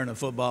baseball player and a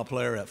football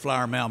player at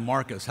Flower Mound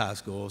Marcus High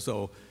School.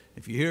 So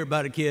if you hear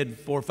about a kid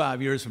 4 or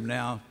 5 years from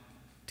now,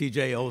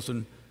 T.J.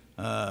 Olson,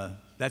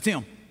 that's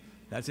him.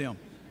 That's him.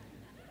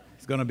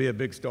 He's going to be a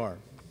big star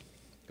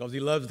because he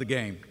loves the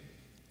game.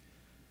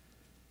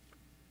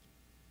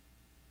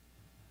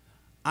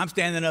 I'm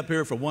standing up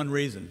here for one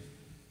reason,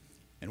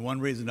 and one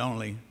reason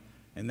only,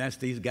 and that's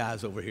these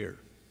guys over here.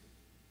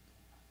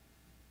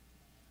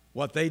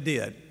 What they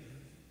did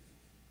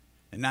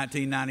in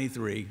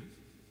 1993,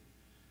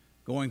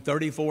 going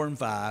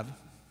 34-5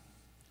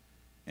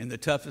 in the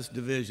toughest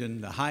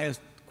division, the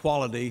highest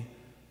quality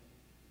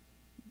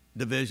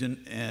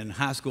division in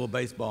high school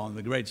baseball in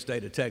the great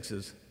state of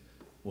Texas,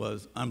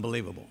 was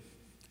unbelievable.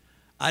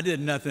 I did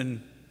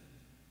nothing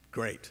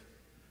great.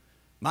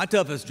 My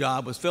toughest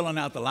job was filling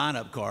out the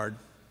lineup card,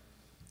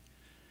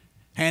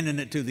 handing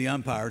it to the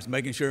umpires,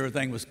 making sure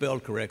everything was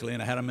spelled correctly,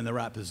 and I had them in the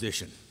right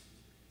position.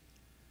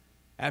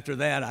 After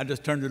that, I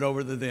just turned it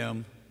over to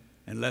them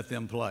and let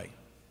them play.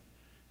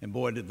 And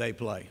boy, did they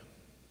play.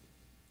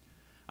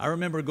 I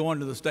remember going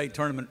to the state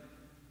tournament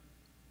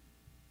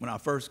when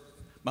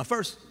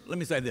let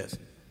me say this.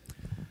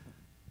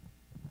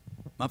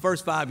 My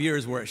first 5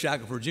 years were at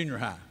Shackelford Junior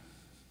High.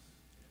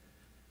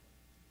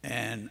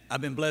 And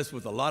I've been blessed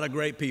with a lot of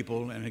great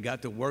people, and I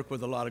got to work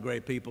with a lot of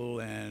great people,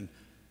 and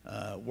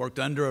worked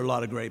under a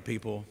lot of great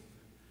people.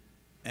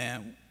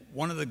 And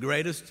one of the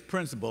greatest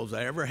principles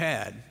I ever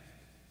had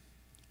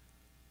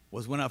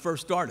was when I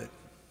first started.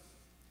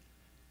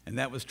 And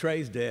that was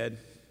Trey's dad,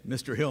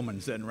 Mr.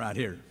 Hillman, sitting right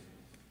here.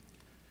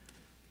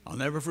 I'll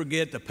never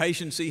forget the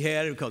patience he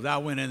had, because I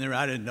went in there,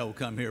 I didn't know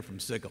come here from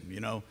Sikkim, you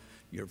know.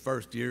 Your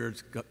first year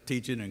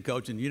teaching and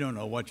coaching, you don't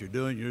know what you're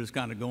doing. You're just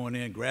kind of going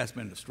in,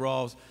 grasping the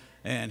straws.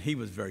 And he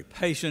was very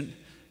patient.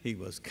 He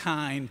was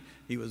kind.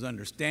 He was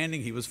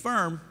understanding. He was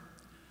firm.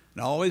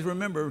 And I always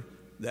remember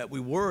that we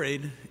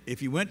worried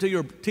if you went to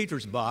your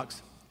teacher's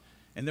box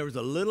and there was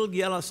a little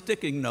yellow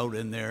sticking note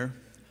in there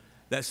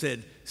that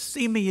said,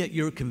 "See me at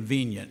your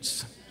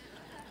convenience,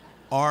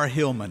 R.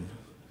 Hillman."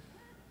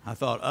 I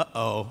thought,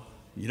 uh-oh,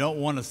 you don't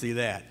want to see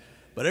that.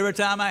 But every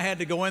time I had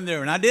to go in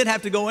there, and I did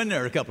have to go in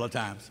there a couple of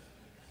times,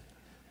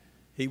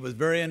 he was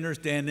very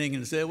understanding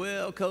and said,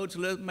 "Well, Coach,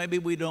 maybe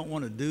we don't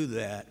want to do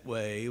that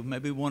way.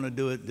 Maybe we want to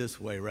do it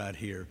this way right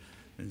here."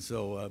 And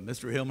so,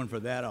 Mr. Hillman, for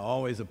that, I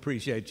always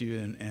appreciate you,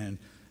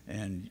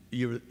 and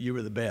you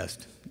were the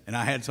best. And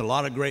I had a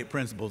lot of great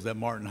principals at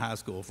Martin High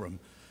School, from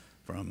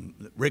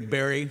Rick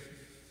Berry,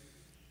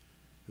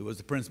 who was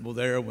the principal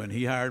there when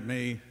he hired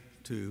me,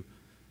 to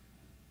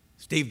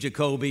Steve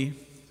Jacoby,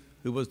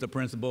 who was the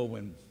principal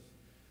when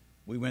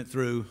we went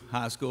through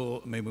high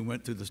school. We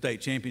went through the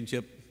state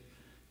championship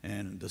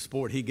and the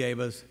support he gave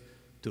us,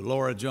 to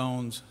Laura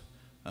Jones.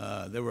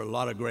 There were a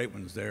lot of great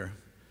ones there,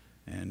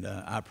 and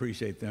I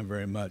appreciate them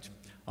very much.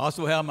 I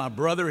also have my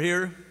brother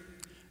here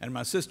and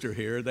my sister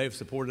here. They've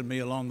supported me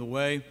along the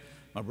way.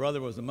 My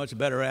brother was a much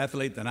better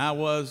athlete than I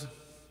was.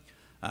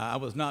 I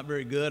was not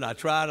very good. I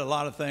tried a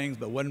lot of things,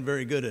 but wasn't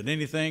very good at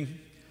anything.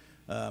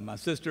 My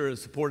sister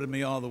has supported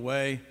me all the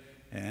way,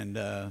 and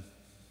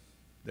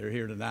they're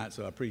here tonight,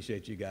 so I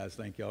appreciate you guys.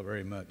 Thank y'all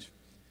very much.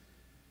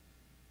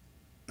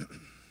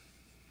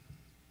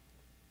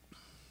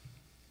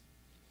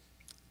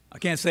 I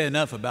can't say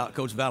enough about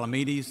Coach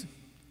Valamides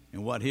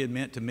and what he had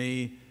meant to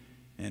me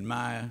in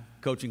my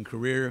coaching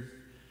career.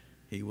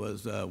 He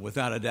was,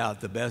 without a doubt,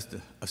 the best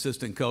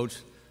assistant coach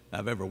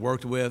I've ever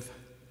worked with.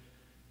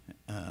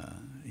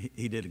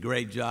 He did a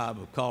great job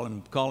of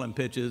calling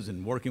pitches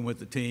and working with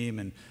the team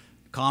and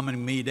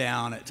calming me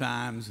down at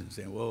times and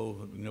saying, "Whoa,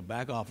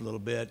 back off a little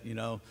bit,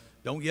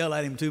 don't yell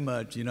at him too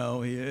much,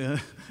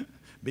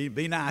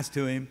 be nice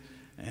to him."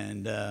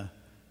 And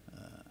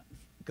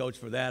Coach,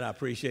 for that, I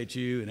appreciate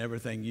you and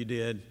everything you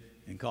did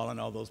in calling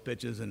all those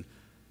pitches. And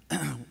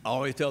I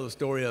always tell the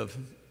story of,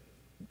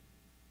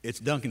 it's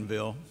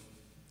Duncanville.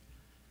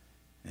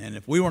 And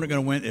if they weren't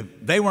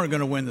going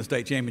to win the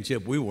state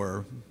championship, we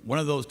were. One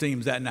of those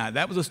teams that night,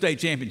 that was a state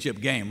championship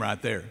game right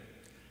there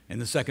in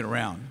the second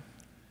round.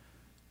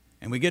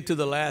 And we get to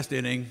the last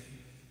inning,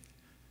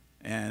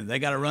 and they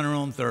got a runner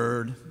on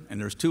third, and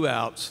there's 2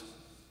 outs.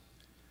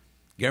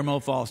 Guillermo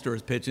Foster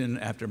is pitching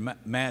after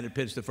Matt had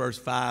pitched the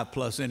first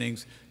 5+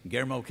 innings.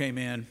 Guillermo came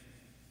in.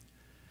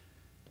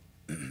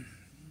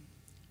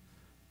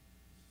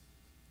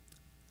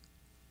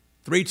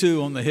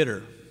 3-2 on the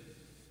hitter.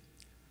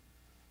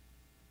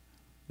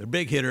 Their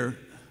big hitter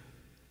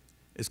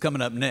is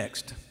coming up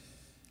next.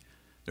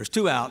 There's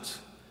 2 outs,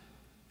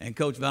 and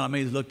Coach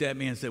Valamides looked at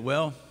me and said,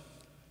 "Well,"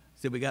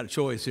 we got a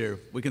choice here.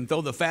 We can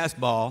throw the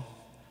fastball,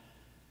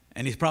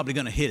 and he's probably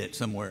going to hit it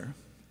somewhere.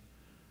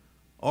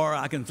 Or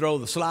I can throw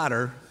the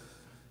slider,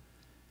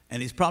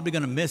 and he's probably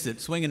going to miss it,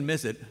 swing and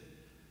miss it,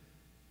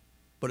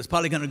 but it's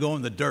probably going to go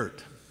in the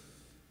dirt.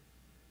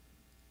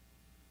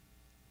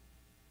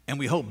 And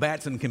we hope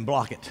Batson can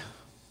block it.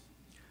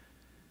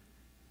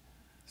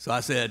 So I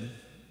said,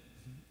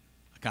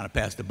 I kind of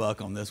passed the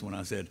buck on this one.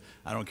 I said,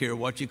 "I don't care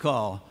what you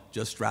call,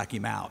 just strike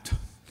him out."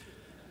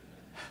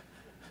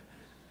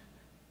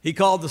 He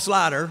called the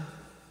slider.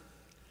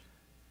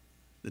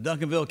 The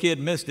Duncanville kid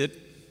missed it.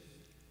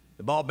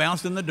 The ball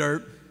bounced in the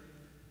dirt.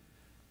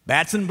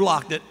 Batson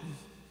blocked it,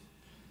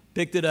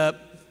 picked it up,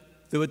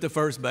 threw it to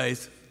first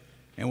base,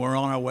 and we're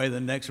on our way to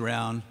the next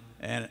round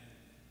and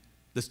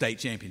the state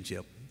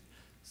championship.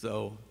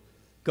 So,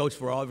 Coach,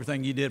 for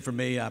everything you did for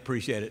me, I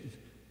appreciate it.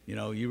 You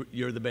know,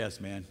 you're the best,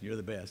 man. You're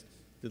the best.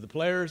 To the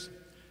players,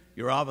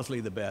 you're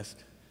obviously the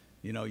best.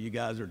 You know, you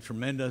guys are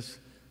tremendous.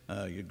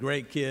 You're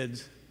great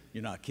kids.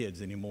 You're not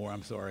kids anymore,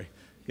 I'm sorry,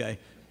 okay?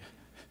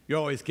 You're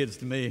always kids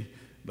to me,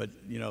 but,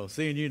 you know,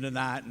 seeing you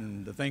tonight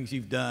and the things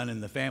you've done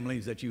and the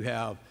families that you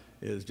have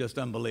is just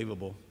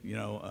unbelievable. You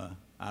know,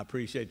 I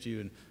appreciate you.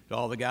 And to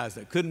all the guys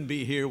that couldn't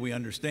be here, we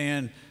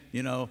understand,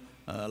 you know,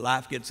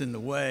 life gets in the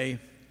way.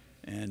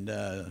 And,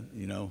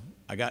 you know,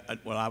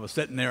 while I was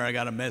sitting there, I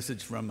got a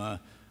message from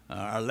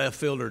our left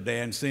fielder,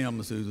 Dan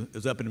Sims, who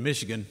is up in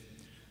Michigan,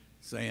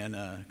 saying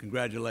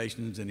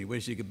congratulations, and he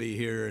wished he could be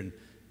here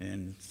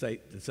and say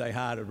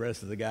hi to the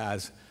rest of the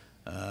guys.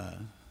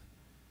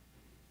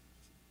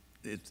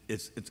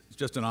 It's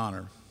just an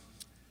honor.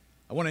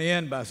 I want to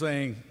end by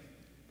saying,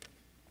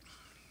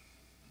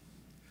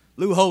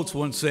 Lou Holtz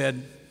once said,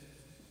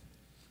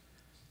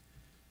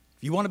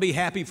 if you want to be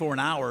happy for an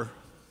hour,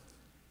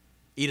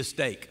 eat a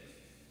steak.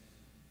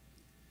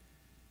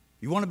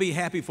 You want to be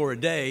happy for a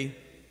day,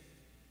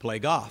 play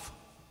golf.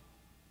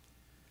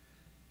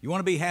 You want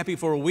to be happy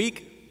for a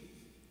week,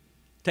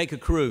 take a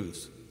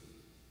cruise.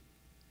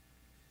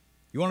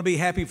 You want to be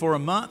happy for a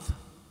month,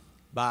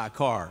 buy a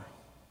car.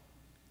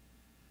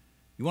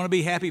 You want to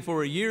be happy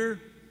for a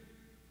year,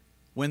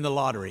 win the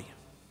lottery.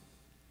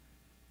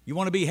 You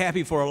want to be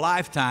happy for a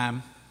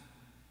lifetime,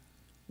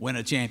 win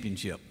a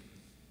championship.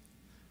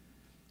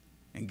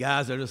 And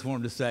guys, I just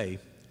wanted to say,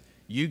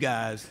 you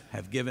guys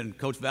have given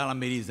Coach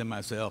Valamides and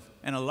myself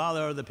and a lot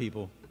of other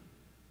people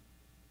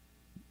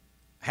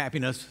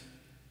happiness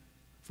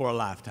for a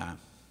lifetime.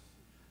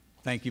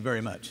 Thank you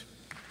very much.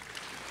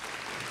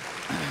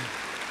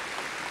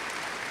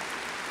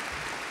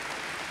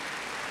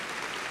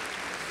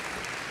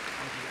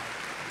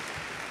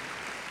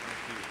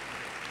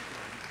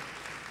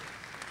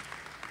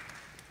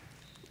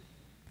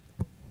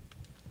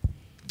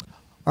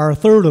 Our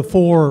third of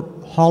four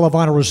Hall of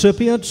Honor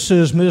recipients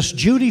is Miss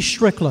Judy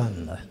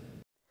Stricklin.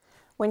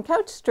 When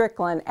Coach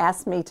Stricklin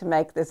asked me to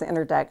make this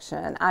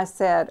introduction, I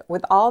said,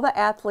 with all the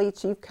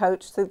athletes you've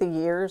coached through the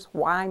years,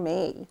 why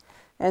me?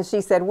 And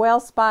she said, well,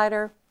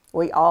 Spider,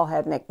 we all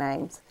had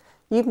nicknames.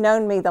 You've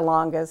known me the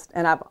longest,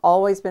 and I've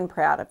always been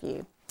proud of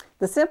you.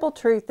 The simple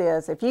truth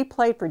is, if you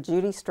played for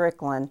Judy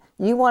Stricklin,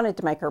 you wanted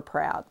to make her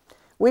proud.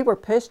 We were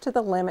pushed to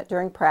the limit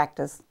during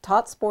practice,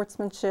 taught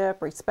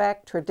sportsmanship,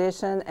 respect,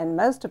 tradition, and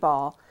most of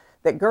all,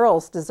 that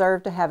girls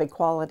deserve to have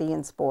equality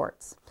in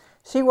sports.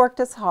 She worked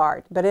us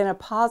hard, but in a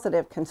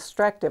positive,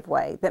 constructive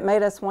way that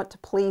made us want to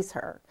please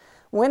her.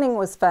 Winning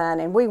was fun,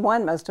 and we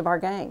won most of our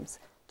games.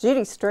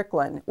 Judy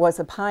Stricklin was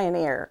a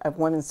pioneer of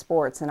women's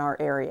sports in our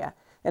area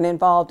and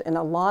involved in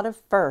a lot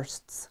of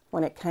firsts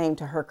when it came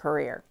to her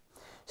career.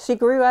 She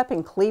grew up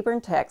in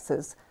Cleburne,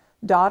 Texas,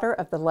 daughter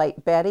of the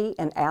late Betty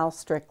and Al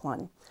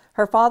Stricklin.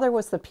 Her father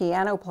was the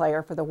piano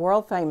player for the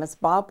world-famous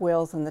Bob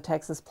Wills and the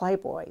Texas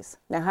Playboys.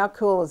 Now, how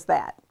cool is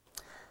that?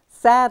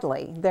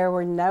 Sadly, there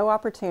were no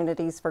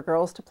opportunities for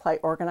girls to play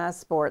organized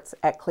sports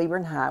at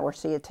Cleburne High, where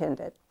she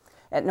attended.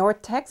 At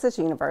North Texas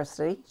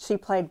University, she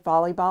played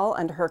volleyball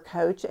under her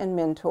coach and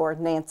mentor,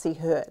 Nancy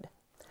Hood.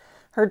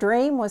 Her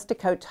dream was to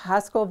coach high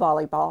school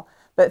volleyball,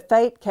 but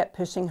fate kept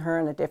pushing her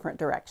in a different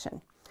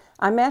direction.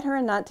 I met her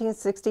in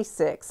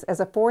 1966 as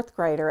a fourth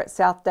grader at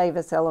South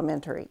Davis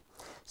Elementary.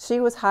 She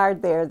was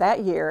hired there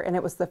that year, and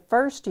it was the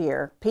first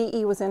year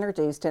PE was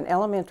introduced in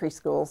elementary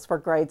schools for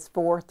grades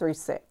 4 through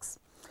 6.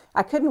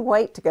 I couldn't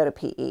wait to go to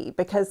PE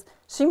because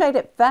she made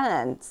it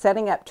fun,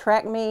 setting up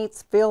track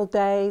meets, field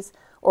days,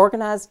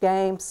 organized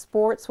games,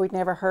 sports we'd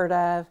never heard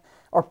of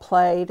or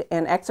played,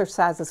 and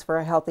exercises for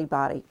a healthy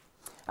body.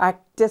 I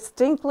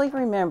distinctly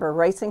remember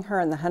racing her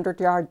in the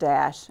 100-yard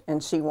dash,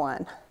 and she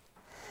won.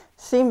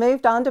 She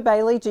moved on to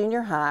Bailey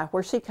Junior High,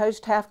 where she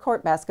coached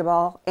half-court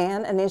basketball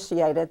and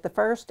initiated the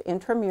first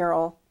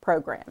intramural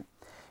program.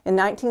 In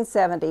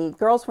 1970,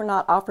 girls were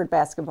not offered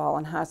basketball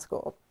in high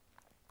school.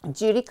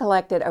 Judy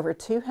collected over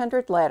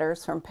 200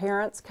 letters from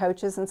parents,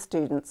 coaches, and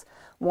students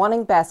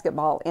wanting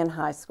basketball in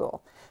high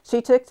school.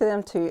 She took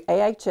them to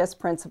AHS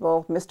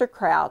principal, Mr.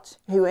 Crouch,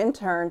 who in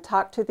turn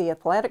talked to the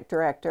athletic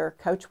director,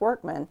 Coach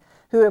Workman,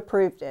 who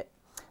approved it.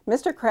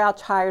 Mr.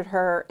 Crouch hired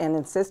her and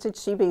insisted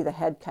she be the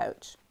head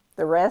coach.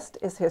 The rest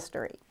is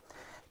history.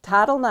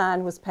 Title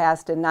IX was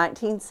passed in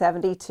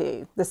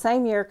 1972, the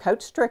same year Coach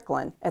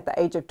Stricklin, at the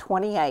age of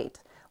 28,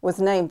 was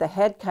named the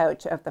head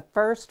coach of the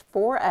first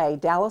 4A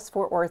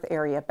Dallas-Fort Worth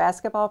area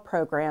basketball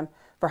program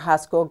for high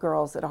school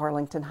girls at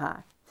Arlington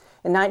High.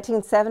 In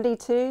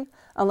 1972,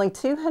 only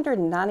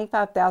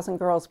 295,000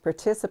 girls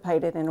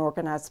participated in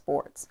organized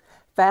sports.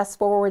 Fast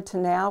forward to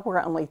now,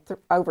 where only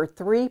over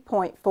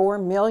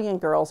 3.4 million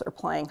girls are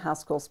playing high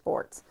school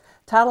sports.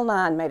 Title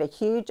IX made a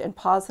huge and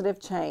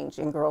positive change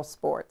in girls'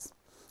 sports.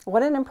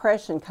 What an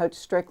impression Coach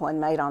Stricklin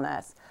made on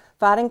us,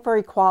 fighting for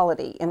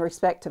equality in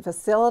respect to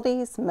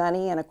facilities,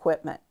 money, and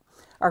equipment.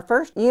 Our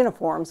first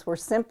uniforms were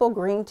simple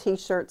green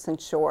t-shirts and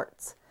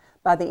shorts.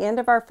 By the end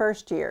of our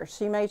first year,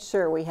 she made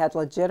sure we had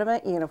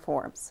legitimate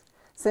uniforms.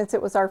 Since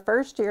it was our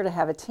first year to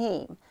have a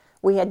team,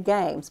 we had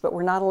games, but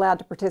were not allowed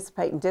to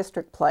participate in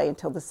district play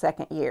until the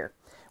second year.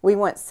 We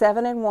went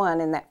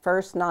 7-1 in that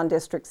first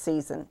non-district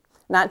season.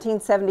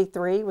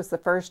 1973 was the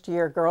first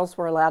year girls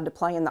were allowed to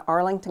play in the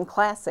Arlington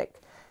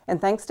Classic, and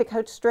thanks to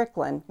Coach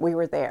Stricklin, we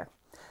were there.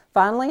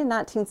 Finally, in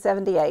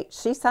 1978,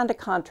 she signed a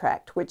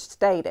contract which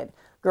stated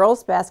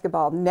girls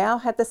basketball now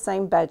had the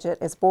same budget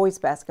as boys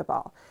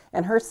basketball,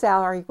 and her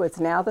salary was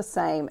now the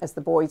same as the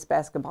boys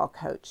basketball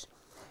coach.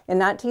 In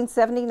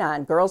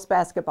 1979, girls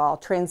basketball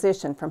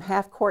transitioned from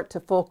half court to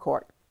full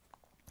court.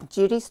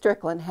 Judy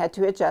Stricklin had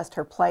to adjust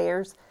her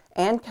players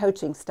and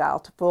coaching style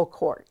to full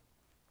court.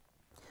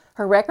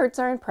 Her records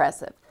are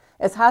impressive.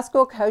 As high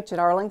school coach at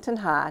Arlington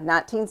High,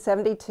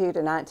 1972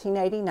 to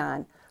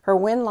 1989, her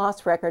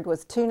win-loss record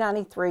was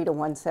 293 to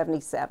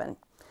 177.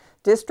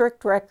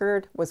 District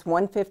record was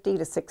 150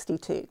 to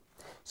 62.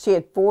 She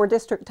had 4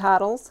 district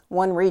titles,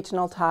 1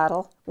 regional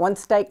title, 1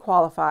 state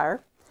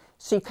qualifier.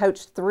 She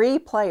coached 3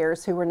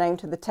 players who were named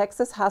to the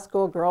Texas High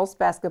School Girls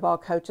Basketball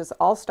Coaches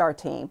All-Star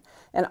Team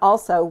and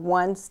also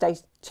 1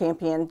 state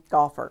champion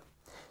golfer.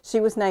 She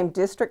was named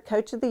District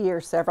Coach of the Year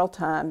several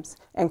times,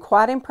 and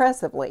quite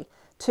impressively,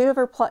 2 of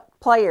her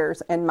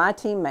players and my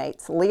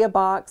teammates, Leah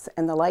Box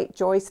and the late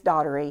Joyce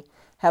Daugherty,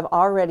 have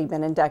already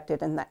been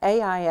inducted in the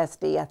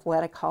AISD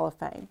Athletic Hall of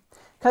Fame.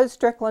 Coach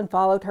Stricklin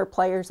followed her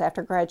players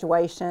after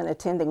graduation,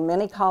 attending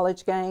many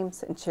college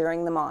games and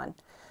cheering them on.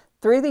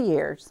 Through the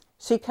years,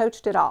 she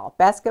coached it all: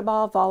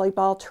 basketball,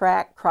 volleyball,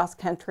 track, cross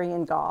country,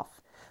 and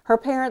golf. Her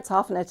parents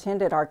often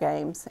attended our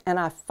games, and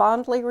I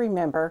fondly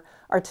remember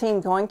our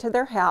team going to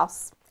their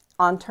house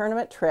on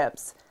tournament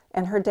trips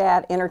and her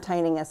dad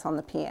entertaining us on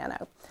the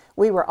piano.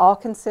 We were all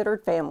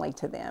considered family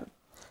to them.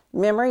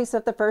 Memories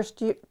of the first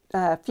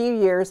few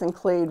years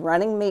include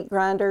running meat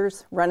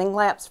grinders, running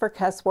laps for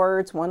cuss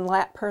words, 1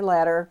 lap per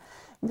letter,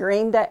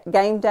 game day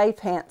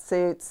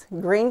pantsuits,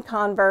 green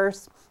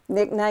Converse,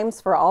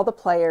 nicknames for all the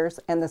players,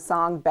 and the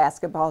song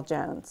Basketball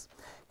Jones.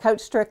 Coach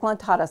Stricklin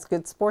taught us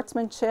good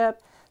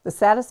sportsmanship, the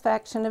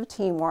satisfaction of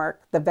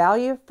teamwork, the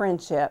value of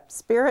friendship,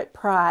 spirit,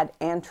 pride,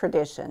 and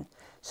tradition.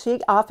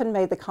 She often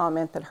made the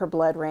comment that her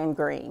blood ran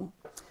green.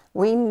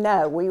 We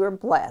know we were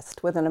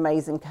blessed with an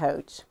amazing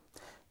coach.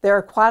 There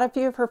are quite a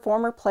few of her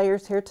former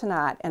players here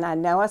tonight, and I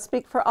know I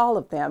speak for all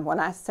of them when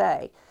I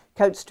say,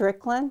 Coach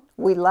Stricklin,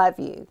 we love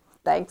you.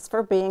 Thanks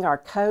for being our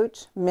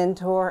coach,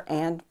 mentor,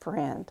 and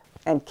friend.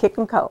 And kick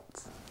 'em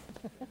Colts.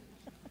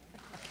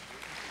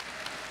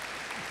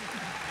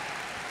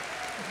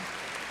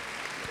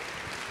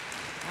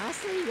 I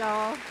see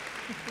y'all.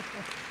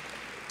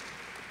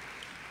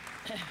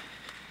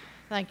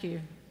 Thank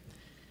you.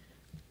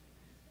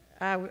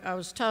 I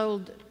was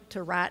told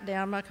to write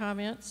down my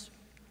comments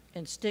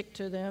and stick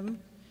to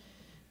them,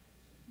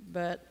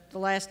 but the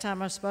last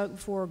time I spoke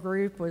before a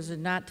group was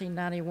in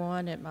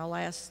 1991 at my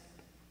last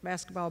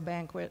basketball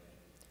banquet,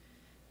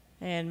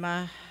 and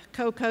my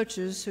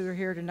co-coaches who are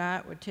here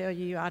tonight would tell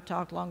you I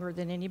talked longer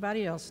than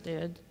anybody else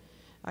did.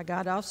 I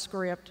got off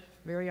script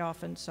very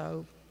often,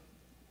 so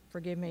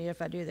forgive me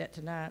if I do that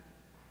tonight.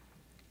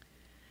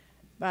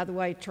 By the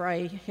way,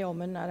 Trey,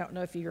 Hillman, I don't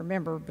know if you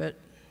remember, but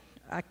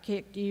I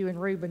kicked you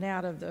and Reuben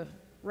out of the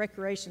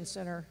recreation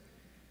center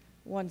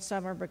one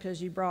summer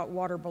because you brought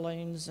water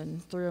balloons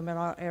and threw them at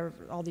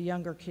all the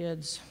younger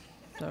kids.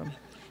 So,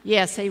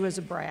 yes, he was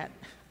a brat.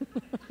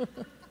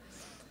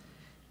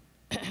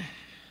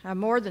 I'm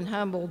more than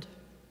humbled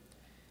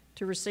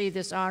to receive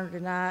this honor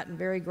tonight and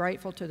very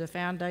grateful to the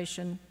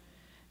foundation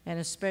and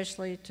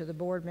especially to the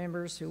board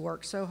members who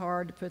work so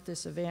hard to put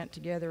this event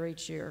together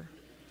each year.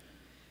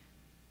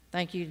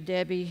 Thank you to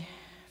Debbie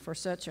for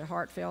such a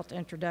heartfelt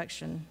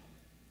introduction.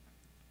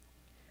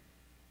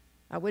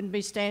 I wouldn't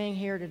be standing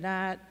here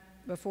tonight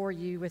before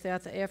you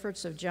without the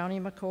efforts of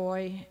Joni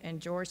McCoy and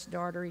Joyce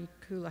Daugherty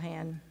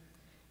Coulihan,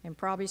 and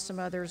probably some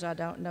others I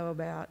don't know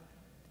about.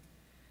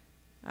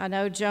 I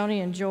know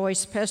Joni and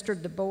Joyce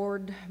pestered the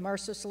board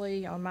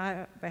mercilessly on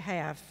my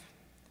behalf.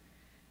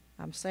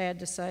 I'm sad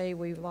to say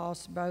we've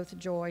lost both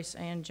Joyce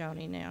and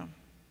Joni now.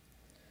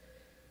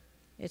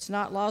 It's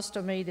not lost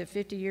on me that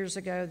 50 years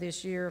ago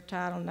this year of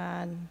Title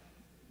IX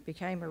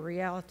became a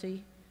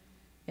reality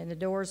and the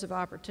doors of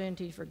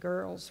opportunity for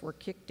girls were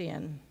kicked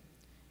in,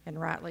 and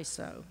rightly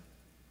so.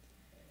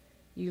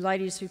 You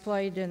ladies who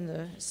played in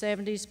the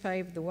 70s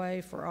paved the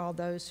way for all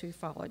those who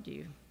followed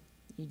you.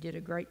 You did a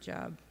great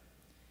job.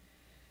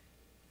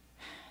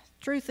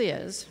 Truth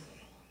is,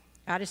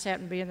 I just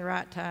happened to be in the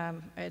right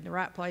time, in the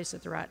right place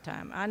at the right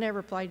time. I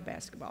never played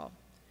basketball.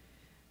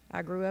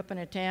 I grew up in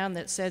a town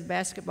that said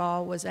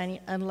basketball was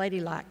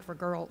unladylike for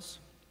girls.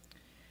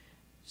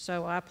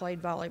 So I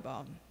played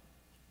volleyball.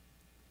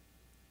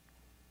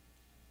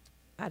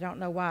 I don't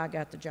know why I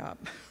got the job.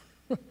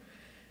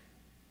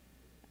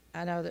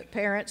 I know that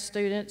parents,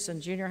 students,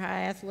 and junior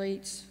high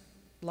athletes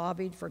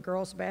lobbied for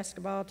girls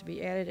basketball to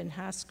be added in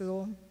high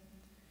school.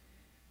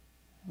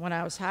 When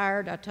I was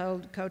hired, I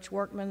told Coach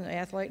Workman, the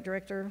athletic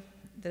director,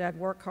 that I'd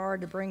work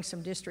hard to bring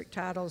some district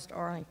titles to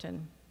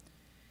Arlington.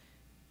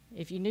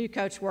 If you knew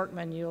Coach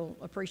Workman, you'll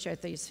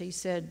appreciate these. He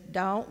said,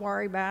 "Don't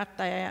worry about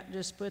that.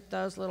 Just put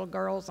those little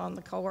girls on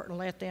the court and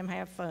let them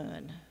have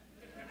fun."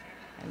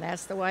 And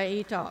that's the way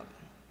he talked.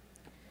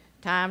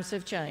 Times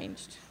have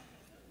changed.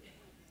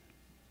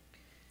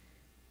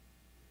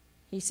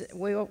 He said,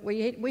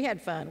 we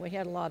had fun. We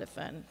had a lot of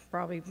fun,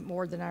 probably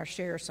more than our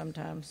share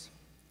sometimes.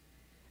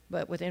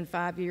 But within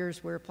 5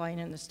 years, we were playing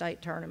in the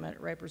state tournament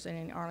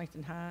representing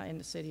Arlington High in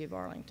the city of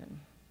Arlington.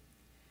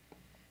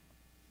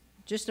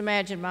 Just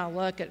imagine my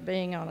luck at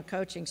being on a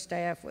coaching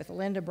staff with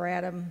Linda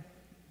Bradham,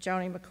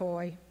 Joni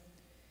McCoy,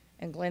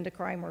 and Glenda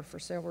Kramer for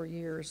several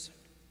years.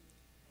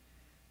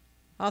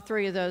 All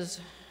three of those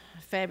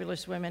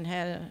fabulous women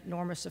had an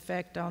enormous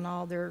effect on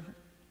all their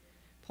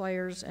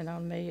players and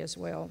on me as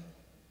well.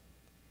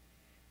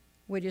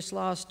 We just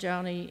lost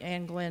Joni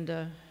and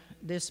Glenda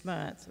this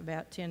month,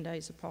 about 10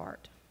 days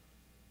apart.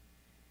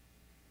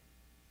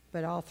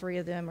 But all three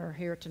of them are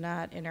here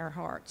tonight in our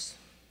hearts.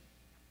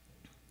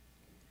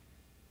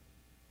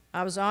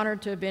 I was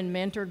honored to have been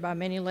mentored by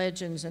many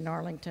legends in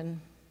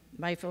Arlington: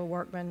 Mayfield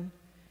Workman,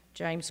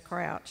 James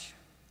Crouch,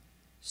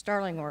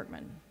 Sterling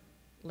Workman,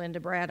 Linda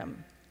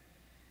Bradham,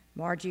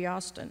 Margie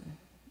Austin,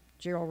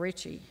 Gerald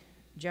Richey,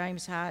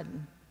 James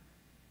Hyden,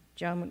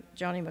 Joni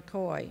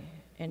McCoy,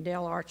 and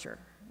Dale Archer.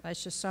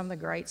 That's just some of the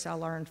greats I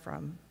learned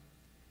from.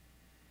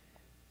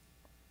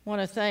 I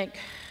want to thank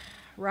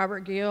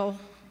Robert Gill,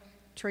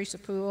 Teresa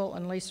Poole,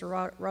 and Lisa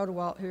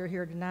Rodewalt, who are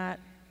here tonight,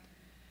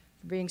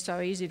 for being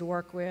so easy to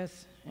work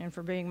with and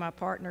for being my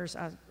partners.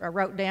 I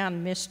wrote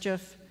down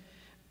mischief,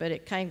 but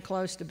it came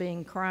close to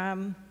being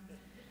crime.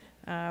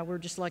 We're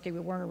just lucky we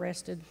weren't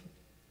arrested.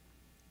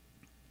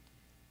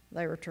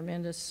 They were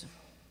tremendous.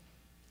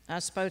 I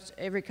suppose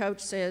every coach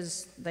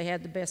says they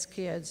had the best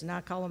kids, and I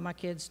call them my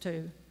kids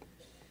too.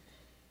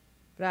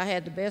 But I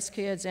had the best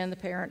kids and the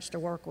parents to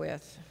work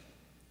with.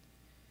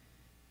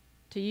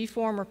 To you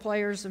former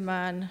players of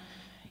mine,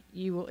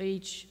 you will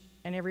each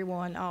and every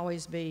one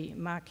always be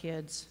my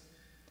kids.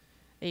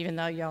 Even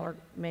though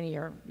many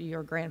of you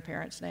are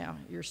grandparents now,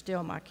 you're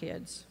still my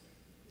kids.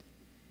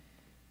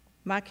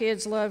 My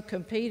kids loved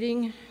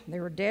competing. They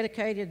were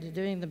dedicated to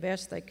doing the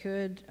best they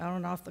could on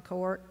and off the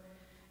court,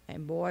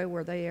 and boy,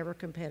 were they ever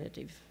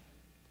competitive.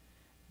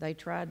 They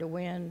tried to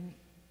win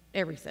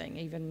everything,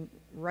 even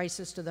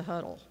races to the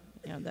huddle.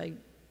 You know,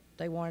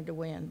 they wanted to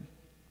win.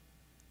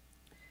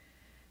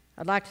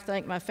 I'd like to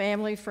thank my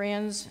family,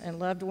 friends, and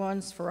loved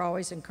ones for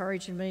always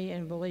encouraging me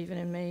and believing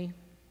in me.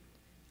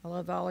 I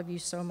love all of you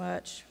so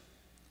much.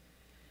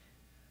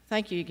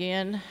 Thank you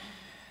again.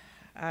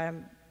 I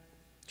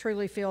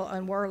truly feel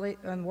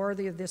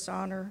unworthy of this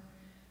honor.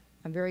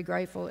 I'm very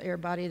grateful to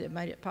everybody that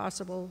made it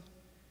possible.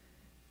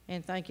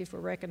 And thank you for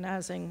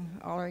recognizing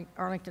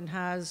Arlington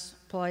High's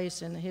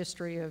place in the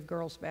history of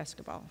girls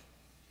basketball.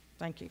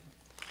 Thank you.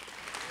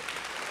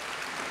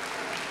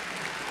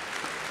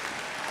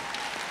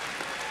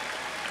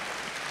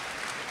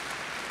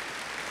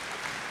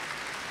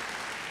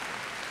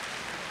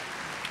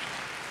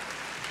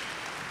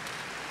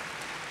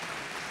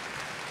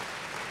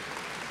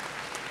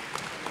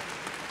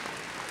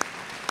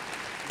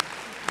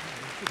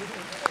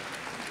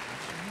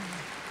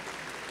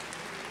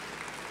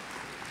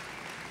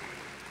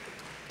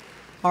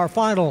 Our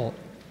final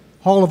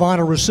Hall of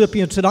Honor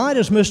recipient tonight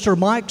is Mr.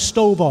 Mike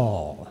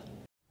Stovall.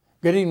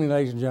 Good evening,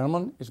 ladies and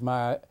gentlemen. It's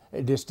my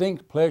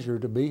distinct pleasure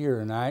to be here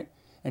tonight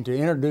and to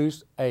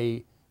introduce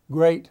a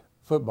great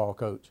football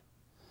coach.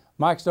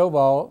 Mike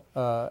Stovall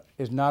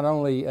is not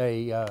only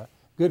a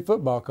good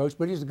football coach,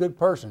 but he's a good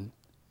person.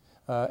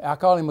 I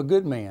call him a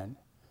good man.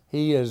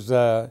 He is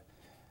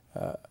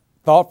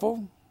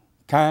thoughtful,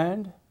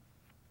 kind,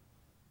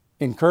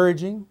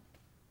 encouraging,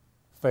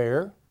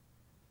 fair.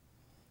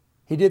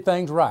 He did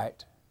things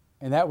right,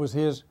 and that was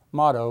his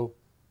motto: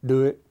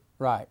 do it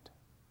right.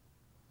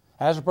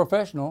 As a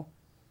professional,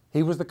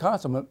 he was the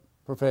consummate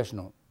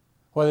professional,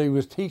 whether he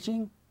was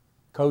teaching,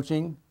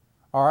 coaching,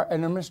 or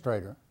an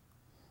administrator.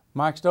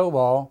 Mike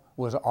Stovall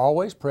was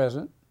always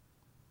present,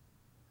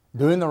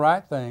 doing the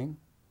right thing,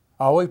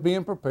 always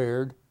being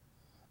prepared,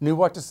 knew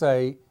what to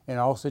say in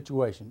all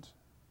situations.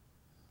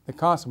 The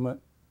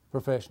consummate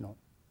professional.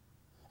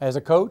 As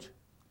a coach,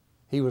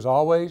 he was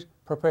always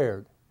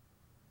prepared.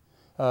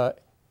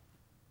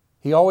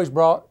 He always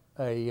brought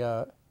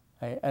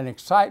an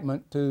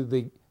excitement to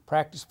the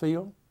practice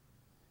field.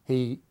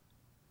 He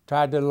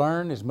tried to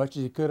learn as much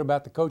as he could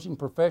about the coaching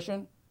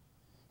profession.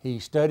 He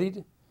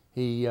studied.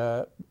 He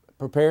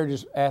prepared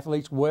his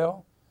athletes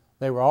well.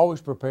 They were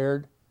always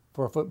prepared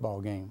for a football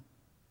game.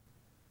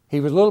 He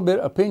was a little bit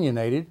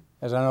opinionated,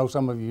 as I know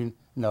some of you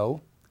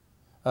know.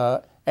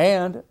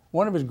 And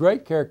one of his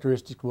great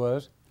characteristics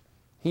was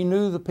he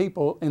knew the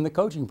people in the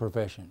coaching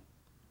profession.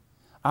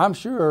 I'm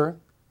sure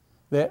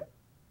that,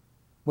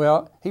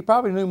 well, he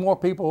probably knew more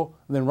people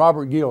than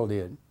Robert Gill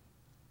did.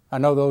 I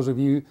know those of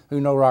you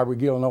who know Robert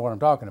Gill know what I'm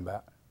talking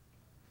about.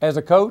 As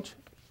a coach,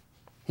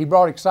 he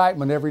brought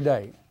excitement every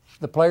day.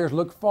 The players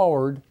looked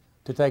forward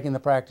to taking the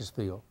practice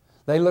field.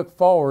 They looked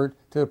forward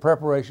to the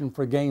preparation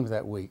for games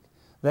that week.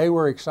 They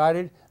were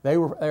excited, they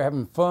were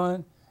having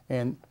fun,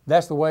 and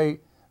that's the way,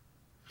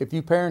 if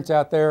you parents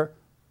out there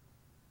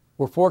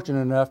were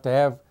fortunate enough to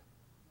have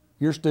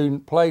your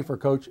student play for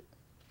Coach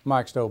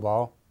Mike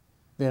Stovall,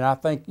 then I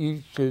think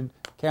you should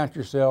count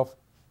yourself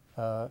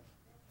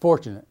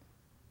fortunate.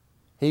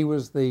 He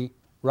was the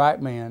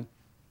right man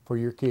for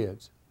your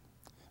kids.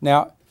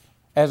 Now,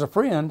 as a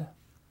friend,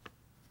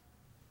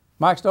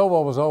 Mike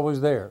Stovall was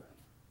always there.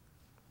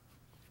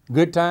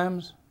 Good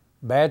times,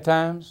 bad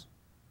times,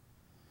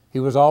 he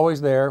was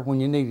always there when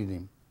you needed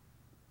him.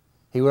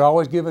 He would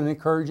always give an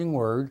encouraging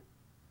word.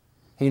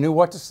 He knew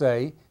what to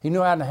say. He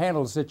knew how to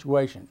handle the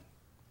situation.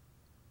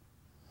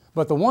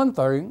 But the one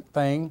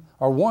thing,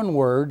 or one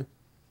word,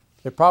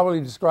 that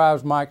probably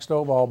describes Mike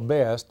Stovall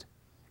best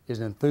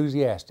is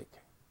enthusiastic.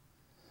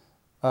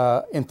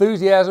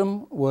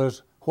 Enthusiasm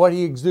was what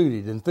he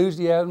exuded.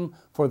 Enthusiasm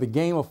for the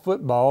game of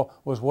football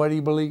was what he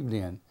believed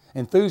in.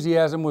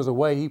 Enthusiasm was the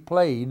way he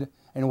played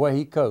and the way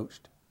he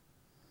coached.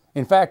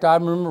 In fact, I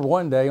remember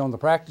one day on the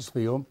practice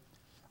field,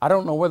 I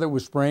don't know whether it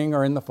was spring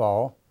or in the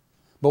fall,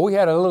 but we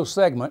had a little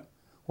segment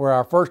where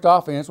our first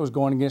offense was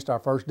going against our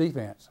first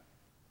defense.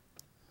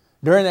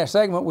 During that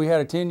segment, we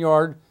had a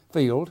 10-yard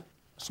field,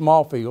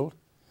 small field,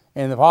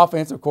 and the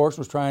offense, of course,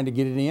 was trying to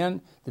get it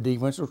in. The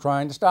defense was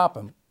trying to stop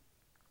him.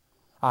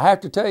 I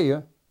have to tell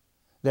you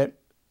that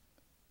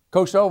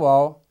Coach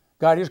Stovall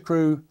got his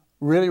crew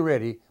really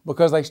ready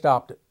because they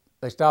stopped it.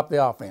 They stopped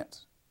the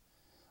offense.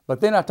 But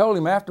then I told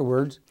him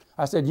afterwards,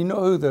 I said, you know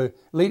who the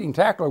leading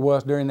tackler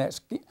was during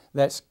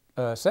that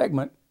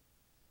segment?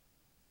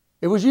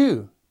 It was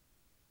you,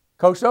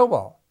 Coach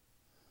Stovall.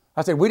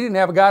 I said, we didn't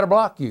have a guy to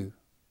block you,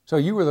 so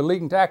you were the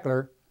leading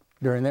tackler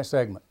during that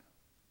segment.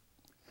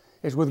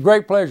 It's with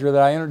great pleasure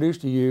that I introduce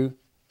to you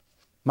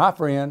my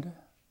friend,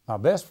 my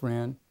best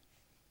friend,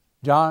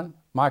 John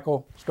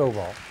Michael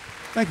Stovall.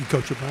 Thank you,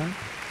 Coach O'Brien.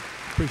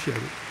 Appreciate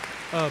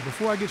it.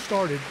 Before I get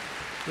started,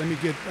 let me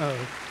get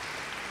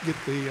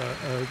the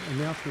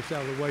announcements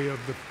out of the way of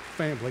the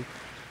family.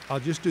 I'll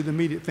just do the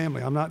immediate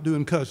family. I'm not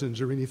doing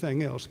cousins or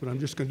anything else, but I'm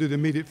just going to do the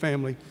immediate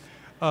family.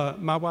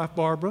 My wife,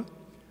 Barbara,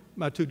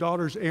 my two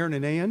daughters, Erin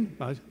and Ann,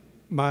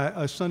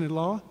 my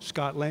son-in-law,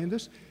 Scott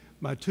Landis,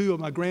 two of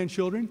my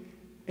grandchildren,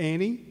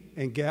 Annie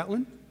and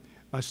Gatlin,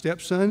 my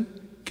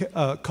stepson,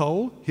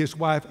 Cole, his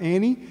wife,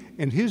 Annie,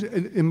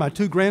 and my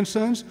two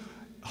grandsons,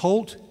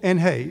 Holt and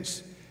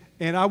Hayes.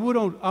 And I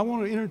want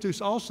to introduce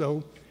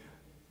also,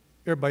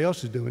 everybody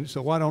else is doing it,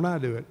 so why don't I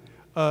do it?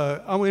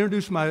 I want to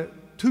introduce my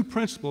two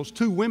principals,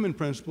 two women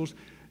principals,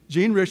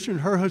 Jean Richard and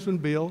her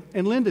husband Bill,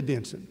 and Linda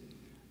Denson.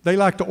 They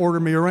like to order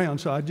me around,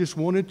 so I just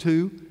wanted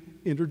to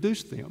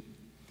introduce them.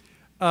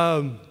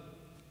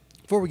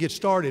 Before we get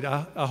started,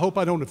 I hope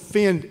I don't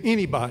offend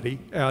anybody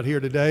out here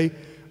today,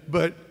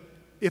 but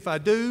if I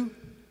do,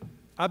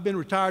 I've been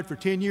retired for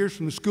 10 years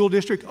from the school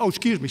district. Oh,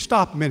 excuse me,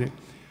 stop a minute.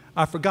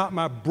 I forgot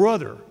my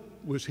brother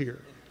was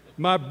here.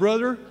 My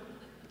brother,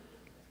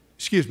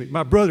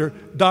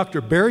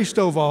 Dr. Barry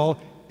Stovall,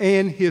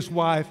 and his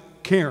wife,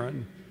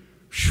 Karen.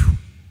 Whew,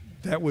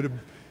 that would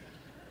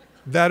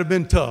have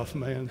been tough,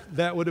 man.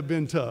 That would have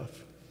been tough.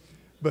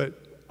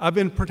 But I've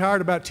been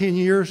retired about 10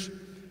 years,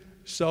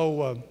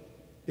 so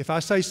if I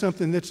say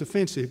something that's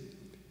offensive,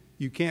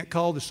 you can't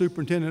call the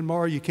superintendent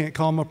tomorrow, you can't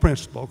call my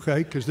principal,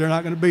 okay? Because they're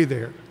not going to be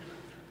there,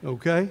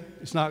 okay?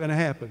 It's not going to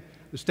happen.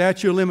 The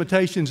statute of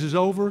limitations is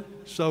over,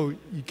 so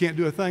you can't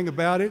do a thing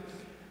about it.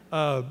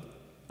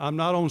 I'm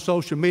not on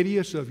social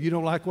media, so if you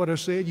don't like what I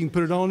said, you can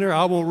put it on there.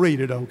 I won't read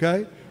it,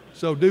 okay?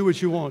 So do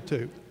what you want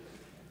to.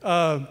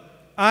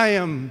 I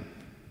am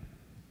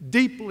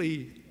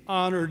deeply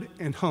honored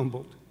and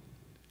humbled.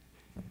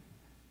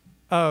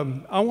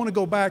 I want to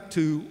go back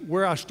to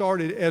where I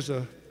started as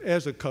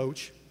a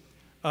coach.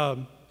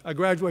 I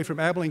graduated from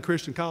Abilene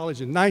Christian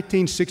College in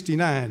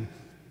 1969.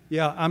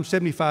 Yeah, I'm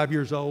 75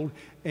 years old,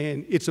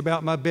 and it's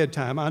about my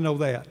bedtime. I know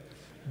that.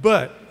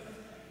 But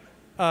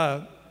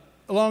a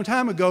long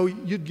time ago,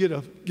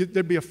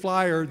 there'd be a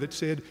flyer that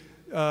said,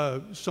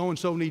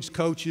 so-and-so needs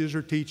coaches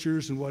or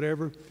teachers and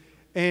whatever,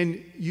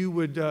 and you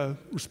would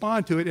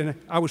respond to it. And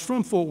I was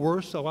from Fort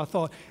Worth, so I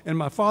thought, and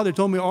my father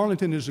told me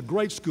Arlington is a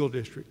great school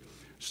district.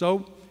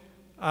 So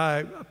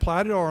I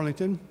applied at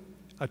Arlington.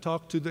 I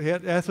talked to the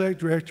head athletic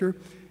director,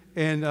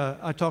 and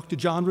I talked to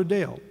John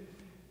Riddell.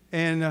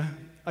 And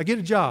I get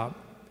a job.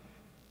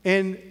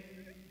 And,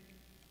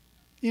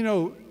 you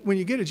know, when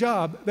you get a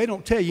job, they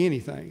don't tell you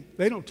anything.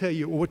 They don't tell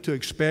you what to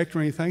expect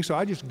or anything. So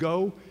I just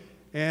go,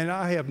 and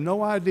I have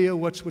no idea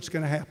what's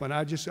going to happen.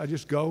 I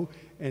just go,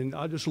 and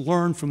I just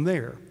learn from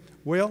there.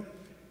 Well,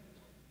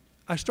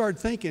 today I started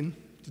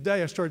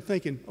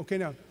thinking, okay,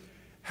 now,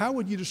 how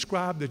would you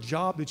describe the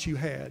job that you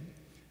had?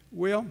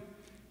 Well,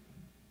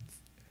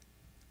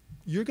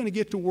 you're going to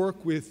get to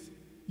work with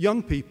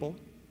young people.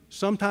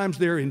 Sometimes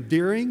they're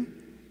endearing,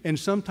 and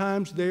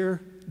sometimes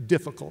they're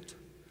difficult.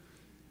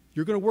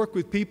 You're going to work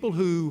with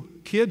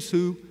kids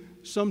who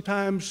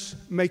sometimes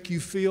make you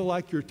feel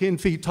like you're 10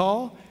 feet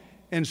tall,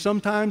 and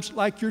sometimes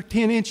like you're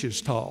 10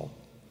 inches tall.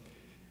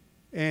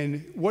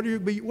 And what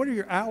are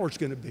your hours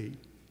going to be?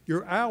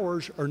 Your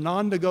hours are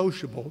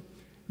non-negotiable.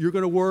 You're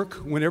going to work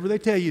whenever they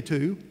tell you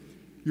to.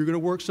 You're going to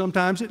work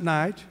sometimes at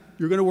night.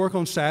 You're going to work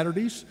on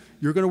Saturdays.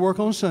 You're going to work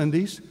on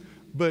Sundays.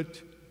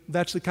 But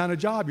that's the kind of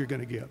job you're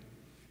going to get.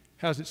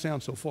 How's it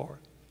sound so far?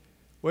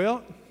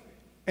 Well,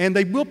 and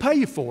they will pay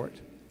you for it.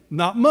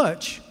 Not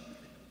much.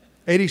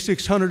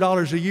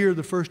 $8,600 a year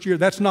the first year.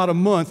 That's not a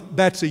month.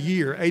 That's a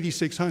year,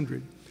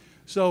 $8,600.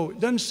 So it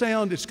doesn't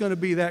sound it's going to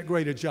be that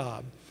great a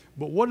job.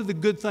 But what are the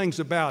good things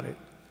about it?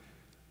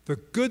 The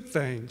good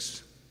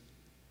things,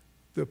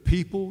 the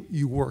people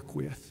you work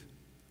with.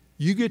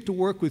 You get to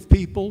work with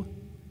people,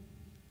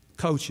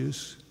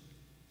 coaches,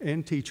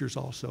 and teachers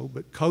also,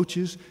 but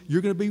coaches,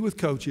 you're going to be with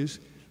coaches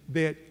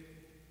that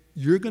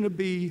they're going to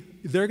be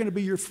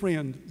your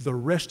friend the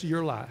rest of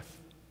your life.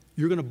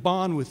 You're going to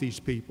bond with these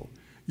people.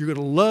 You're going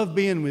to love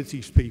being with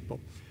these people.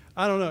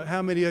 I don't know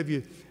how many of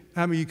you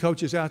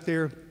coaches out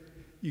there,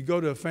 you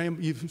go to a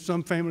family,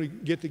 some family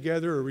get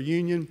together, a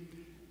reunion,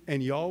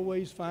 and you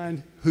always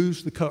find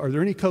are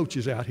there any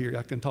coaches out here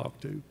I can talk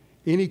to?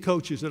 Any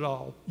coaches at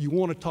all? You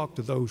want to talk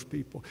to those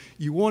people.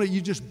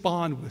 You just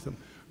bond with them.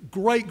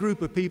 Great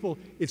group of people.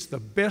 It's the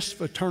best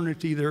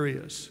fraternity there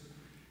is.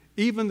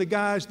 Even the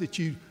guys that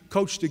you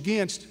coached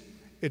against,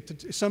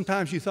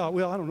 sometimes you thought,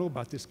 well, I don't know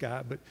about this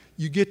guy, but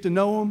you get to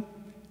know them,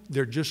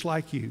 they're just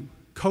like you.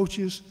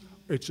 Coaches,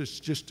 it's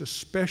just a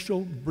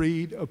special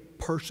breed of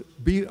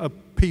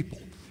people.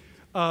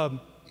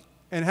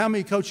 And how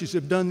many coaches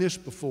have done this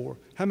before?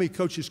 How many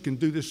coaches can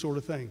do this sort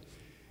of thing?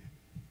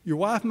 Your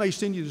wife may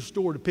send you to the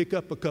store to pick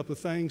up a couple of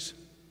things.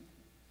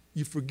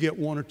 You forget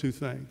one or two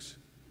things.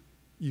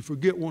 You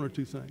forget one or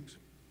two things.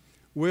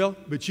 Well,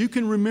 but you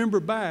can remember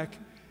back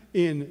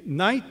in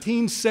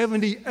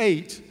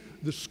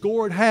 1978, the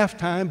score at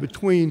halftime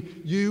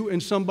between you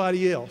and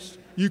somebody else.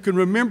 You can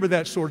remember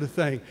that sort of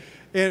thing.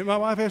 And my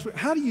wife asked me,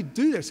 how do you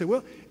do that? I said,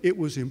 well, it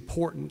was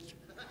important.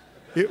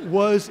 It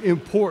was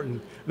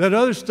important. That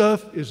other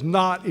stuff is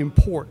not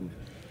important.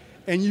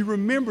 And you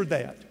remember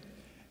that.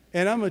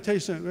 And I'm going to tell you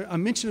something. I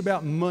mentioned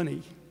about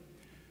money.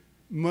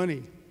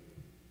 Money.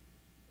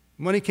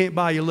 Money can't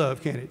buy you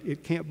love, can it?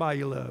 It can't buy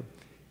you love.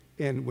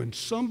 And when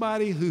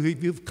somebody who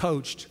you've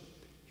coached,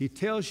 he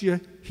tells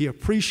you he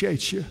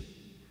appreciates you,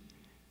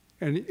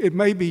 and it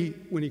may be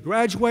when he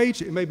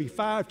graduates, it may be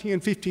 5,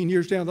 10, 15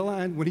 years down the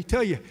line, when he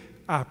tells you,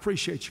 I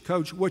appreciate you,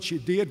 Coach, what you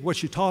did,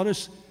 what you taught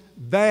us,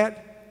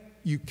 that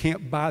you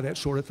can't buy that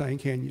sort of thing,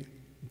 can you?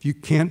 You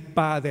can't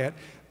buy that.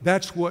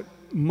 That's what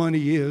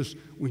money is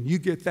when you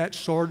get that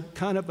sort of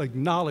kind of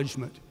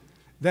acknowledgement.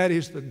 That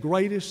is the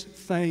greatest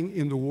thing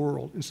in the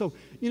world. And so,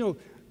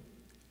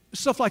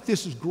 stuff like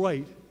this is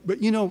great, but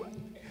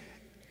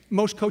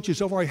most coaches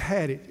have already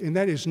had it, and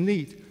that is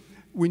neat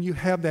when you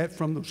have that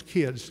from those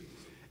kids.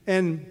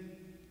 And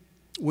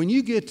when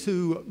you get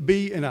to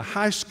be in a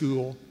high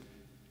school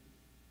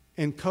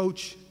and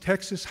coach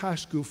Texas high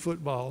school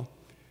football,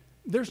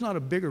 there's not a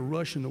bigger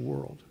rush in the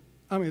world.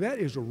 I mean, that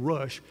is a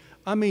rush.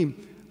 I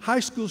mean, high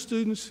school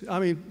students,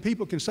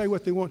 people can say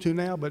what they want to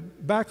now,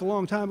 but back a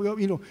long time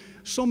ago,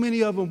 so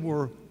many of them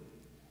were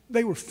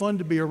fun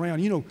to be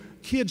around.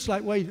 Kids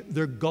like Wade,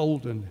 they're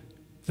golden.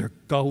 They're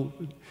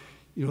golden.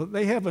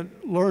 They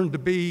haven't learned to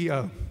be,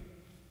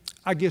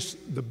 I guess,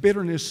 the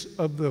bitterness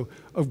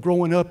of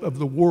growing up, of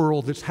the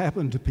world that's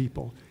happened to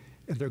people.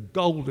 And they're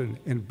golden.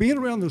 And being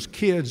around those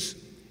kids,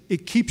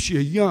 it keeps you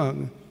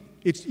young.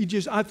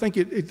 I think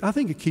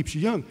it keeps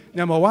you young.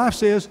 Now, my wife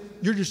says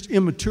you're just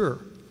immature.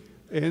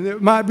 And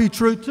it might be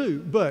true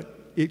too,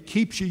 but it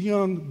keeps you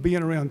young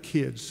being around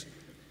kids.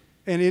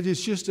 And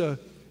it's a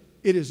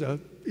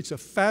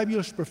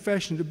fabulous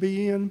profession to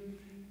be in.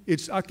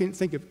 I can't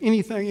think of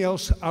anything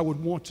else I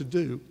would want to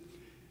do.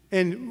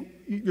 And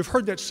you've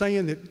heard that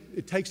saying that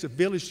it takes a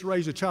village to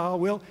raise a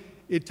child. Well,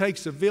 it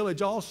takes a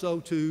village also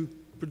to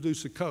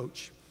produce a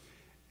coach.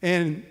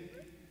 And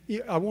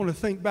I want to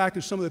think back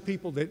to some of the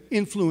people that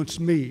influenced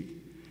me.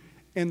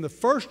 And the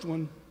first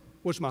one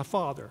was my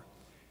father.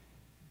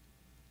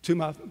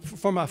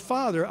 For my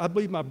father, I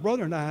believe my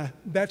brother and I,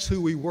 that's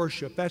who we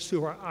worship. That's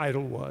who our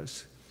idol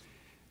was.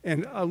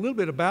 And a little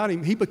bit about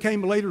him, he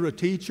became later a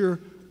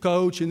teacher,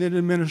 coach, and then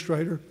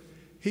administrator.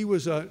 He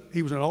was an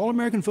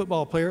All-American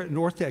football player at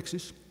North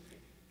Texas.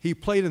 He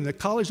played in the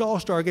College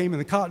All-Star game in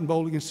the Cotton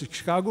Bowl against the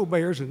Chicago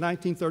Bears in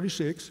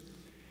 1936.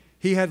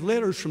 He had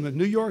letters from the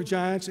New York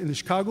Giants and the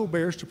Chicago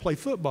Bears to play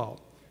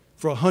football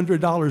for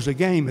 $100 a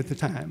game at the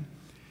time.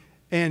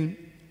 And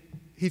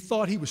he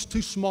thought he was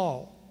too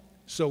small,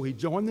 so he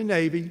joined the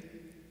Navy.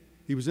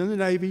 He was in the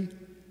Navy.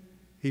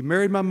 He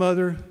married my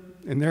mother,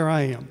 and there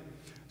I am.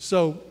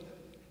 So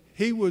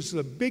he was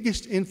the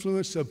biggest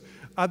influence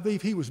I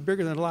believe he was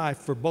bigger than life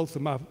for both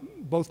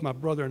my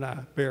brother and I,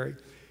 Barry.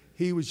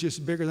 He was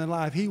just bigger than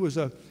life.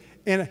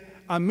 And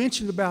I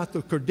mentioned about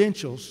the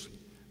credentials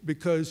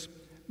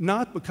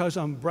not because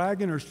I'm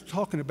bragging or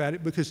talking about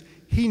it, because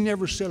he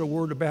never said a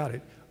word about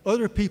it.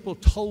 Other people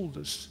told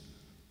us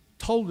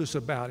told us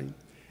about him,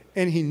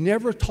 and he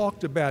never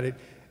talked about it.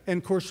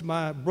 And of course,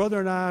 my brother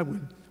and I,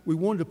 we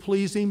wanted to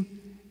please him,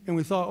 and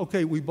we thought,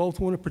 okay, we both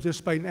want to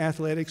participate in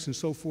athletics and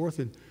so forth.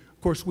 And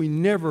of course, we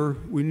never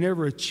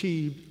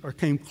achieved or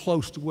came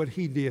close to what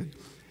he did.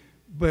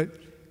 But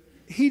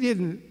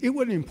it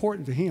wasn't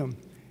important to him.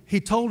 He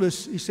told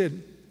us, he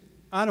said,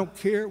 I don't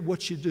care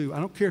what you do. I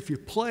don't care if you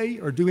play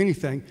or do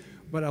anything,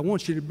 but I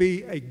want you to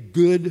be a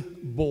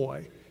good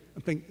boy. I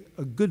think,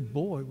 a good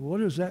boy, what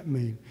does that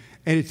mean?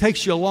 And it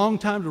takes you a long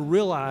time to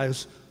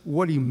realize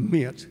what he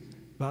meant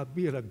by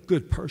being a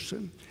good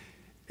person.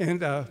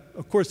 And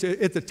of course,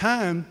 at the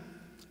time,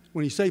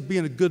 when you say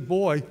being a good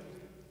boy,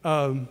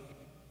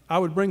 I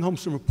would bring home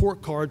some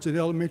report cards at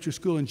elementary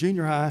school and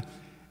junior high,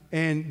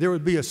 and there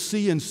would be a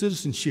C in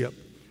citizenship.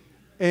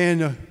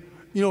 And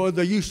you know,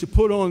 they used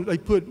to they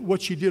put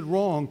what you did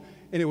wrong,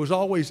 and it was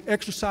always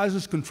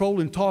exercises,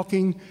 controlling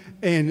talking,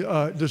 and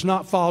does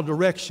not follow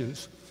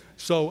directions.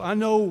 So I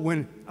know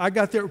when I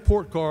got that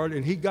report card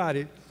and he got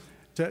it,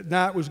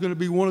 tonight was going to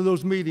be one of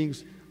those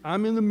meetings.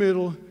 I'm in the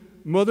middle,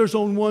 mother's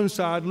on one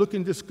side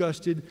looking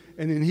disgusted,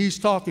 and then he's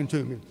talking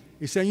to me.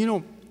 He's saying, you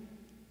know,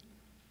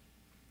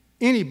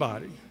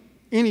 anybody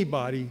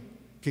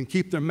can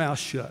keep their mouth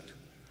shut.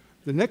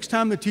 The next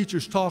time the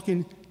teacher's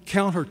talking,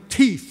 count her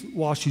teeth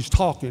while she's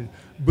talking,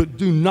 but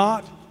do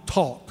not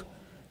talk.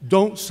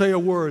 Don't say a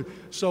word.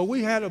 So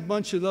we had a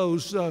bunch of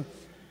those.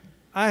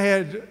 I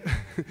had,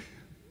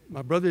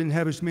 my brother didn't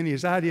have as many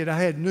as I did.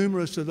 I had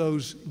numerous of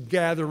those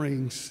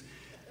gatherings.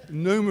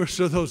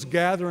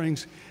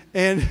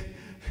 And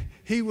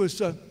he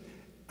was,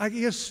 I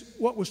guess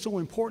what was so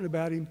important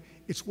about him,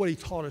 it's what he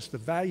taught us, the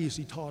values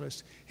he taught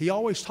us. He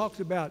always talked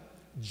about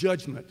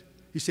judgment.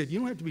 He said, you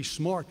don't have to be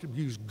smart to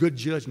use good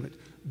judgment.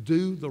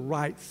 Do the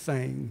right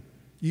thing.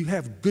 You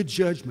have good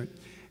judgment.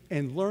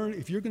 And learn,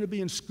 if you're going to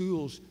be in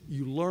schools,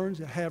 you learn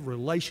to have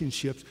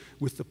relationships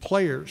with the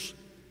players,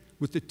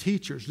 with the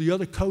teachers, the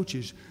other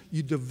coaches.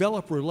 You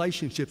develop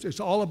relationships. It's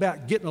all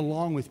about getting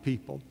along with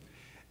people.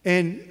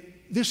 And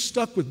this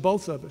stuck with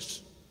both of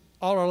us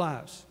all our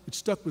lives. It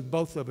stuck with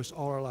both of us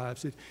all our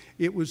lives.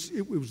 It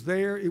was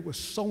there. It was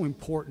so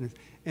important.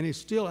 And it's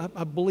still,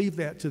 I believe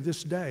that to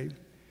this day.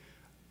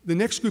 The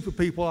next group of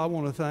people I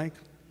want to thank,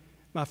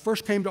 when I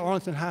first came to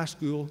Arlington High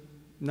School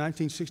in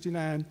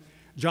 1969,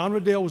 John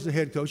Riddell was the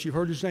head coach. You've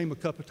heard his name a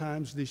couple of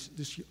times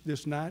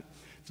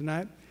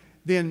tonight.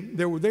 Then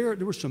there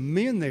were some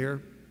men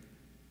there,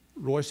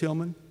 Royce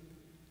Hillman,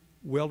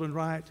 Weldon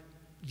Wright,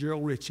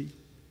 Gerald Richey,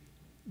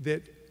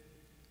 that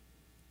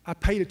I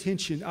paid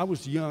attention. I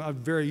was young, I was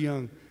very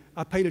young.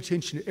 I paid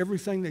attention to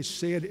everything they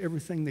said,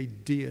 everything they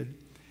did.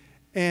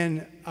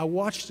 And I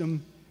watched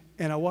them,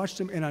 and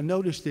I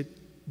noticed that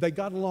they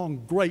got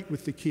along great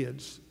with the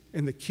kids,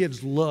 and the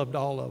kids loved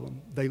all of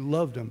them. They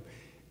loved them.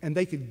 And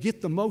they could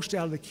get the most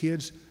out of the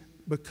kids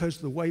because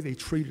of the way they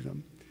treated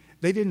them.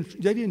 They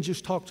didn't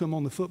just talk to them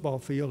on the football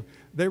field.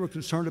 They were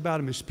concerned about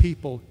them as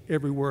people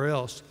everywhere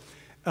else.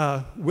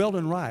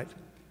 Weldon Wright,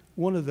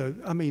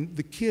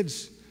 the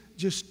kids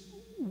just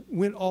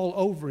went all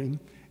over him,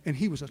 and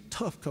he was a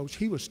tough coach.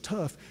 He was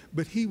tough,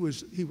 but he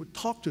would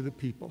talk to the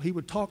people. He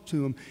would talk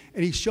to them,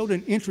 and he showed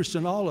an interest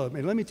in all of them.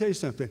 And let me tell you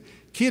something.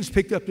 Kids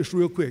picked up this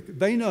real quick.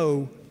 They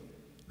know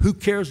who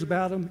cares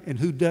about them and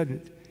who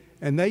doesn't.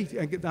 And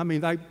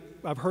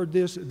I've heard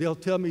this. They'll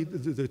tell me,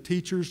 the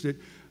teachers, that,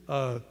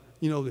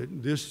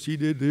 that she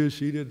did this,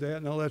 she did that,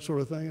 and all that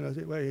sort of thing. And I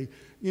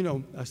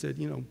said,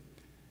 well,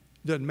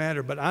 doesn't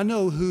matter. But I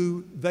know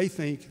who they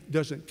think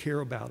doesn't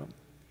care about them.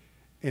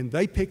 And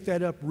they picked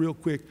that up real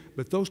quick.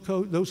 But those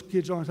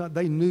kids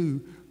they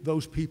knew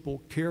those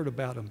people cared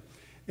about them.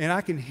 And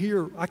I can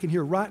hear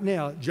right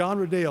now, John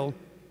Riddell,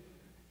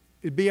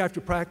 it'd be after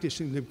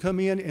practice, and they'd come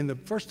in, and the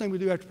first thing we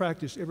do after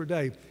practice every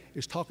day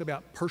is talk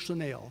about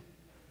personnel.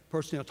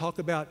 Talk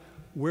about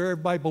where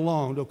everybody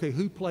belonged. Okay,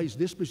 who plays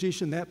this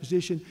position, that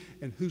position,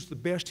 and who's the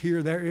best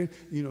here, there,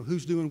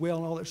 who's doing well,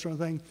 and all that sort of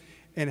thing.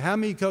 And how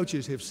many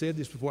coaches have said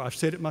this before? I've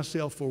said it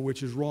myself before,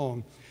 which is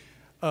wrong.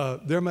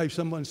 There may be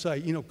someone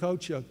say,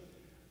 Coach,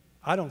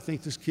 I don't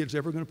think this kid's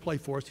ever going to play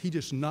for us. He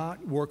does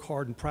not work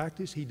hard in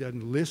practice. He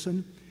doesn't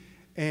listen.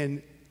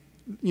 And,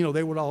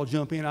 they would all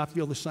jump in. I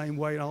feel the same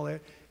way and all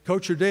that.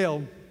 Coach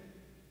Riddell,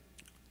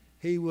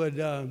 he would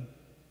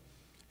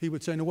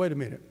say, no, wait a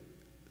minute.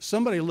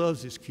 Somebody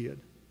loves this kid.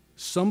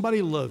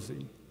 Somebody loves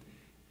him.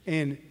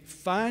 And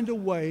find a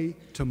way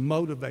to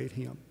motivate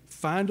him.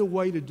 Find a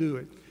way to do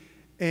it.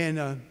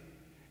 And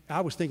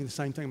I was thinking the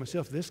same thing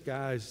myself. This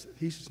guy,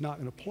 he's just not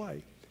going to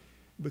play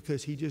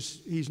because he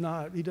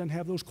doesn't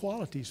have those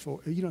qualities for,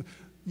 you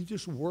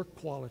just work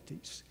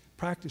qualities,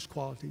 practice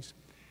qualities.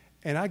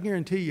 And I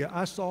guarantee you,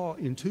 I saw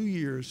in 2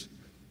 years,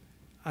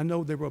 I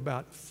know there were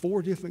about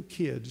 4 different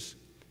kids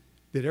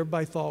that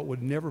everybody thought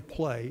would never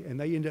play, and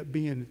they ended up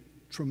being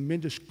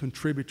tremendous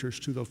contributors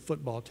to the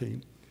football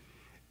team.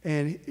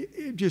 And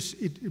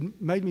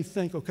it made me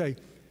think, okay,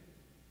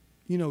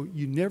 all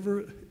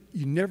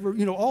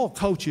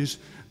coaches,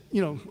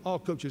 you know, all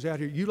coaches out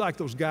here, you like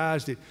those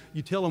guys that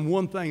you tell them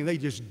one thing and they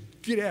just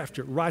get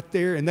after it right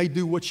there and they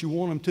do what you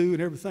want them to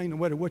and everything, no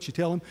matter what you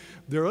tell them.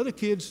 There are other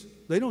kids,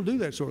 they don't do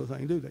that sort of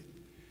thing, do they?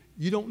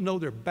 You don't know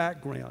their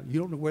background. You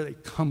don't know where they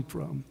come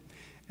from.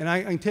 And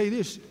I can tell you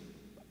this,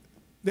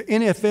 the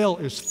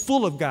NFL is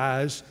full of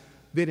guys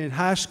that in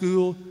high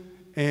school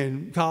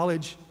and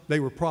college, they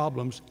were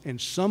problems, and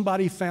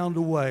somebody found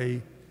a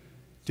way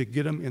to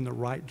get them in the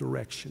right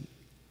direction.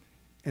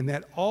 And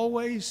that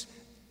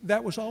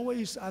was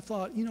always, I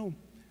thought, you know,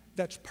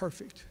 that's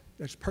perfect.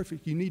 That's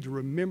perfect. You need to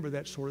remember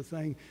that sort of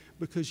thing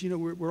because, you know,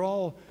 we're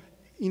all,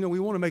 you know, we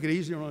want to make it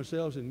easier on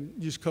ourselves and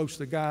just coach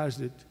the guys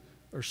that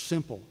are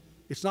simple.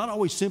 It's not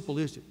always simple,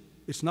 is it?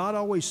 It's not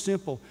always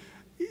simple.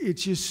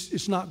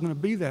 It's not going to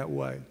be that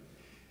way.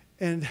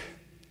 And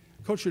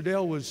Coach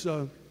Riddell was,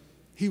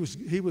 he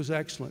was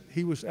excellent.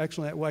 He was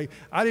excellent that way.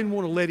 I didn't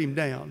want to let him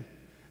down.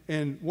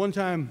 And one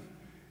time,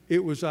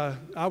 it was, I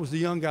was the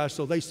young guy,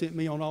 so they sent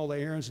me on all the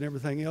errands and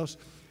everything else.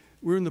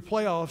 We were in the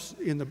playoffs,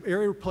 in the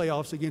area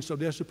playoffs against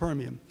Odessa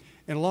Permian.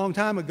 And a long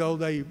time ago,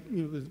 they, you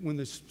know, when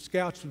the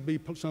scouts would be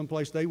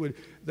someplace, they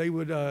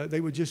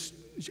would just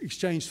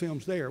exchange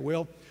films there.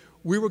 Well,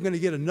 we were going to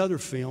get another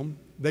film.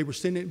 They were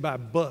sending it by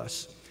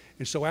bus.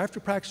 And so after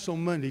practice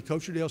on Monday,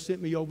 Coach Riddell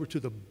sent me over to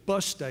the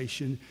bus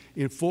station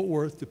in Fort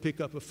Worth to pick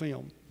up a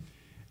film.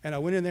 And I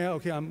went in there,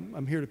 okay,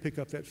 I'm here to pick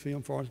up that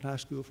film for Arlington High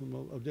School from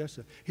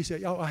Odessa. He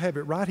said, oh, I have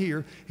it right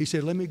here. He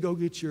said, let me go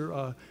get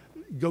your,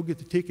 go get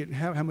the ticket and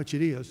how much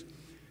it is.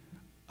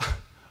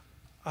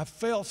 I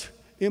felt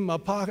in my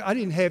pocket, I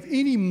didn't have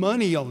any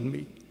money on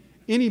me,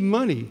 any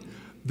money.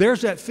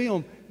 There's that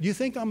film. Do you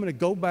think I'm going to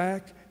go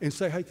back and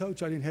say, hey,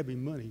 Coach, I didn't have any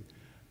money?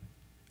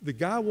 The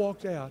guy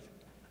walked out.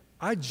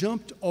 I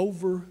jumped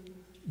over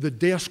the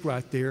desk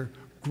right there,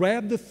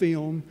 grabbed the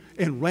film,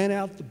 and ran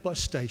out the bus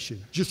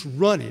station, just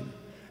running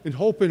and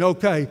hoping,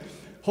 okay,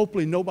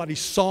 hopefully nobody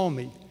saw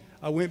me.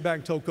 I went back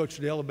and told Coach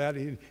Riddell about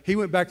it, and he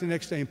went back the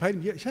next day and paid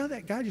him. Yeah,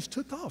 that guy just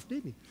took off,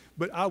 didn't he?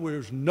 But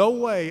there's no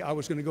way I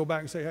was going to go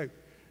back and say, hey,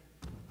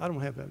 I don't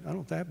have that. I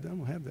don't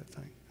have that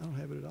thing. I don't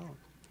have it at all.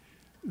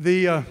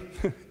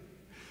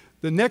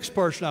 The next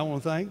person I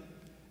want to thank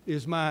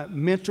is my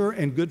mentor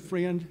and good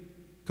friend,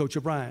 Coach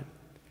O'Brien.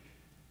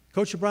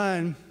 Coach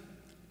O'Brien,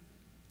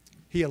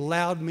 he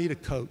allowed me to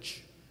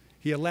coach.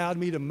 He allowed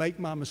me to make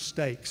my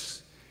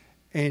mistakes,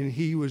 and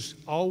he was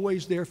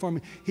always there for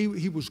me. He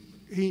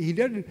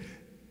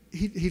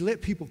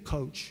let people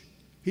coach.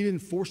 He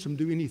didn't force them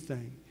to do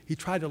anything. He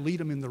tried to lead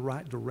them in the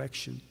right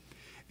direction.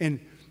 And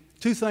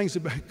two things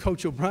about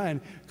Coach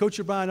O'Brien. Coach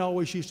O'Brien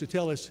always used to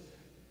tell us,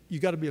 you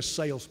got to be a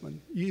salesman.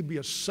 You be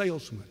a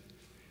salesman,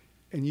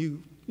 and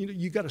you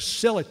got to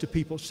sell it to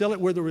people. Sell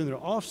it whether in their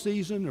off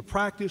season or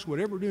practice,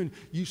 whatever we're doing.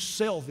 You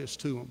sell this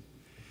to them.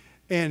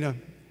 And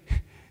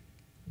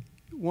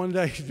one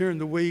day during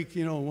the week,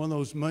 you know, one of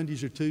those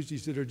Mondays or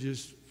Tuesdays that are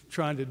just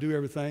trying to do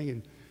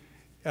everything,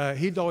 and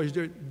he'd always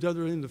do it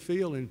in the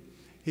field, and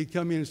he'd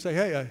come in and say,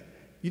 hey,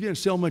 you didn't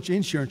sell much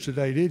insurance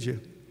today, did you?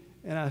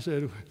 And I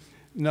said,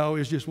 no,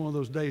 it's just one of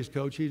those days,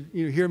 Coach. He'd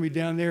hear me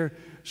down there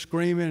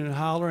screaming and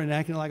hollering and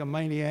acting like a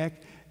maniac.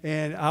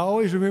 And I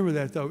always remember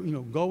that, though, you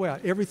know, go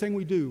out. Everything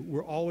we do,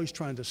 we're always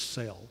trying to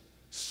sell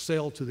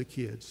to the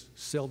kids,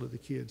 sell to the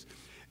kids.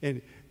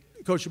 And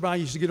Coach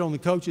O'Brien used to get on the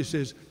coach and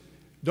says,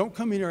 don't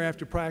come in here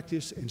after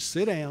practice and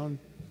sit down,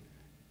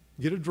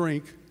 get a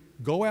drink,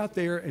 go out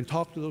there and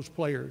talk to those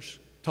players.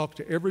 Talk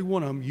to every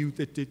one of them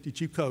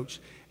that you coach.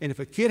 And if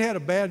a kid had a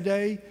bad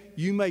day,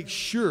 you make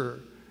sure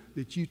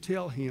that you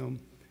tell him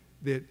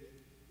that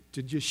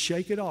to just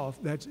shake it off.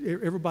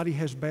 Everybody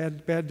has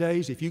bad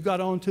days. If you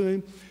got on to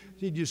him,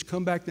 you just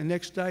come back the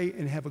next day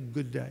and have a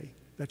good day.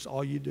 That's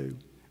all you do.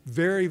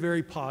 Very,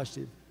 very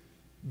positive.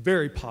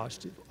 Very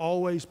positive.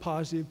 Always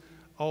positive.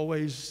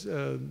 Always,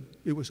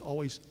 it was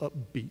always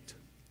upbeat.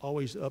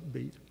 Always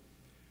upbeat.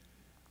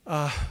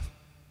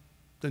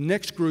 The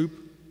next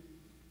group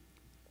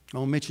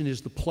I'll mention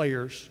is the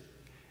players.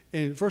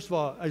 And first of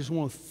all, I just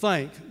want to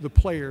thank the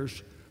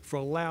players for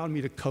allowing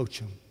me to coach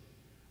them.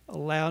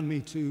 Allowed me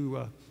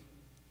to,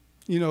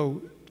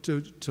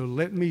 to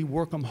let me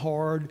work them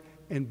hard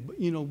and,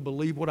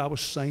 believe what I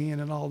was saying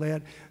and all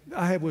that.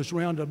 I was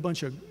around a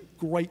bunch of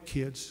great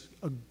kids,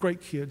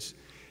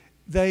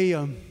 They,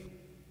 and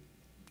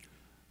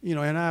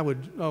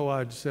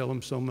I'd sell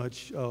them so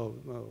much. Oh,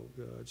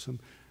 God.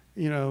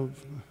 I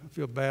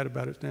feel bad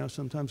about it now.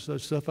 Sometimes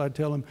such stuff I'd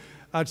tell them.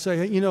 I'd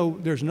say,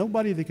 there's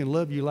nobody that can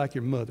love you like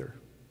your mother.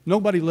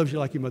 Nobody loves you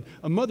like your mother.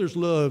 A mother's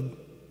love,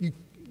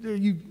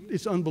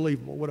 it's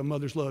unbelievable what a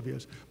mother's love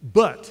is.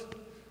 But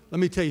let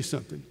me tell you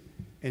something,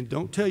 and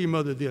don't tell your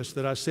mother this,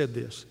 that I said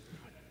this,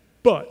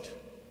 but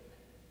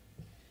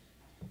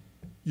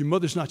your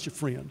mother's not your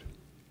friend.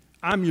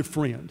 I'm your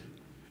friend.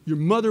 Your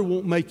mother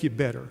won't make you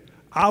better.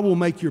 I will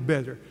make you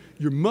better.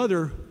 Your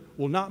mother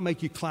will not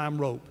make you climb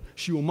rope.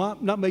 She will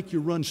not make you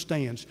run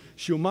stands.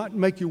 She will not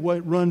make you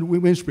run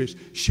wind sprints.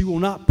 She will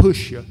not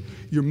push you.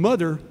 Your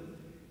mother,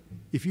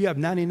 if you have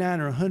 99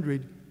 or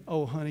 100,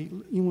 oh, honey,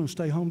 you want to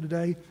stay home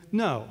today?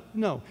 No.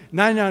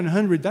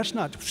 9900, that's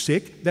not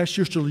sick. That's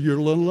just you're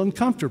a little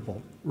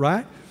uncomfortable,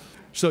 right?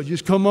 So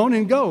just come on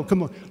and go.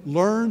 Come on.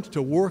 Learn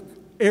to work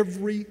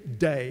every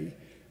day.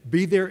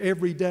 Be there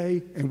every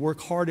day and work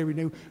hard every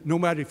day, no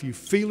matter if you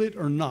feel it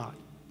or not.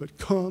 But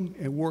come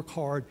and work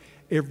hard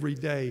every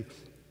day.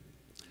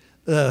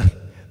 The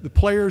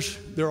players,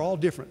 they're all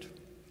different.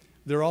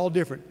 They're all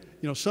different.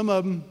 You know, some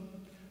of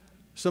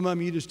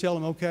them you just tell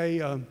them, okay,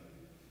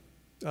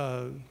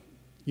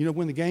 you know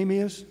when the game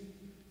is?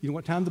 You know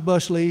what time the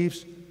bus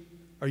leaves?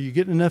 Are you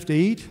getting enough to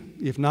eat?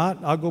 If not,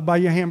 I'll go buy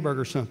you a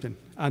hamburger or something.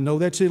 I know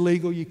that's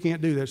illegal. You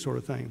can't do that sort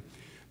of thing.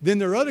 Then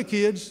there are other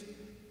kids,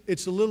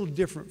 it's a little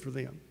different for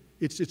them.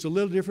 It's a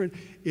little different.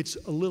 It's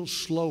a little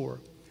slower.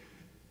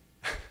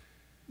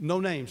 No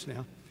names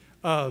now.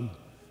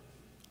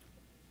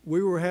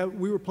 We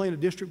were playing a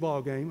district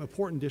ball game, a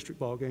important district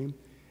ball game,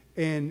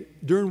 and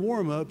during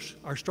warm-ups,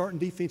 our starting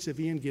defensive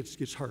end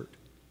gets hurt.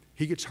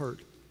 He gets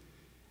hurt.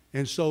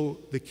 And so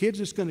the kids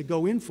that's going to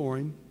go in for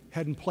him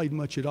hadn't played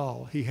much at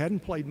all. He hadn't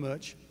played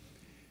much.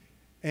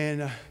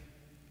 And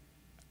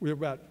we were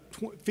about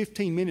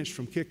 15 minutes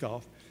from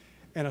kickoff.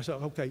 And I said,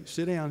 okay,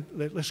 sit down.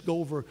 Let's go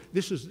over.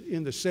 This is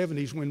in the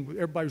 70s when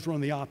everybody was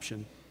running the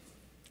option.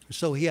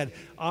 So he had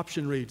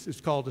option reads.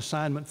 It's called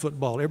assignment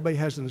football. Everybody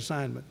has an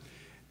assignment.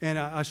 And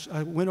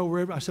I went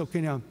over. I said,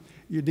 okay, now,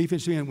 your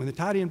defensive end, when the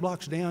tight end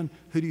blocks down,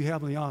 who do you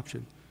have on the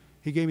option?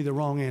 He gave me the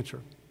wrong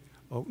answer.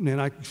 Oh, and then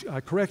I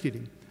corrected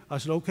him. I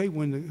said, okay,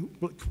 when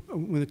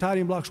the tight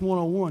end blocks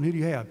one-on-one, who do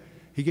you have?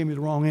 He gave me the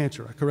wrong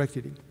answer. I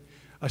corrected him.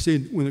 I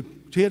said, when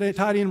the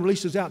tight end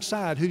releases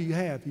outside, who do you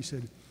have? He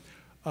said,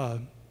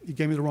 he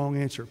gave me the wrong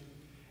answer.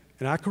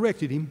 And I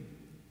corrected him.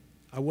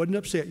 I wasn't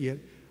upset yet.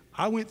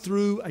 I went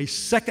through a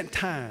second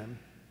time.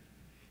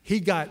 He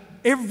got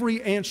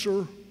every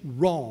answer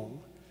wrong.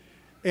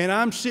 And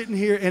I'm sitting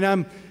here, and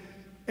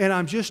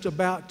I'm just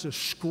about to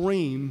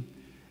scream.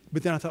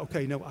 But then I thought,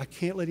 okay, no, I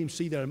can't let him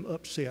see that I'm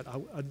upset.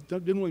 I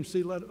didn't want him to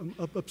see that I'm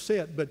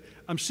upset. But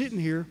I'm sitting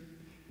here,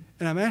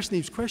 and I'm asking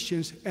these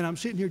questions, and I'm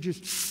sitting here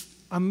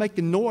I'm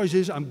making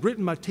noises. I'm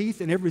gritting my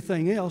teeth and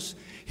everything else.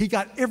 He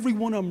got every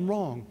one of them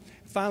wrong.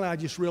 Finally, I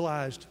just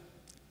realized,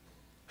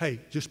 hey,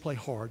 just play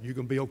hard. You're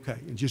going to be okay,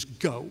 and just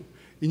go.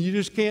 And you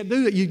just can't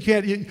do that.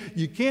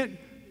 You can't.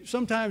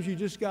 Sometimes you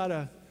just got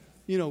to,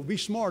 be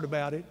smart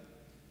about it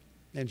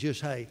and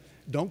just, hey,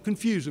 don't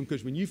confuse them,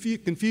 because when you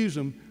confuse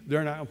them,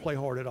 they're not going to play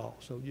hard at all.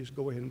 So just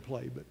go ahead and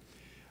play. But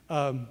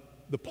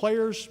the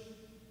players,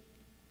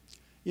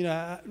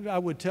 I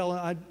would tell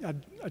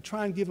them, I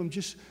try and give them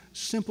just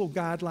simple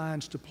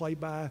guidelines to play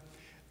by.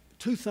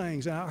 Two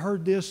things, and I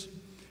heard this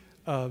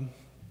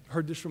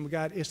from a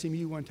guy at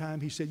SMU one time.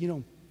 He said,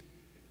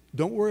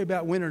 don't worry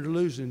about winning or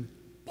losing.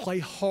 Play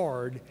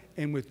hard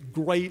and with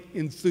great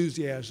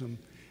enthusiasm.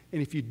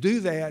 And if you do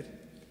that,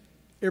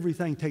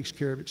 everything takes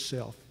care of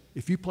itself.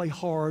 If you play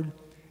hard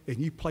and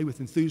you play with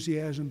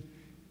enthusiasm,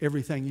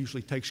 everything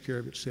usually takes care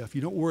of itself.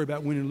 You don't worry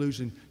about winning or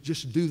losing.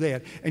 Just do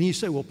that. And you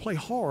say, well, play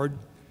hard.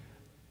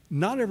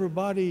 Not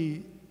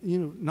everybody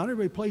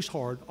plays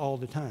hard all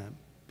the time.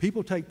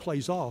 People take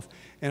plays off.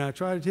 And I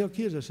try to tell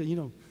kids, I say,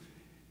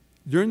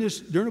 during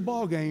a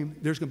ball game,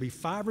 there's going to be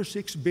 5 or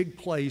 6 big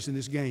plays in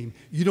this game.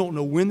 You don't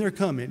know when they're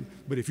coming,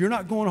 but if you're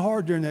not going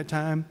hard during that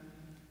time,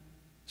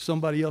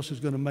 somebody else is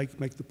going to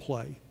make the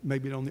play,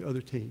 maybe on the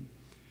other team.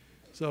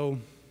 So,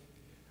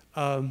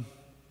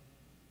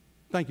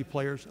 thank you,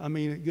 players. I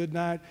mean, good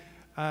night.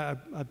 I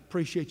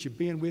appreciate you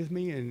being with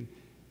me and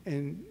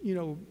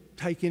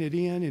taking it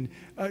in.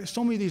 And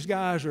so many of these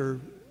guys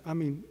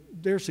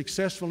they're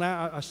successful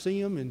now. I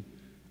see them, and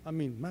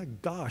my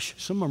gosh,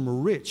 some of them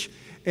are rich.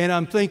 And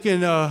I'm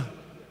thinking,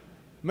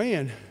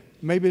 man,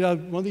 maybe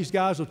one of these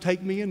guys will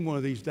take me in one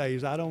of these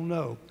days. I don't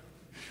know.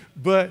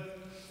 But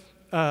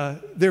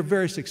they're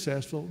very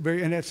successful.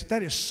 And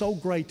that is so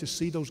great to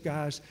see those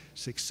guys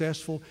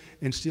successful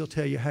and still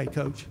tell you, hey,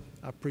 Coach,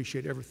 I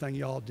appreciate everything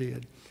y'all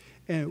did.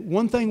 And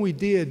one thing we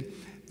did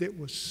that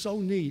was so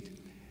neat,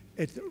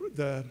 it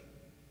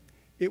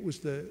was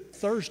the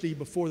Thursday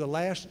before the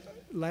last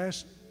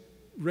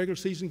regular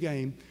season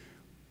game.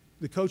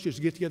 The coaches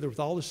would get together with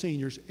all the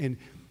seniors, and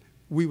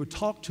we would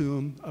talk to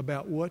them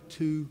about what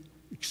to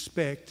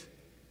expect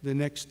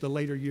the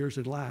later years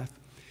in life.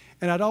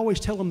 And I'd always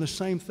tell them the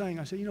same thing.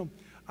 I said,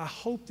 I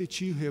hope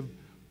that you have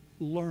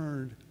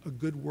learned a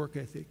good work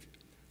ethic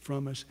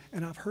from us.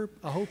 And I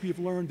hope you've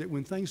learned that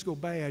when things go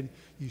bad,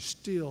 you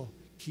still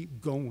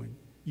keep going.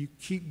 You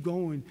keep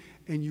going,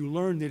 and you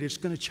learn that it's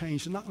going to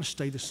change. It's not going to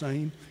stay the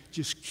same.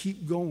 Just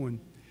keep going.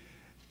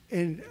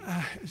 And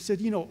I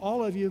said,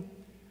 all of you,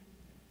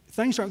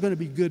 things aren't going to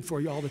be good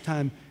for you all the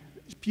time.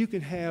 You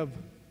can have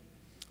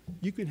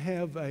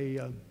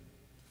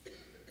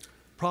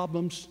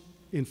problems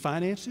in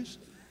finances,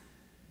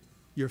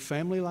 your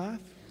family life,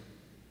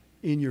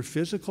 in your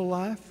physical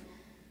life,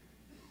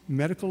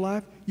 medical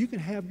life. You're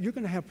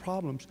going to have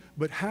problems,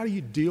 but how do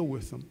you deal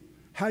with them?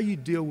 How you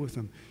deal with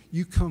them?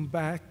 You come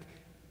back,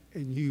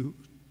 and you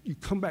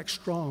come back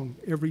strong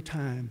every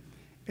time,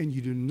 and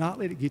you do not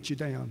let it get you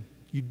down.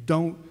 You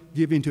don't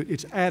give into it.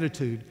 It's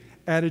attitude.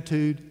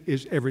 Attitude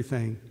is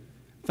everything.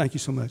 Thank you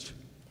so much.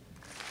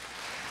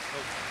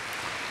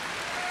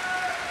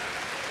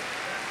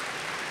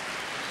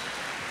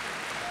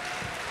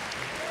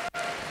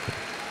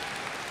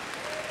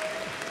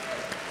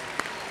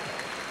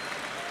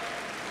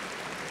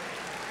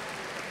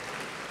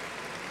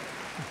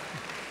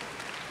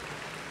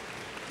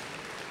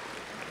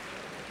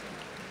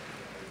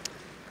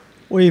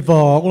 We've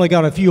only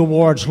got a few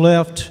awards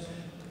left.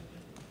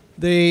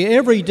 The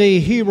Everyday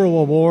Hero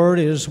Award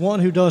is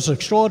one who does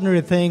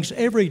extraordinary things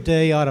every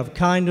day out of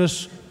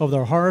kindness of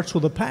their hearts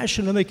with a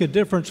passion to make a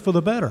difference for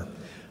the better.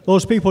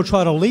 Those people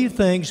try to leave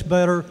things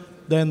better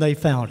than they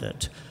found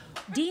it.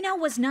 Dino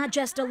was not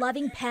just a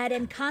loving pet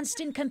and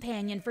constant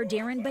companion for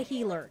Darrin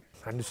Beheler.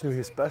 I just knew he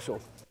was special.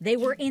 They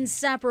were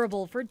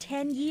inseparable for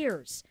 10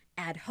 years,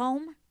 at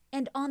home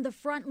and on the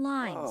front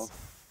lines. Oh,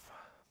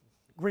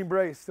 Green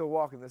Beret is still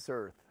walking this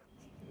earth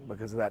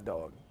because of that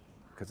dog,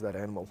 because of that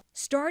animal.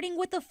 Starting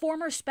with the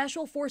former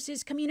Special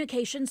Forces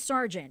Communications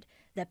Sergeant,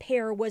 the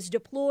pair was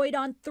deployed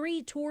on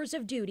 3 tours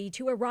of duty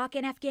to Iraq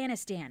and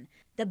Afghanistan.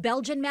 The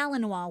Belgian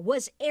Malinois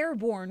was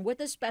airborne with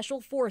the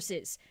Special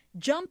Forces,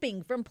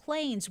 jumping from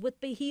planes with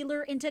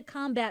Beheler into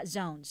combat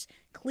zones,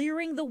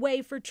 clearing the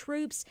way for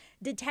troops,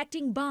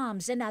 detecting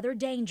bombs and other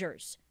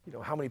dangers. You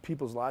know, how many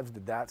people's lives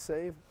did that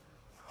save?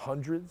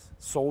 Hundreds,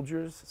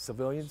 soldiers,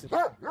 civilians.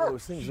 All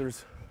those things,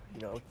 there's,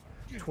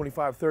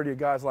 25, 30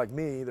 guys like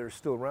me that are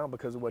still around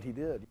because of what he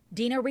did.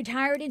 Dino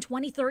retired in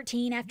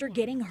 2013 after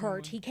getting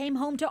hurt. He came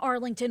home to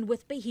Arlington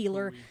with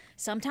Beheler,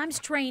 sometimes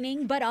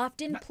training, but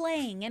often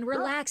playing and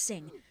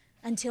relaxing,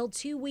 until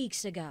 2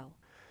 weeks ago.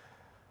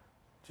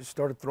 Just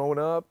started throwing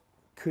up,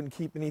 couldn't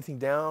keep anything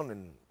down,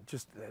 and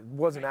just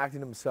wasn't acting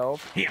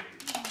himself.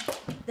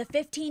 The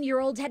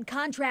 15-year-old had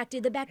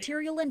contracted the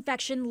bacterial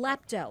infection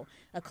lepto.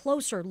 A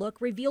closer look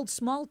revealed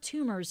small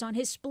tumors on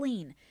his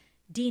spleen.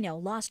 Dino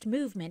lost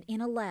movement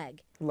in a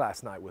leg.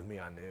 Last night with me,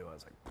 I knew. I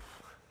was like,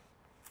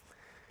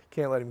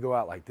 can't let him go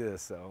out like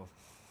this, so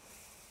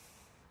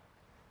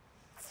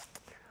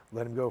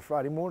let him go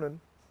Friday morning.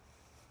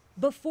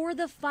 Before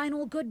the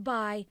final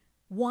goodbye,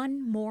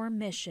 one more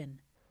mission.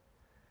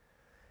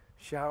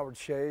 Showered,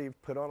 shaved,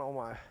 put on all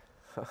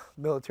my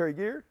military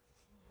gear.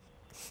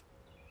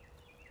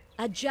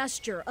 A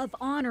gesture of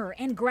honor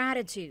and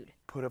gratitude.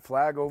 Put a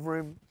flag over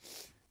him.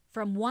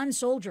 From one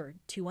soldier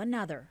to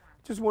another.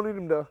 Just wanted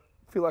him to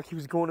feel like he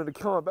was going into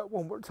combat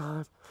one more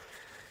time.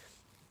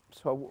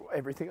 So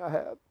everything I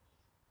had.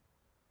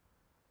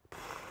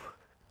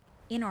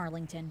 In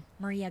Arlington,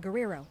 Maria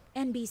Guerrero,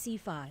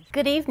 NBC5.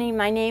 Good evening,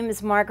 my name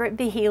is Margaret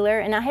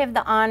Beheler, and I have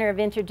the honor of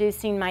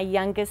introducing my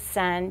youngest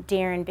son,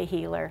 Darrin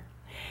Beheler.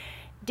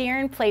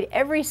 Darrin played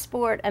every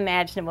sport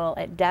imaginable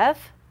at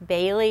Duff,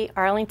 Bailey,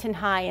 Arlington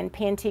High, and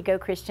Pantego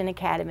Christian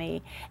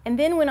Academy, and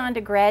then went on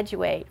to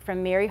graduate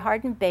from Mary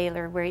Hardin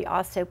Baylor, where he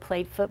also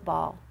played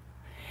football.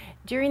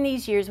 During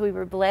these years, we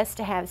were blessed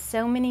to have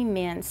so many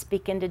men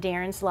speak into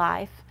Darrin's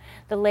life.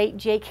 The late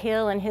Jake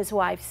Hill and his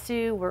wife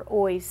Sue were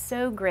always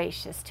so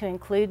gracious to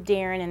include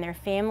Darrin in their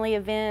family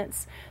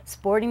events,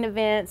 sporting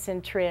events,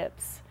 and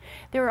trips.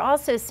 There were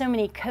also so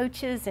many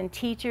coaches and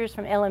teachers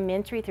from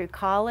elementary through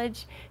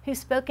college who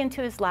spoke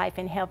into his life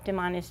and helped him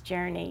on his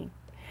journey.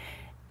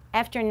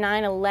 After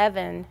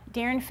 9/11,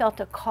 Darrin felt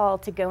a call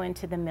to go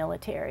into the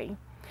military.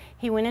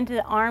 He went into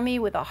the Army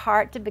with a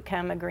heart to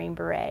become a Green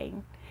Beret.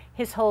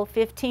 His whole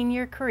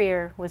 15-year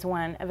career was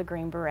one of a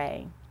Green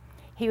Beret.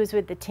 He was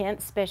with the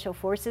 10th Special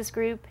Forces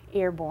Group,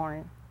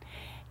 Airborne.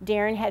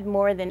 Darrin had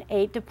more than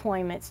 8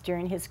 deployments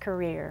during his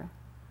career.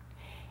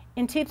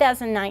 In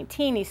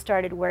 2019, he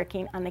started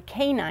working on the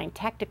K-9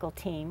 tactical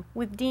team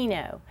with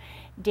Dino.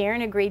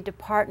 Darrin agreed to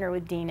partner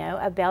with Dino,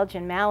 a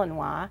Belgian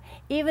Malinois,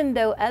 even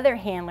though other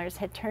handlers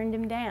had turned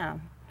him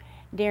down.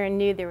 Darrin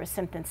knew there was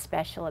something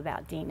special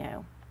about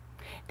Dino.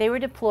 They were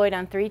deployed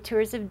on 3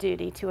 tours of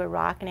duty to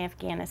Iraq and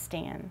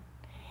Afghanistan.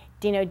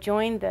 Dino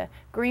joined the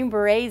Green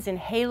Berets in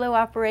halo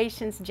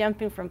operations,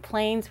 jumping from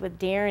planes with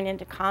Darrin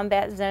into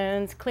combat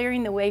zones,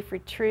 clearing the way for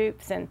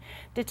troops, and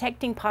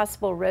detecting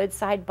possible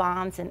roadside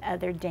bombs and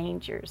other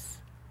dangers.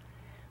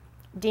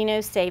 Dino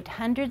saved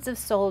hundreds of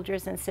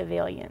soldiers and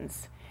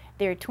civilians.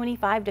 There are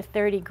 25 to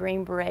 30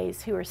 Green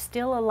Berets who are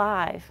still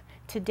alive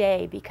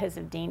today because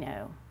of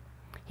Dino.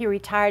 He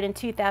retired in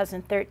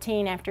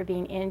 2013 after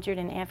being injured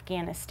in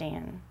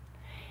Afghanistan.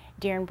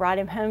 Darrin brought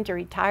him home to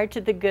retire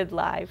to the good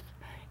life.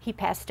 He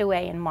passed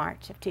away in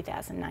March of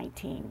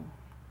 2019.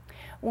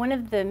 One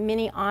of the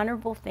many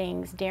honorable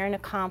things Darrin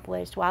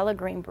accomplished while a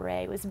Green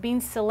Beret was being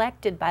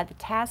selected by the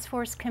task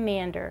force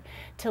commander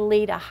to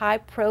lead a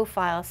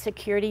high-profile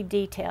security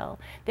detail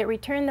that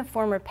returned the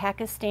former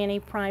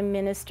Pakistani Prime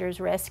Minister's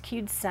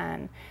rescued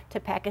son to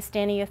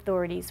Pakistani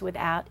authorities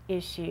without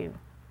issue.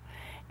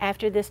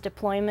 After this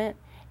deployment,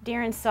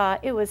 Darrin saw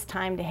it was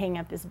time to hang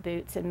up his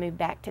boots and move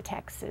back to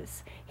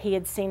Texas. He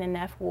had seen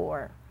enough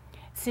war.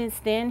 Since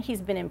then,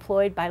 he's been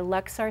employed by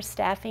Luxor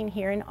Staffing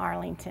here in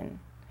Arlington.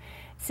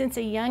 Since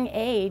a young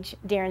age,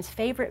 Darrin's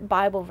favorite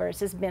Bible verse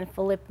has been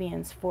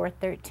Philippians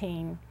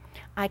 4:13.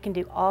 I can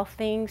do all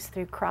things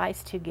through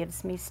Christ who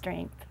gives me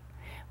strength.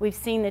 We've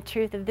seen the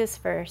truth of this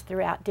verse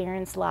throughout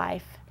Darrin's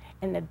life,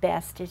 and the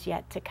best is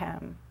yet to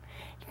come.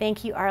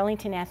 Thank you,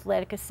 Arlington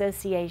Athletic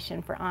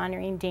Association, for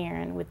honoring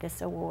Darrin with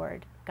this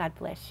award. God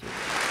bless you.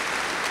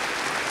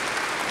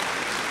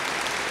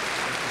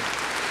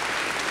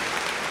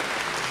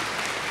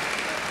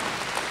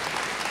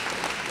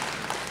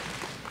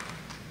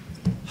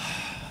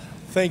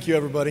 Thank you,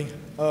 everybody.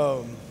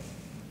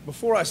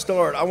 Before I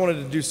start, I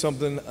wanted to do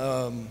something.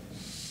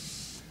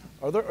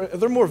 Are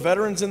there more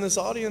veterans in this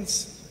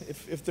audience?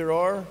 If there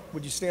are,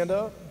 would you stand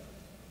up,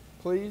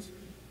 please?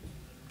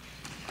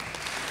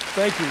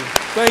 Thank you.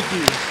 Thank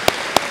you.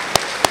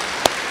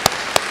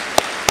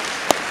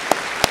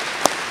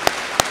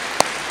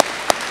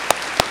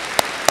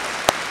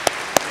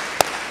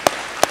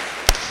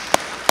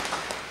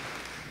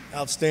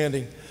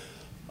 Outstanding.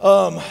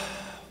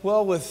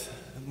 Well, with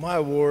my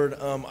award,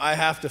 I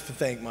have to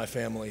thank my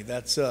family.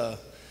 That's the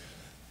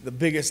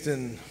biggest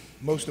and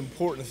most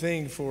important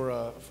thing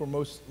for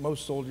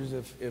most soldiers,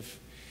 if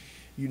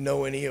you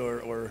know any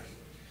or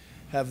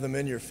have them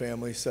in your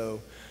family. So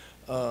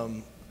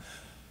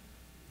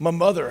my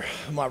mother,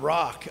 my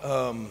rock,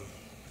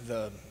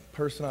 the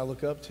person I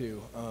look up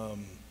to,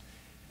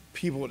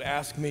 people would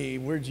ask me,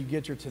 where'd you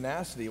get your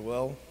tenacity?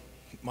 Well,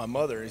 my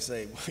mother. He'd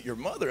say, your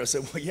mother? I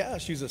said, well, yeah,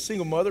 she's a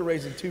single mother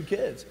raising 2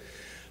 kids.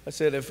 I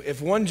said,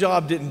 if one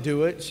job didn't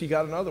do it, she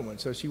got another one.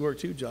 So she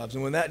worked 2 jobs.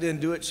 And when that didn't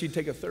do it, she'd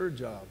take a 3rd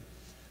job.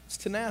 It's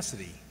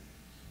tenacity.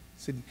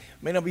 It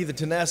may not be the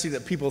tenacity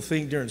that people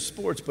think during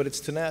sports, but it's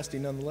tenacity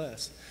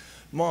nonetheless.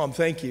 Mom,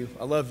 thank you.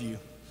 I love you.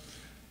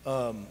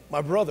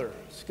 My brother,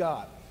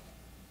 Scott.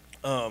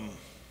 I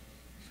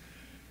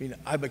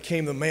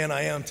became the man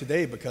I am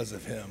today because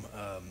of him.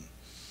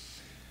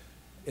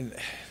 And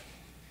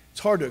it's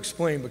hard to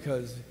explain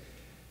because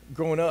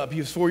growing up, he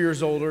was 4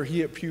 years older. He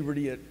hit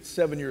puberty at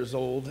 7 years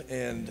old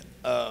and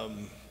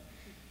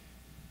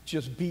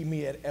just beat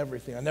me at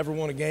everything. I never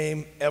won a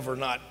game, ever,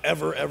 not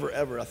ever, ever,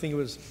 ever. I think it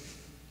was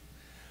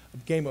a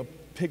game of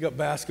pickup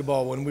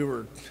basketball when we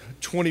were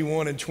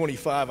 21 and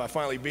 25. I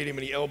finally beat him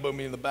and he elbowed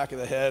me in the back of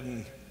the head,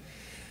 and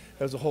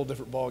that was a whole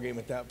different ball game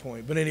at that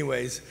point. But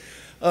anyways,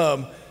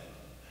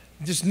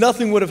 just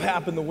nothing would have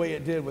happened the way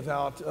it did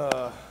without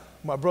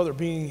my brother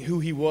being who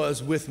he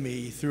was with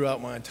me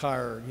throughout my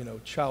entire,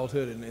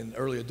 childhood and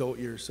early adult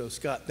years. So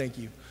Scott, thank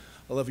you.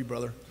 I love you,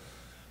 brother.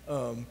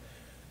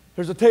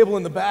 There's a table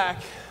in the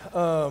back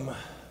of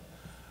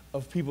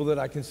people that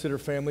I consider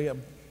family.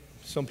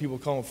 Some people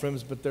call them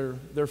friends, but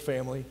they're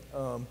family.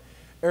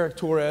 Eric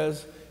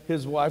Torres,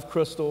 his wife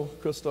Crystal.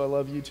 Crystal, I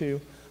love you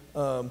too.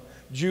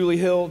 Julie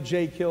Hill,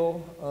 Jake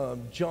Hill,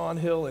 John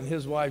Hill, and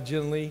his wife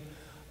Jen Lee.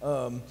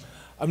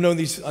 I've known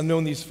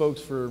these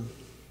folks for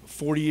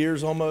 40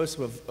 years almost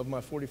of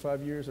my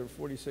 45 years or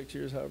 46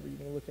 years, however you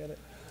want to look at it.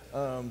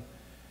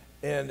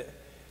 And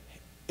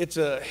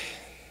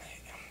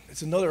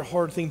it's another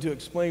hard thing to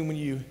explain when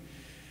you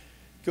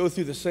go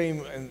through the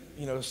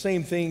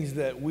same things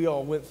that we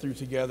all went through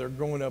together,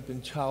 growing up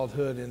in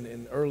childhood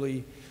and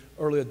early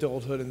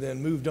adulthood, and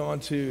then moved on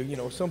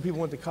to, some people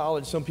went to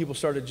college, some people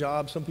started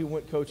jobs, some people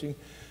went coaching,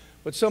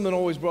 but something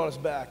always brought us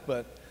back.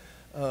 But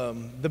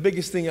the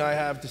biggest thing I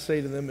have to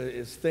say to them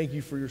is thank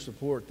you for your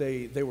support.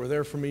 They were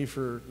there for me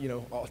for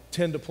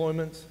 10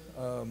 deployments.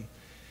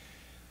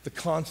 The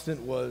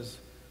constant was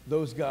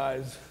those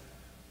guys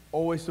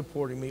always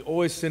supporting me,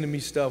 always sending me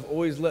stuff,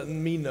 always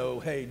letting me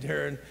know, hey,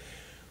 Darrin,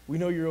 we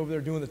know you're over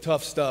there doing the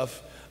tough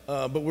stuff,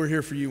 but we're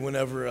here for you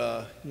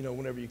whenever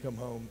you come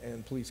home,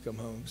 and please come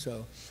home.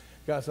 So,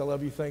 guys, I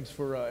love you. Thanks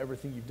for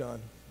everything you've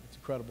done. It's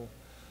incredible.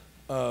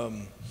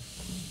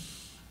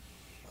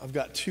 I've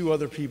got 2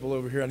 other people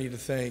over here I need to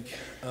thank,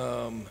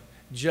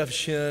 Jeff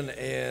Shin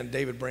and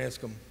David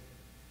Branscombe.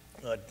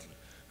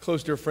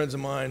 Close dear friends of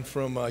mine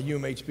from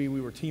UMHB.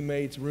 We were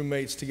teammates,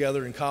 roommates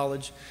together in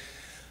college.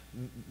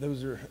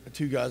 Those are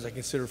 2 guys I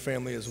consider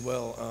family as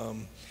well.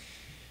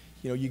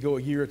 You go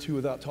a year or 2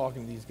 without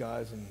talking to these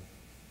guys, and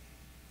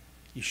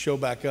you show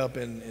back up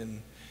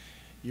and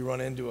you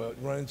run into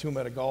them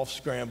at a golf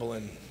scramble,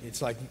 and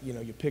it's like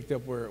you picked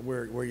up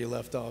where you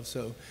left off.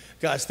 So,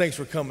 guys, thanks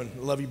for coming.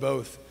 I love you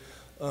both.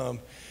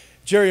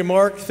 Jerry and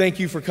Mark, thank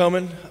you for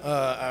coming.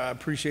 I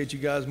appreciate you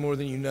guys more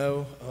than you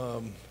know.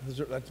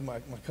 That's my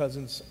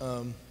cousins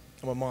on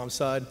my mom's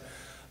side.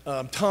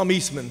 Tom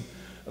Eastman,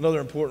 another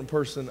important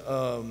person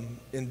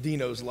in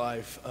Dino's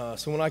life.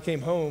 So when I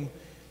came home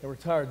and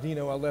retired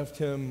Dino, I left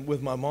him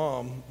with my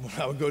mom when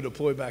I would go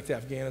deploy back to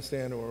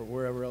Afghanistan or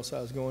wherever else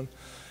I was going.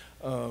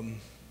 When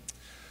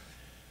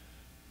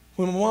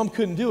my mom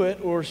couldn't do it,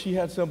 or she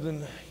had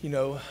something,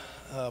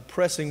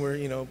 pressing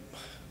where,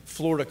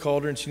 Florida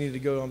called her and she needed to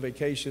go on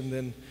vacation,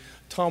 then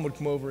Tom would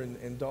come over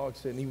and dog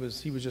sit, and he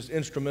was just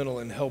instrumental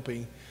in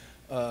helping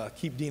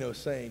keep Dino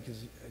sane,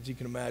 because as you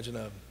can imagine,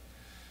 a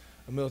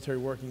military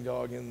working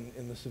dog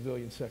in the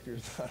civilian sector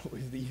is not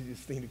always the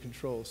easiest thing to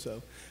control.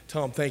 So,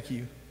 Tom, thank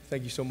you.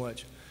 Thank you so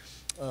much.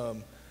 Let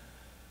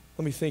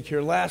me think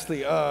here.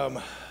 Lastly,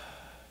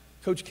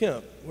 Coach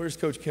Kemp. Where's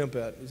Coach Kemp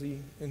at? Is he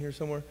in here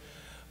somewhere?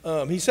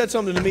 He said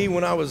something to me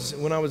when I was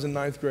in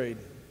ninth grade.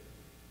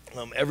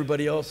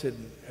 Everybody else had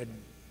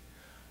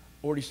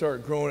already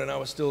started growing, and I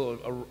was still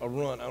a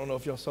runt. I don't know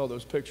if y'all saw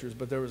those pictures,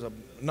 but there was a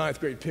ninth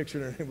grade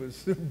picture, and it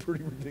was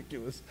pretty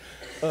ridiculous.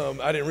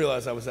 I didn't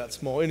realize I was that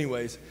small.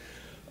 Anyways,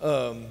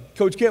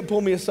 Coach Kemp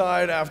pulled me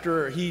aside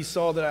after he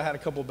saw that I had a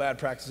couple bad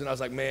practices, and I was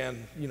like,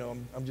 man, you know,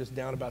 I'm just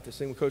down about this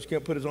thing. When Coach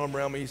Kemp put his arm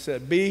around me, he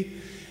said, B,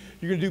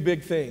 you're going to do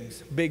big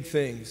things, big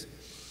things.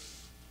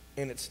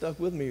 And it stuck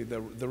with me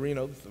the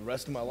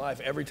rest of my life.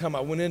 Every time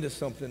I went into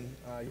something,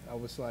 I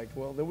was like,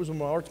 well,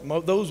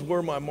 those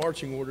were my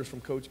marching orders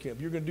from Coach Kemp.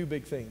 You're going to do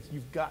big things.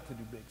 You've got to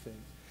do big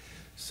things.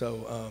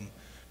 So,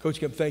 Coach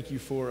Kemp, thank you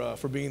for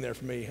being there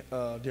for me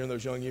during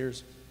those young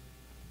years.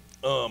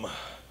 Let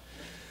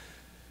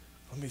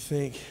me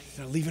think.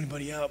 Did I leave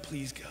anybody out?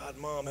 Please, God,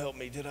 Mom, help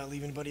me. Did I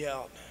leave anybody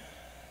out?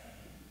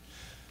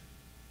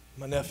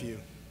 My nephew,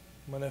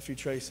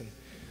 Trayson.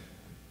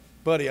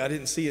 Buddy, I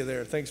didn't see you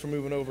there. Thanks for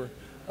moving over.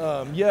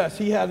 Yes,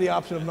 he had the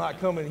option of not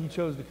coming. He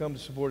chose to come to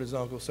support his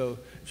uncle. So,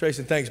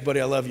 Trayson, thanks,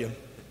 buddy. I love you.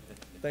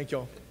 Thank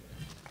y'all.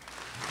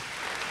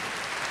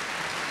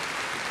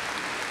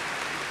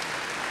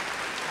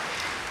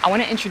 I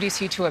want to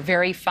introduce you to a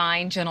very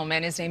fine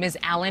gentleman. His name is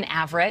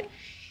Avrett.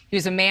 He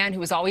was a man who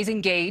was always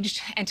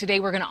engaged, and today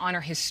we're going to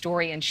honor his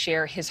story and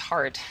share his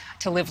heart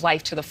to live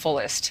life to the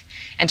fullest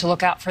and to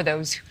look out for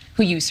those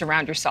who you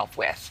surround yourself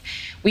with.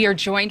 We are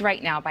joined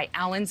right now by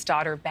Alan's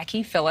daughter,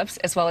 Becky Phillips,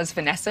 as well as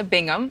Vanessa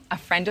Bingham, a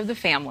friend of the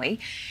family.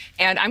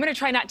 And I'm going to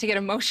try not to get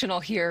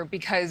emotional here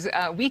because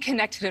we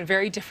connected in a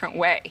very different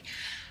way.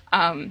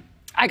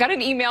 I got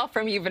an email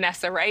from you,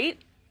 Vanessa, right?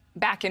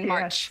 Back in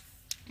March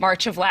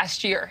of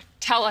last year.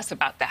 Tell us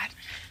about that.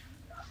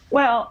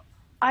 Well,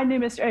 I knew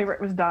Mr.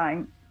 Avrett was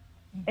dying,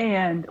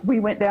 and we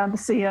went down to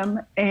see him,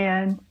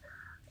 and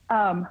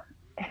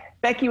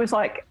Becky was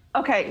like,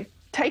 okay,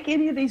 take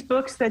any of these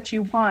books that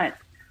you want.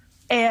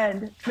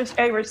 And Mr.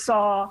 Avrett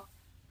saw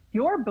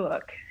your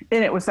book,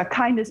 and it was a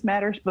Kindness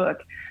Matters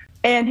book.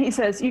 And he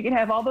says, you can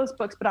have all those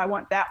books, but I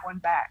want that one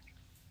back.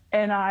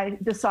 And I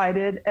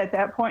decided at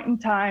that point in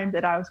time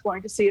that I was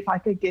going to see if I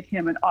could get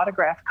him an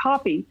autographed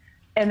copy.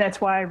 And that's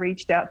why I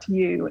reached out to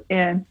you.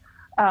 And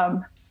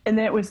then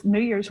it was New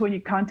Year's when you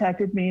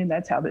contacted me, and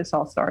that's how this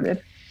all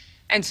started.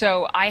 And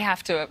so I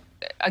have to,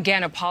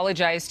 again,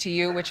 apologize to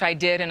you, which I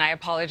did, and I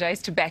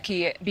apologize to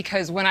Becky,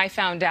 because when I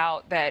found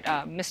out that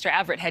Mr.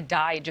 Avrett had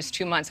died just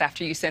 2 months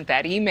after you sent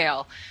that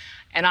email,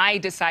 and I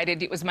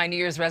decided it was my New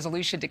Year's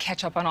resolution to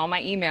catch up on all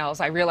my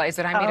emails, I realized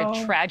that I made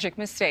a tragic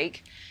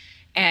mistake,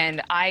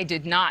 and I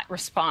did not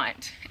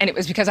respond. And it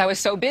was because I was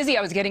so busy.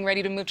 I was getting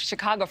ready to move to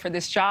Chicago for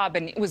this job,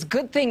 and it was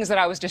good things that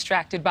I was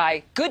distracted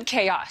by, good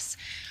chaos.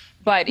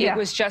 But it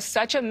was just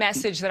such a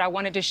message that I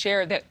wanted to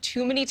share, that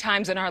too many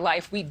times in our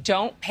life, we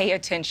don't pay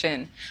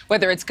attention,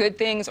 whether it's good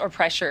things or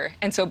pressure.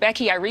 And so,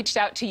 Becky, I reached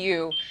out to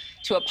you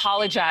to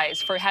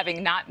apologize for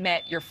having not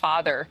met your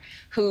father,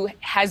 who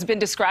has been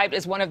described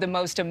as one of the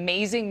most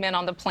amazing men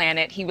on the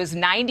planet. He was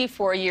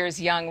 94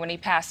 years young when he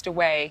passed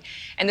away,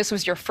 and this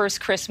was your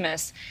first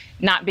Christmas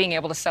not being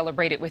able to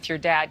celebrate it with your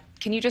dad.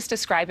 Can you just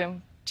describe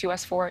him to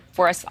us, for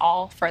us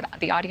all, for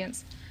the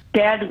audience?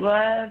 Dad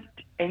loved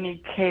and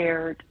he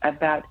cared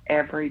about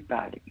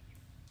everybody.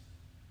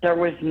 There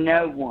was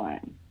no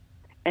one.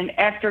 And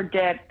after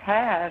Dad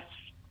passed,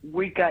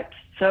 we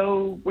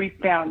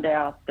found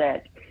out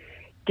that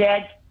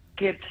Dad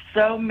gives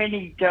so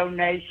many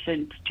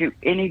donations to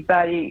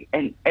anybody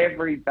and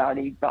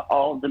everybody but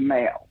all the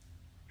mail.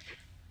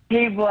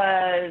 He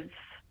was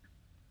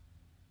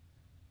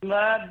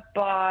loved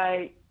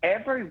by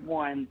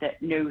everyone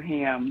that knew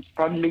him,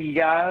 from the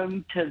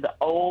young to the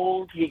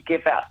old. He'd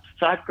give out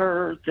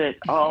suckers at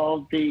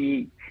all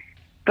the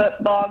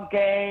football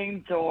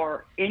games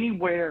or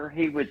anywhere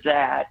he was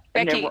at. Becky,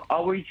 and they were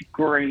always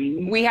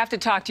green. We have to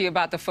talk to you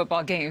about the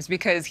football games,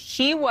 because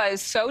he was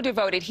so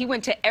devoted. He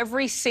went to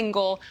every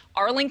single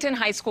Arlington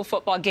High School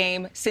football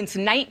game since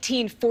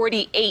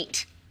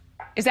 1948.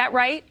 Is that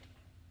right?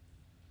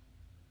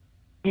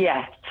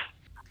 Yes.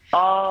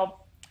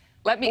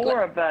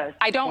 Four of us.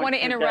 I don't want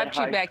to went interrupt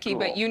you, that Becky, high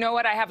but school. you know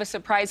what? I have a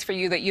surprise for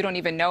you that you don't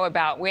even know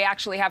about. We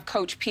actually have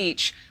Coach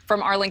Peach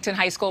from Arlington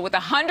High School with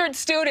 100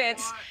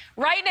 students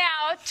right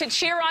now to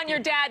cheer on your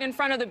dad in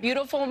front of the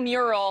beautiful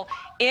mural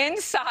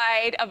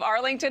inside of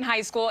Arlington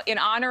High School in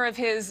honor of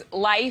his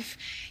life.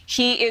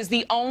 He is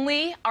the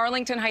only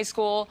Arlington High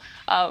School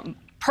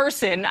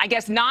person, I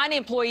guess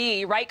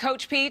non-employee, right,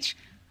 Coach Peach,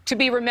 to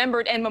be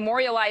remembered and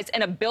memorialized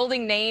in a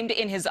building named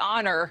in his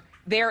honor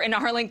there in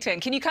Arlington.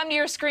 Can you come to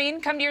your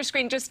screen? Come to your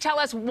screen. Just tell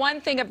us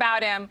one thing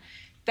about him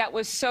that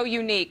was so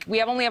unique.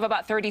 We only have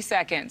about 30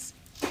 seconds.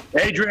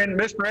 Adrian,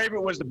 Mr.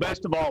 Avrett was the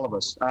best of all of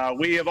us.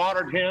 We have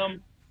honored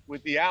him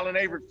with the Allen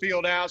Avrett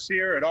Fieldhouse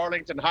here at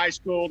Arlington High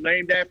School,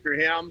 named after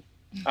him.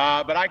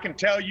 But I can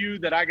tell you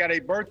that I got a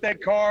birthday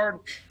card,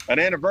 an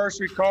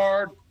anniversary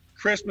card,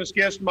 Christmas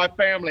gifts from my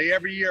family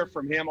every year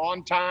from him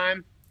on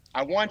time.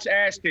 I once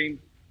asked him,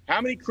 how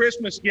many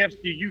Christmas gifts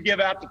do you give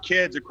out to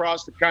kids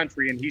across the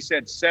country? And he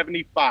said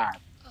 75.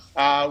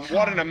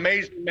 What an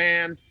amazing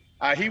man.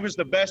 He was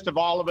the best of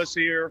all of us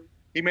here.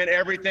 He meant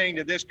everything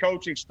to this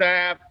coaching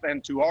staff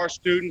and to our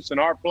students and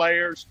our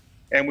players.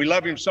 And we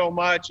love him so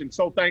much and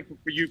so thankful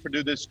for you for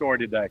doing this story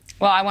today.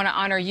 Well, I want to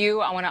honor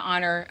you. I want to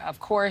honor, of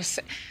course,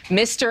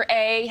 Mr.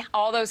 A.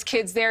 All those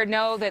kids there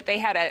know that they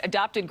had an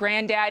adopted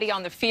granddaddy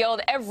on the field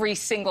every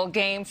single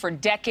game for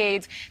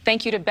decades.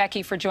 Thank you to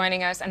Becky for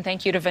joining us, and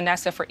thank you to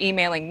Vanessa for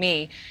emailing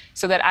me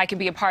so that I can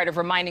be a part of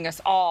reminding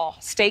us all,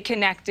 stay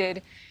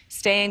connected,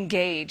 stay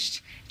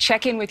engaged,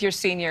 check in with your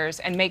seniors,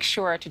 and make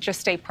sure to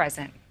just stay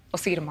present. We'll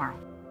see you tomorrow.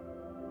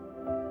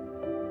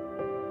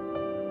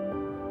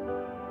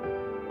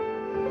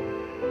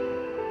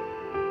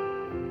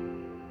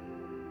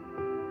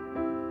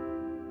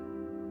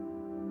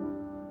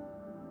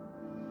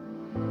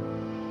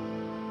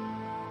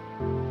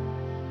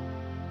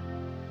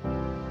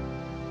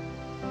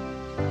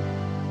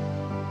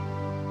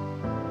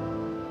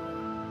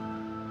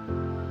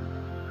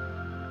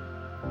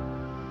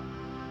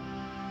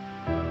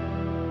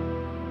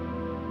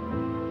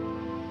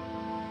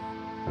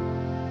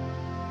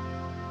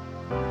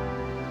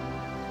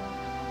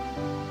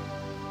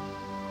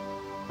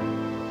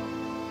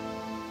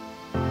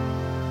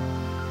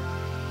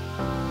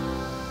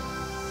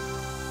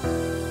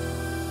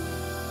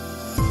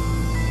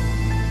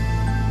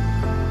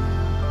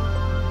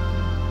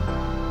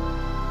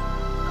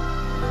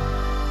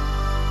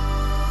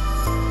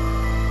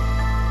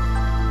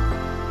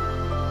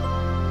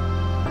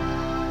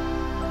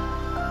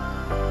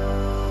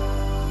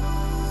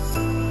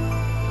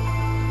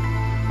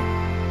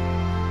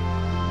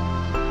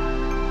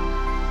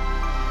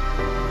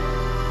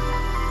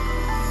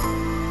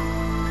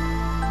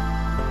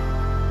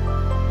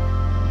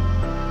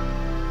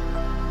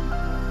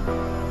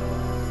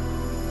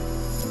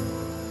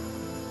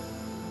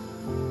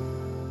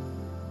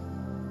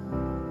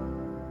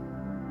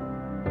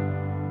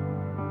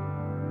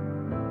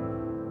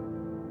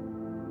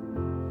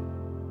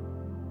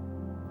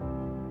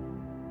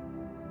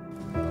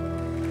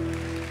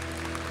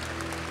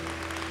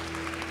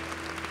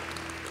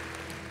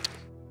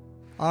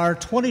 Our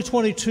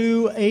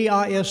 2022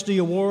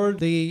 AISD Award,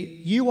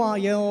 the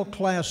UIL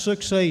Class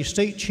 6A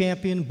State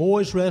Champion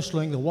Boys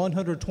Wrestling, the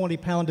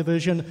 120-pound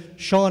division,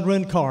 Sean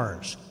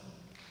Rencars.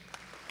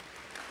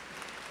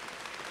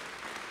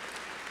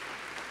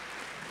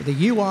 The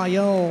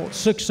UIL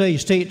 6A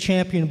State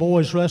Champion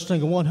Boys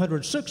Wrestling, the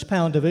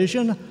 106-pound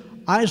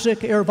division, Isaac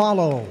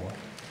Ervalo.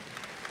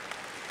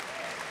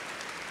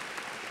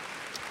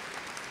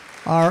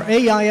 Our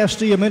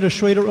AISD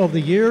Administrator of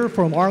the Year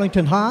from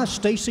Arlington High,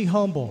 Stacy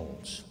Humboldt.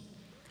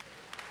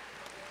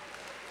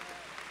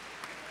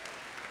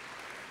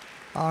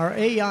 Our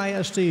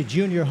AISD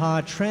Junior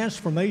High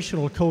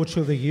Transformational Coach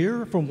of the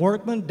Year from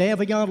Workman,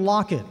 Davion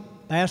Lockett,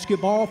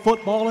 basketball,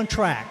 football, and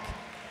track.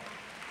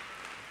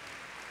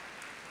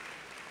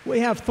 We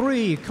have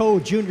 3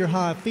 co-junior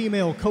high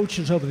female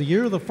coaches of the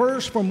year. The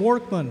first from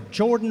Workman,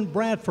 Jordan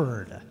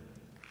Bradford.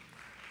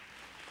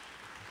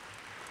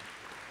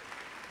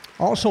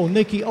 Also,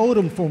 Nikki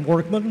Odom from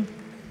Workman,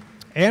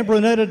 and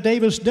Brunetta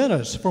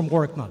Davis-Dennis from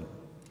Workman.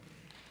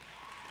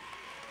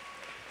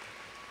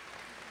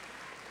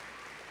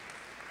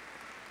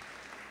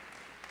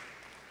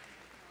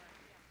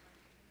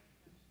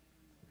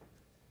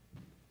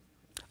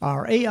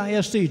 Our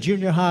AISD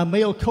Junior High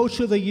Male Coach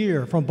of the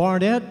Year from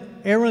Barnett,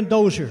 Aaron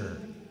Dozier.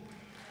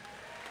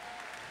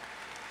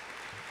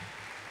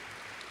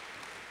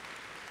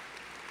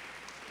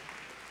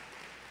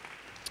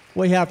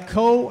 We have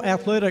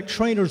co-athletic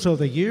trainers of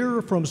the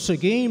year from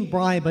Seguin,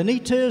 Brian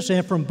Benitez,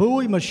 and from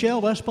Bowie,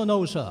 Michelle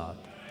Espinoza.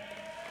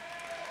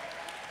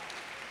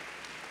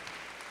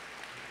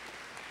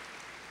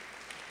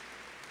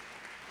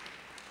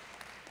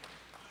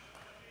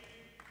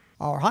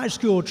 Our high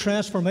school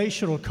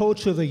transformational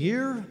coach of the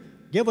year,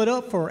 give it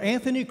up for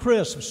Anthony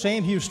Crisp,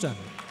 Sam Houston.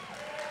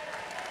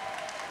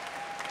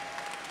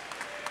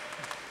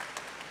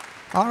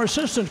 Our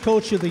assistant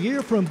coach of the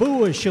year from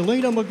Bowie,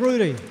 Shalina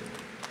Magrudy.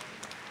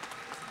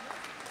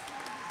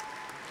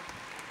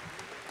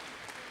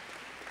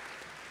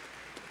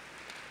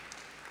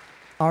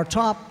 Our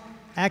top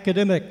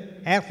academic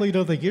athlete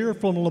of the year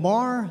from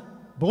Lamar,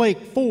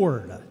 Blake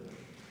Ford.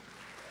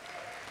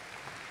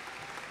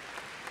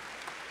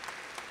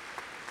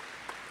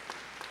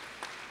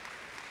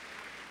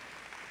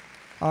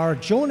 Our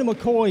Joni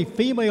McCoy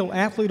Female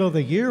Athlete of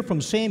the Year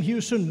from Sam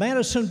Houston,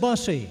 Madison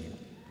Bussey.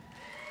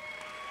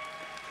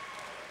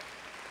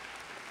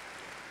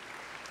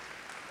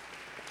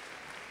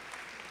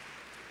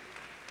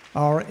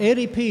 Our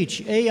Eddie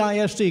Peach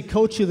AISD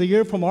Coach of the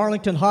Year from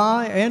Arlington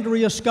High,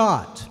 Andrea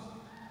Scott.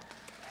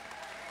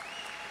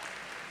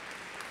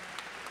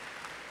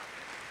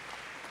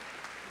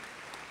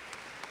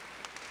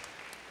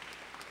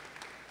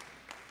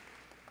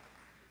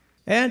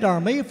 And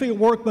our Mayfield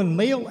Workman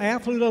Male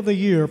Athlete of the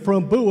Year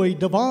from Bowie,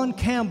 Devon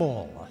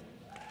Campbell.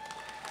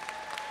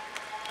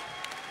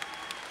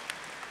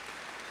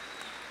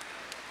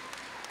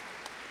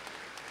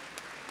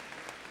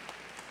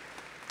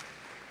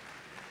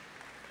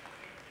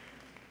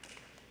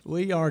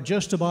 We are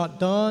just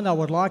about done. I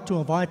would like to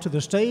invite to the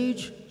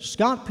stage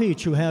Scott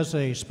Peach, who has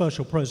a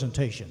special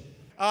presentation.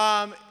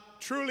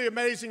 Truly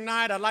amazing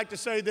night. I'd like to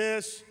say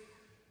this.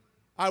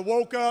 I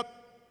woke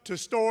up to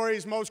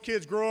stories. Most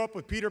kids grow up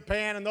with Peter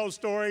Pan and those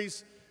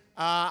stories.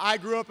 I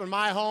grew up in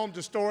my home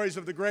to stories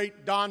of the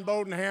great Don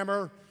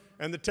Bodenhamer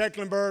and the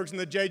Tecklenburgs and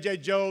the J.J.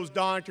 Joes.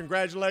 Don,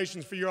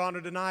 congratulations for your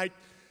honor tonight.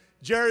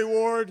 Jerry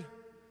Ward,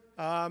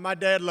 my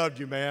dad loved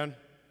you, man,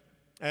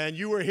 and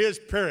you were his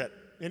parrot.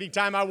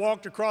 Anytime I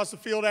walked across the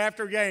field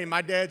after a game,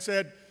 my dad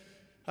said,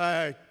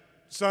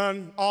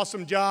 son,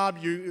 awesome job,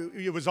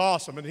 it was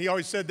awesome. And he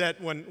always said that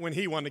when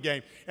he won the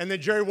game. And then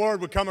Jerry Ward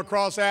would come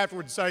across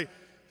afterwards and say,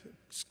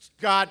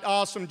 Scott,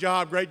 awesome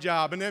job, great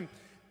job. And then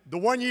the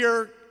one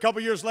year, a couple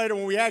years later,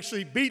 when we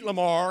actually beat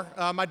Lamar,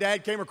 my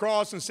dad came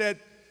across and said,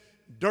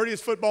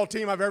 dirtiest football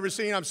team I've ever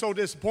seen, I'm so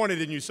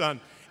disappointed in you,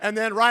 son. And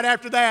then right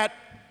after that,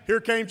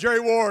 here came Jerry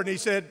Ward, and he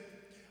said,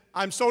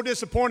 I'm so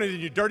disappointed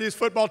in you, dirtiest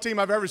football team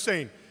I've ever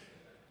seen.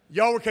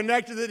 Y'all were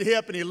connected at the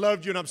hip, and he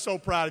loved you, and I'm so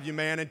proud of you,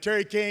 man. And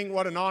Terry King,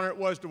 what an honor it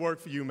was to work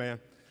for you,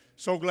 man.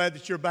 So glad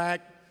that you're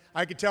back.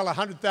 I could tell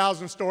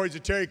 100,000 stories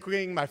of Terry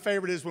King. My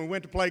favorite is when we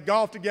went to play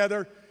golf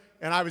together,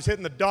 and I was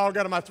hitting the dog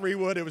out of my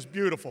 3-wood. It was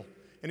beautiful.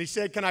 And he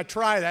said, can I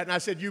try that? And I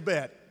said, you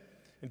bet.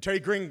 And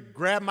Terry King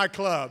grabbed my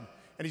club,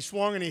 and he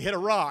swung, and he hit a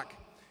rock.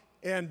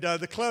 And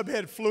the club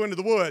head flew into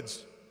the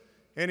woods.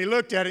 And he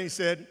looked at it, and he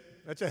said,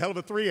 that's a hell of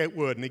a 3/8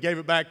 wood, and he gave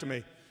it back to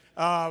me.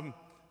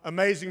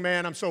 Amazing,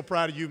 man. I'm so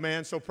proud of you,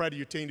 man. So proud of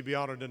your team to be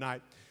honored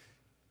tonight.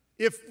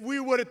 If we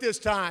would at this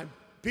time,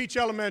 Peach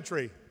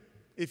Elementary,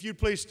 if you'd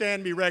please stand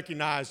and be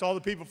recognized. All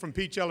the people from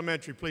Peach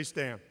Elementary, please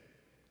stand.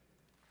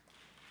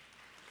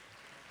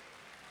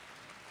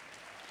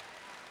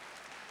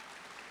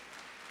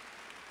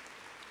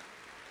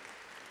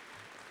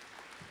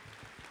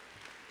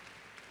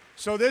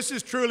 So this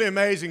is truly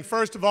amazing.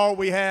 First of all,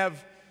 we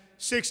have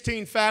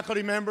 16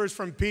 faculty members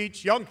from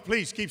Peach. Y'all,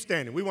 please keep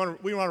standing. We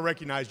want to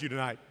recognize you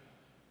tonight.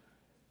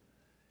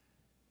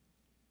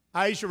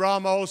 Aisha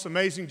Ramos,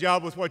 amazing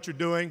job with what you're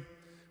doing.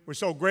 We're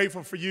so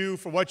grateful for you,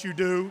 for what you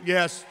do.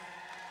 Yes.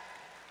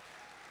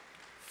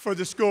 For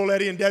the school,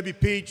 Eddy and Debbie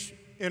Peach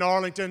in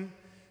Arlington.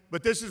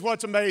 But this is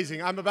what's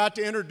amazing. I'm about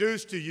to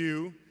introduce to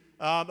you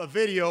a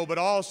video, but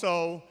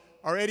also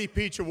our Eddy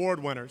Peach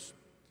Award winners.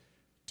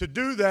 To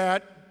do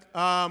that,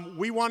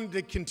 we wanted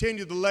to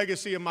continue the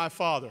legacy of my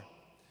father.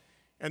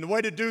 And the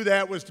way to do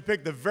that was to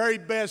pick the very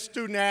best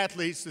student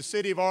athletes the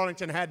city of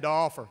Arlington had to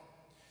offer.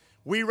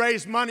 We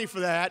raised money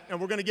for that,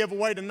 and we're going to give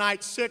away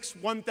tonight 6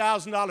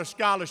 $1,000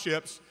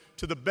 scholarships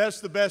to the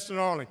best in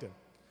Arlington.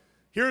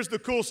 Here's the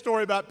cool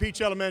story about Peach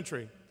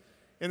Elementary.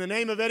 In the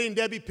name of Eddy and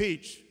Debbie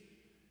Peach,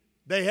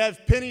 they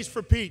have Pennies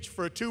for Peach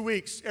for 2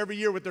 weeks every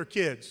year with their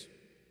kids.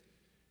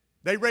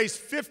 They raised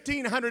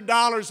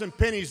 $1,500 in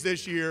pennies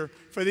this year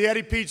for the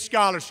Eddy Peach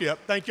Scholarship.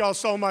 Thank y'all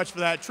so much for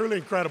that. Truly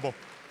incredible.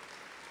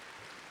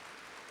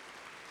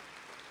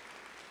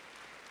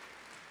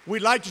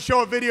 We'd like to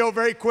show a video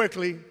very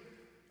quickly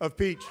of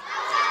Peach.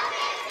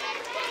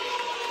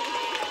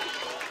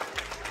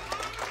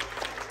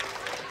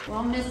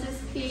 Well,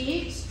 Mrs.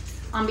 Peach,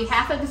 on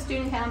behalf of the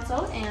Student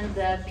Council and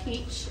the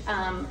Peach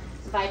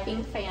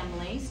Viking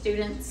family,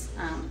 students,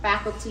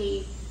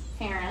 faculty,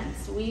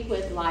 parents, we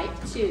would like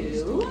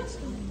to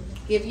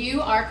give you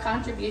our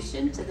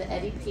contribution to the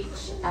Eddy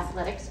Peach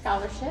Athletic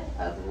Scholarship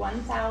of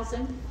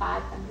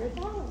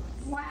 $1,500.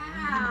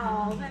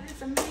 Wow, that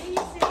is amazing.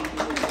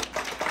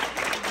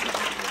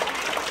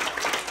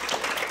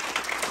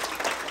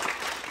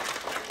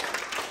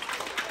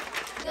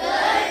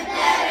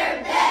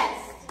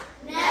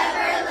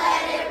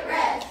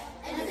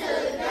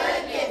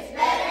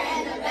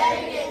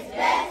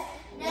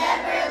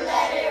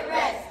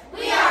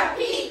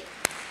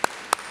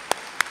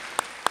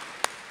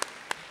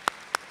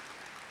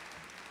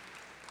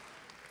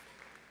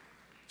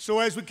 So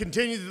as we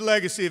continue the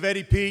legacy of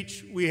Eddy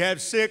Peach, we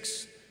have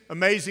 6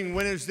 amazing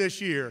winners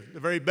this year, the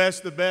very best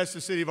of the best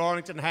the city of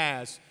Arlington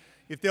has.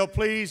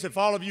 If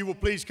all of you will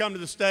please come to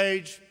the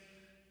stage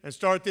and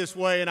start this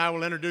way, and I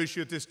will introduce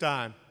you at this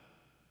time.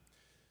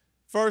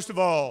 First of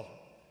all,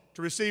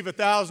 to receive a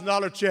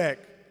 $1,000 check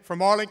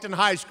from Arlington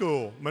High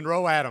School,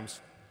 Monroe Adams.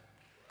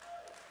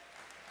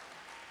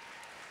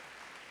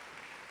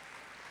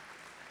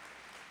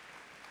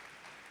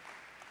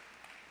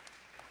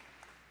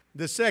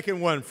 The second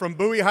one from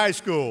Bowie High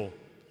School,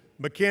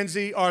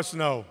 Mackenzie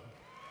Arsenault.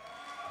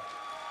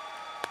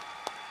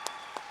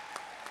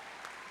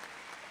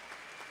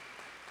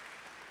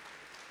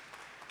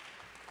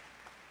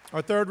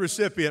 Our third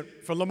recipient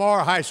from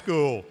Lamar High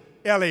School,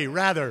 Ellie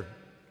Rather.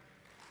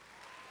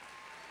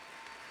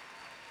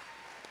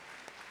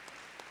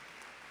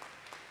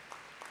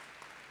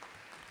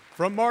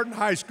 From Martin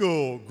High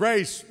School,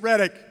 Grace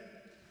Reddick.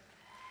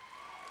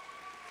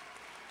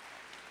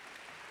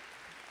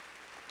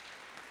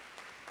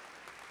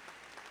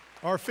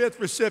 Our fifth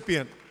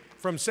recipient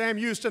from Sam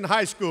Houston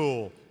High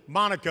School,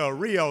 Monica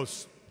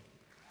Rios.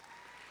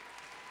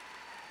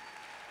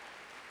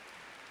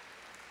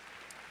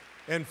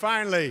 And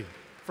finally,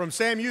 from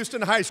Sam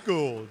Houston High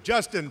School,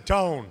 Justin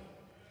Tone.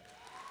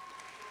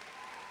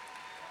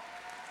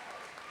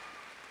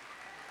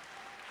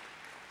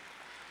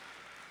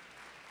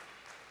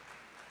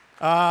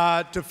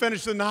 To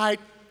finish the night,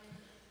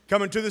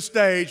 coming to the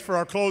stage for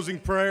our closing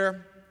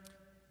prayer,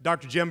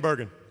 Dr. Jim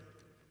Burgin.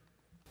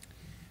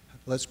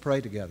 Let's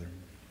pray together.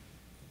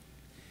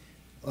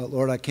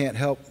 Lord, I can't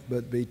help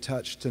but be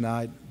touched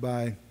tonight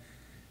by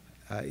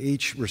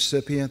each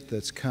recipient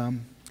that's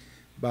come,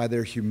 by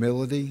their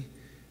humility,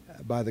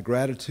 by the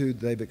gratitude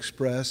they've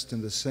expressed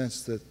in the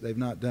sense that they've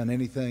not done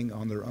anything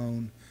on their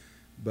own,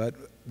 but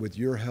with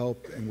your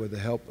help and with the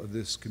help of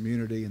this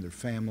community and their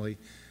family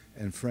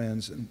and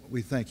friends, and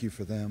we thank you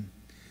for them.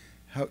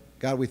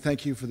 God, we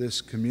thank you for this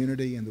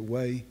community and the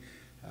way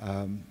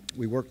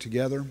we work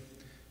together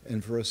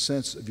and for a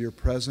sense of your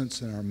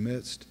presence in our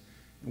midst.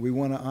 And we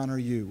want to honor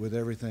you with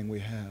everything we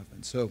have.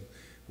 And so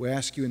we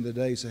ask you in the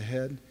days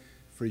ahead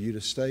for you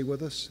to stay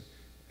with us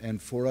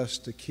and for us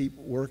to keep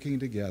working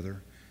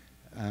together.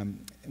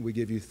 And we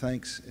give you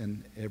thanks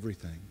in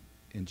everything.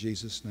 In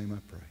Jesus' name I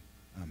pray.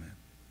 Amen.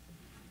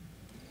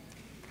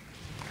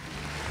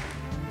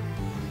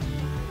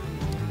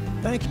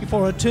 Thank you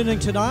for attending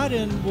tonight,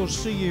 and we'll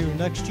see you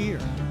next year.